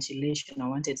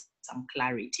wanted some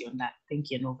clarity on that. Thank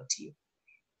you, and over to you.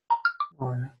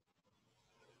 All right.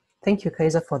 Thank you,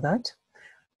 Kaiser, for that.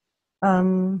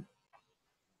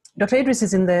 Dr. Idris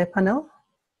is in the panel.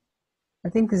 I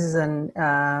think this is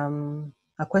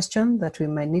a question that we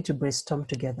might need to brainstorm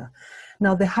together.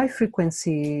 Now, the high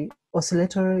frequency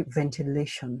oscillatory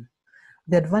ventilation,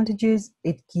 the advantages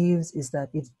it gives is that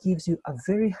it gives you a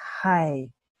very high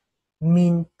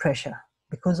mean pressure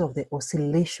because of the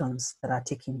oscillations that are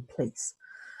taking place.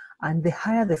 And the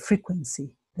higher the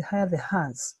frequency, the higher the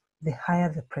hertz, the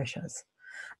higher the pressures.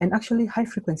 And actually, high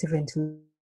frequency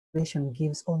ventilation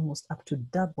gives almost up to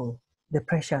double the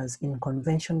pressures in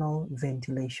conventional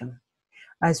ventilation.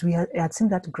 As we had seen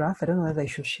that graph, I don't know whether I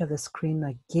should share the screen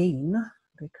again.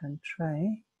 We can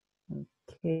try.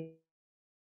 Okay.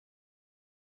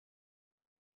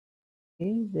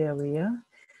 Okay, there we are.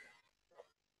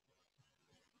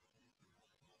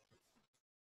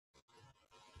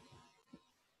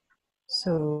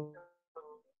 So,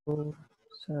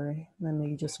 sorry, let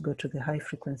me just go to the high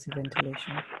frequency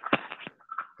ventilation.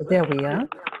 There we are.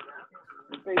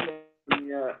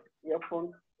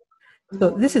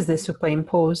 So this is the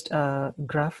superimposed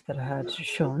graph that I had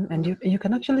shown, and you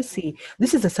can actually see,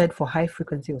 this is the side for high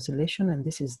frequency oscillation, and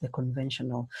this is the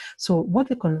conventional. So what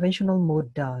the conventional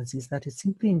mode does is that it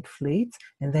simply inflates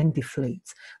and then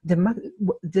deflates.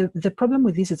 The problem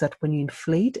with this is that when you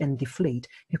inflate and deflate,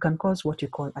 you can cause what you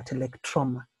call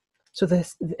atelectroma. So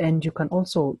and you can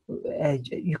also,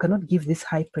 you cannot give these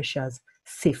high pressures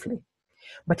safely.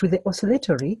 But with the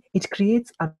oscillatory, it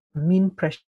creates a mean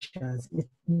pressures. It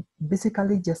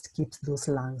basically just keeps those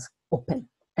lungs open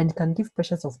and can give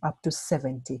pressures of up to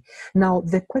 70. Now,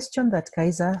 the question that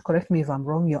Kaiser, correct me if I'm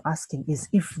wrong, you're asking is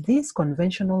if this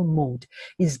conventional mode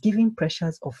is giving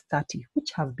pressures of 30,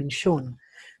 which have been shown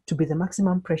to be the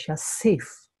maximum pressure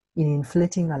safe in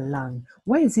inflating a lung,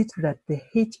 why is it that the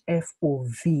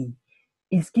HFOV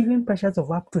is giving pressures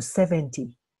of up to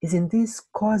 70? Isn't this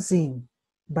causing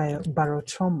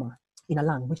barotrauma in a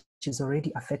lung, which is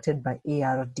already affected by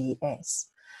ARDS?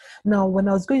 Now, when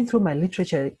I was going through my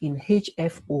literature in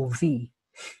HFOV,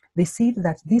 they said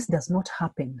that this does not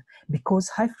happen because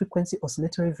high-frequency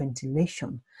oscillatory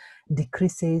ventilation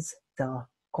decreases the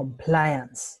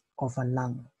compliance of a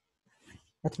lung.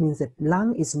 That means that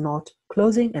lung is not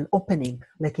closing and opening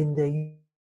like in the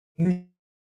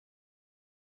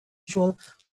usual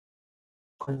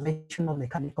conventional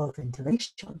mechanical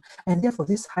ventilation, and therefore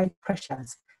these high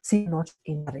pressures seem not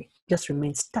injury, just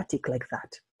remain static like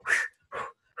that,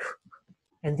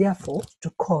 and therefore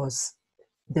to cause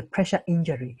the pressure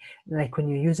injury like when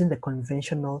you're using the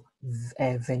conventional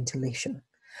ventilation.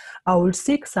 I will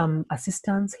seek some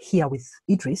assistance here with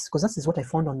Idris because that is what I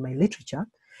found on my literature,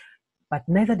 but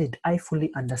neither did I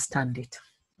fully understand it.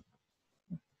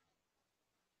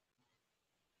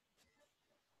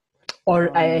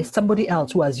 Or somebody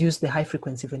else who has used the high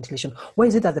frequency ventilation. Why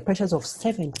is it that the pressures of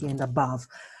 70 and above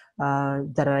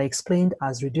that are explained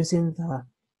as reducing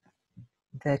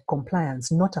the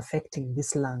compliance, not affecting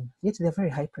this lung, yet they're very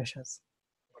high pressures?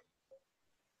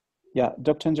 Yeah,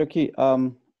 Dr. Njoki,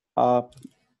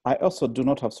 I also do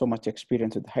not have so much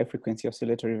experience with high frequency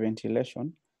oscillatory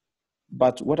ventilation,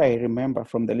 but what I remember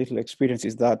from the little experience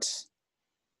is that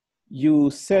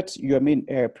you set your mean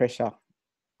air pressure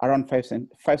around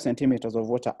 5 centimeters of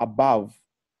water above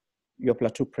your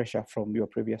plateau pressure from your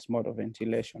previous mode of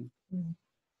ventilation. Mm.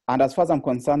 And as far as I'm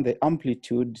concerned, the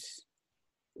amplitude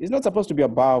is not supposed to be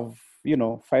above,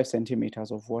 5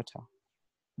 centimeters of water,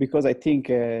 because I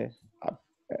think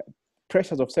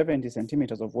pressures of 70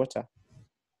 centimeters of water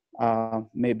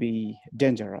may be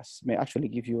dangerous, may actually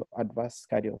give you adverse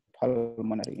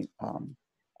cardiopulmonary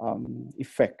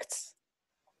effects.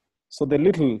 So the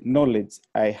little knowledge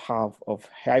I have of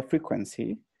high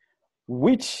frequency,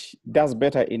 which does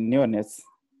better in neonates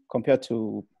compared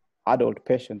to adult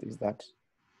patients, is that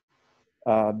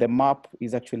the MAP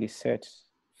is actually set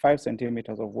 5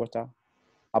 centimeters of water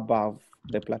above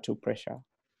the plateau pressure,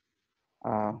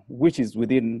 which is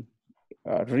within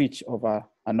reach of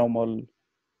a normal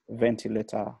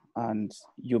ventilator, and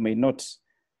you may not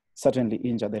certainly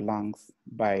injure the lungs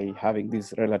by having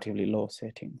these relatively low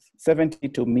settings. 70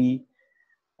 to me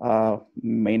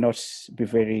may not be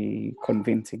very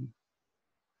convincing.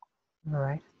 All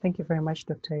right, thank you very much,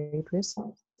 Dr. Idris.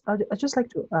 I'd just like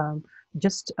to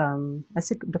I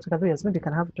see Dr. Gaviria, maybe you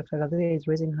can have Dr. Gaviria is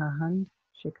raising her hand.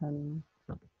 She can.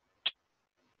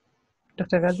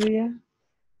 Dr. Gaviria?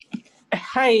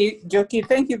 Hi, Njoki.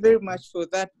 Thank you very much for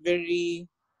that very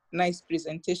nice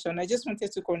presentation. I just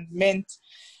wanted to comment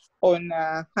on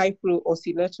high-flow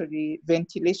oscillatory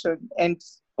ventilation. And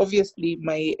obviously,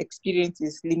 my experience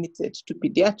is limited to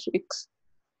pediatrics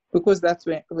because that's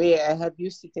where I have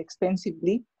used it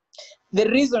extensively. The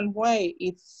reason why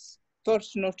it's thought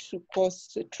not to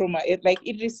cause trauma, like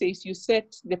Idris says, you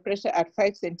set the pressure at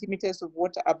 5 centimeters of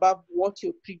water above what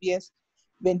your previous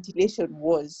ventilation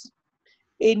was.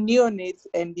 In neonates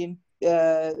and in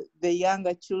the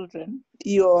younger children,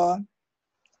 your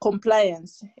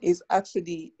compliance is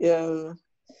actually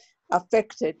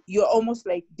affected. You're almost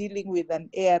like dealing with an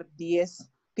ARDS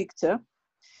picture.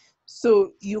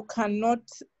 So you cannot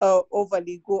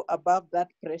overly go above that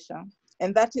pressure.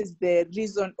 And that is the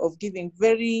reason of giving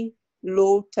very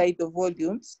low tidal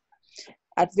volumes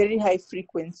at very high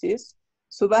frequencies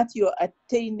so that you're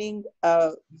attaining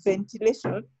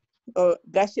ventilation or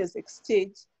gaseous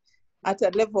exchange at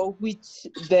a level which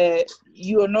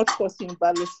you are not causing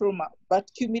barotrauma. But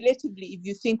cumulatively, if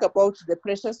you think about the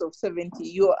pressures of 70,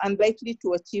 you're unlikely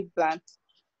to achieve that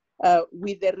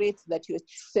with the rates that you're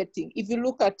setting. If you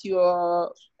look at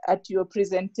your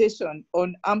presentation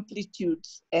on amplitude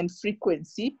and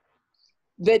frequency,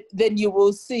 then you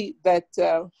will see that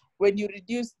when you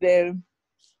reduce the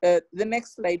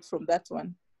next slide from that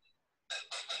one,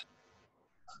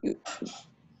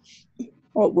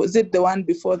 or was it the one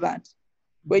before that?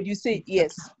 When you say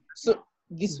yes, so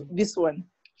this one.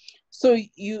 So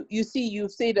you see,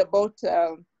 you've said about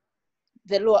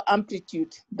the lower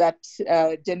amplitude that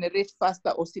generate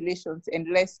faster oscillations and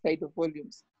less tidal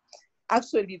volumes.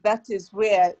 Actually, that is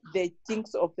where the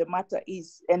jinx of the matter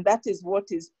is, and that is what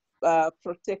is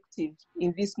protective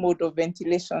in this mode of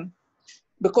ventilation.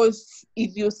 Because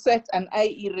if you set an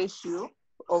IE ratio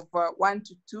of 1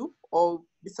 to 2, or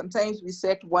sometimes we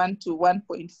set 1 to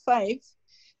 1.5,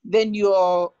 then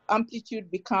your amplitude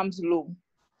becomes low.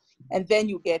 And then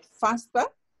you get faster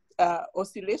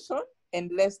oscillation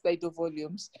and less tidal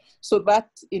volumes. So that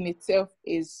in itself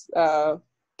is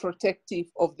protective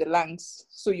of the lungs,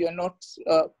 so you're not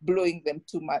blowing them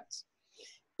too much.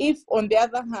 If on the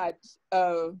other hand,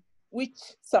 which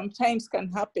sometimes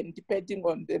can happen depending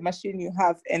on the machine you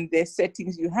have and the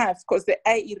settings you have, because the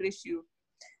IE ratio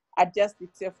adjusts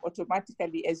itself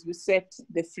automatically as you set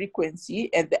the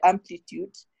frequency and the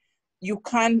amplitude, you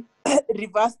can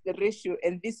reverse the ratio,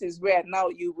 and this is where now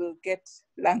you will get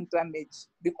lung damage,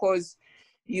 because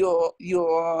your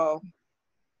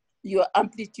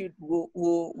amplitude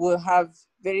will have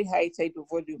very high tidal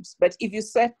volumes. But if you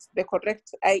set the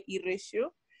correct IE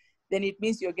ratio, then it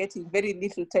means you're getting very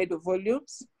little tidal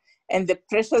volumes, and the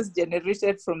pressures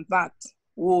generated from that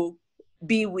will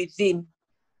be within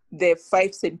the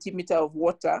 5 centimeter of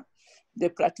water, the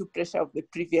plateau pressure of the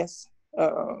previous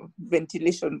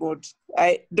ventilation mode.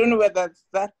 I don't know whether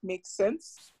that makes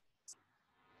sense.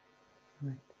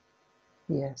 Right.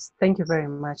 Yes, thank you very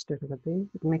much, Dr. Gabi.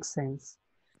 It makes sense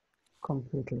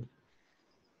completely.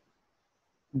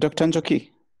 Dr.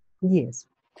 Njoki? Yes.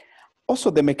 Also,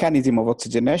 the mechanism of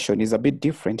oxygenation is a bit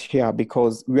different here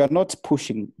because we are not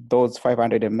pushing those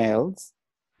 500 mLs.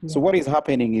 Yeah. So what is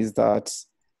happening is that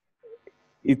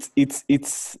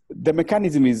it's the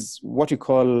mechanism is what you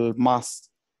call mass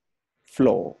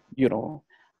flow, you know,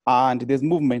 and there's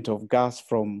movement of gas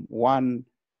from one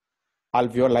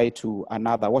alveoli to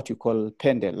another, what you call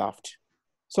pendelhaft.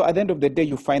 So at the end of the day,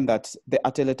 you find that the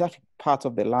atelectatic parts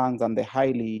of the lungs and the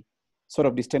highly sort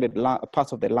of distended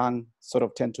parts of the lung sort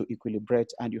of tend to equilibrate,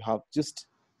 and you have just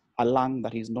a lung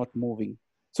that is not moving.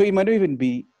 So it might not even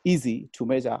be easy to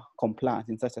measure compliance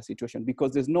in such a situation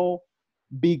because there's no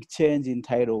big change in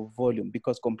tidal volume,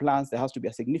 because compliance, there has to be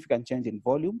a significant change in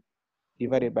volume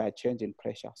divided by a change in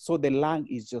pressure. So the lung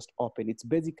is just open. It's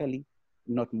basically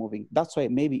not moving. That's why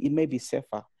maybe it may be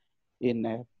safer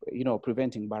in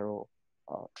preventing baro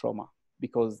trauma,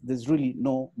 because there's really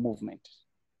no movement.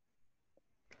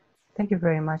 Thank you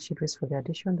very much, Idris, for the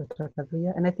addition, Dr.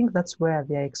 Kavuya. And I think that's where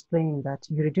they're explaining that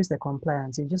you reduce the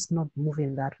compliance, you're just not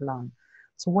moving that lung.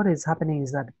 So what is happening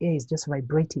is that air is just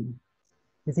vibrating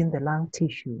within the lung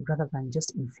tissue rather than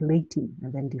just inflating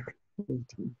and then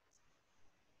deflating.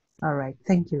 All right,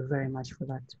 thank you very much for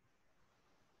that.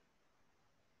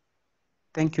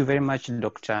 Thank you very much,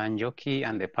 Dr. Njoki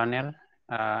and the panel.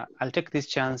 I'll take this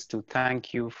chance to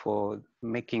thank you for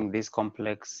making this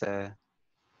complex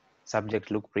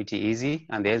subject look pretty easy.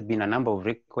 And there's been a number of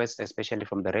requests, especially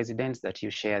from the residents, that you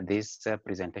share this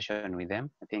presentation with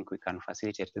them. I think we can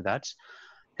facilitate that.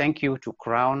 Thank you to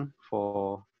Crown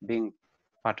for being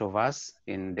part of us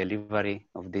in delivery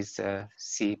of this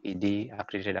CPD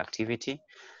accredited activity.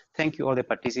 Thank you all the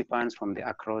participants from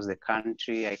across the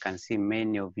country. I can see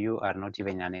many of you are not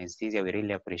even in anesthesia. We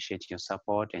really appreciate your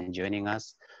support and joining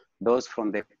us. Those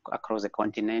from across the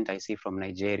continent, I see from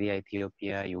Nigeria,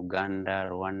 Ethiopia, Uganda,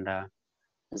 Rwanda,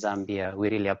 Zambia, we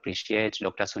really appreciate.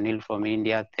 Dr. Sunil from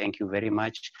India, thank you very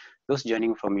much. Those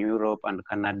joining from Europe and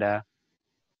Canada,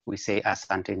 we say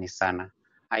asante sana.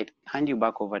 I hand you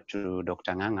back over to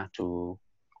Dr. Nganga to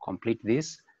complete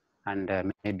this,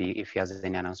 and maybe if he has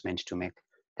any announcement to make.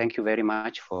 Thank you very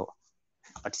much for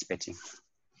participating.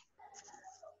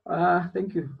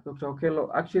 Thank you, Dr. Okello.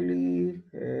 Actually,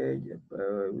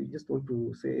 we just want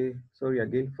to say sorry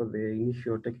again for the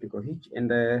initial technical hitch, and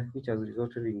which has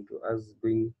resulted into us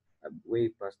going way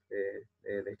past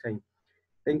the time.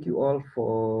 Thank you all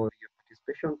for your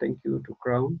participation. Thank you to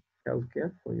Crown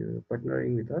Healthcare for your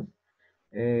partnering with us.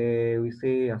 We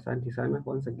say asante sana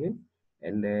once again,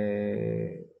 and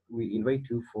we invite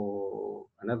you for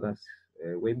another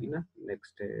webinar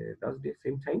next Thursday,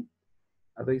 same time.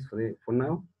 Otherwise, for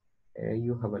now,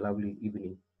 you have a lovely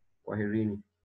evening. Kwaherini.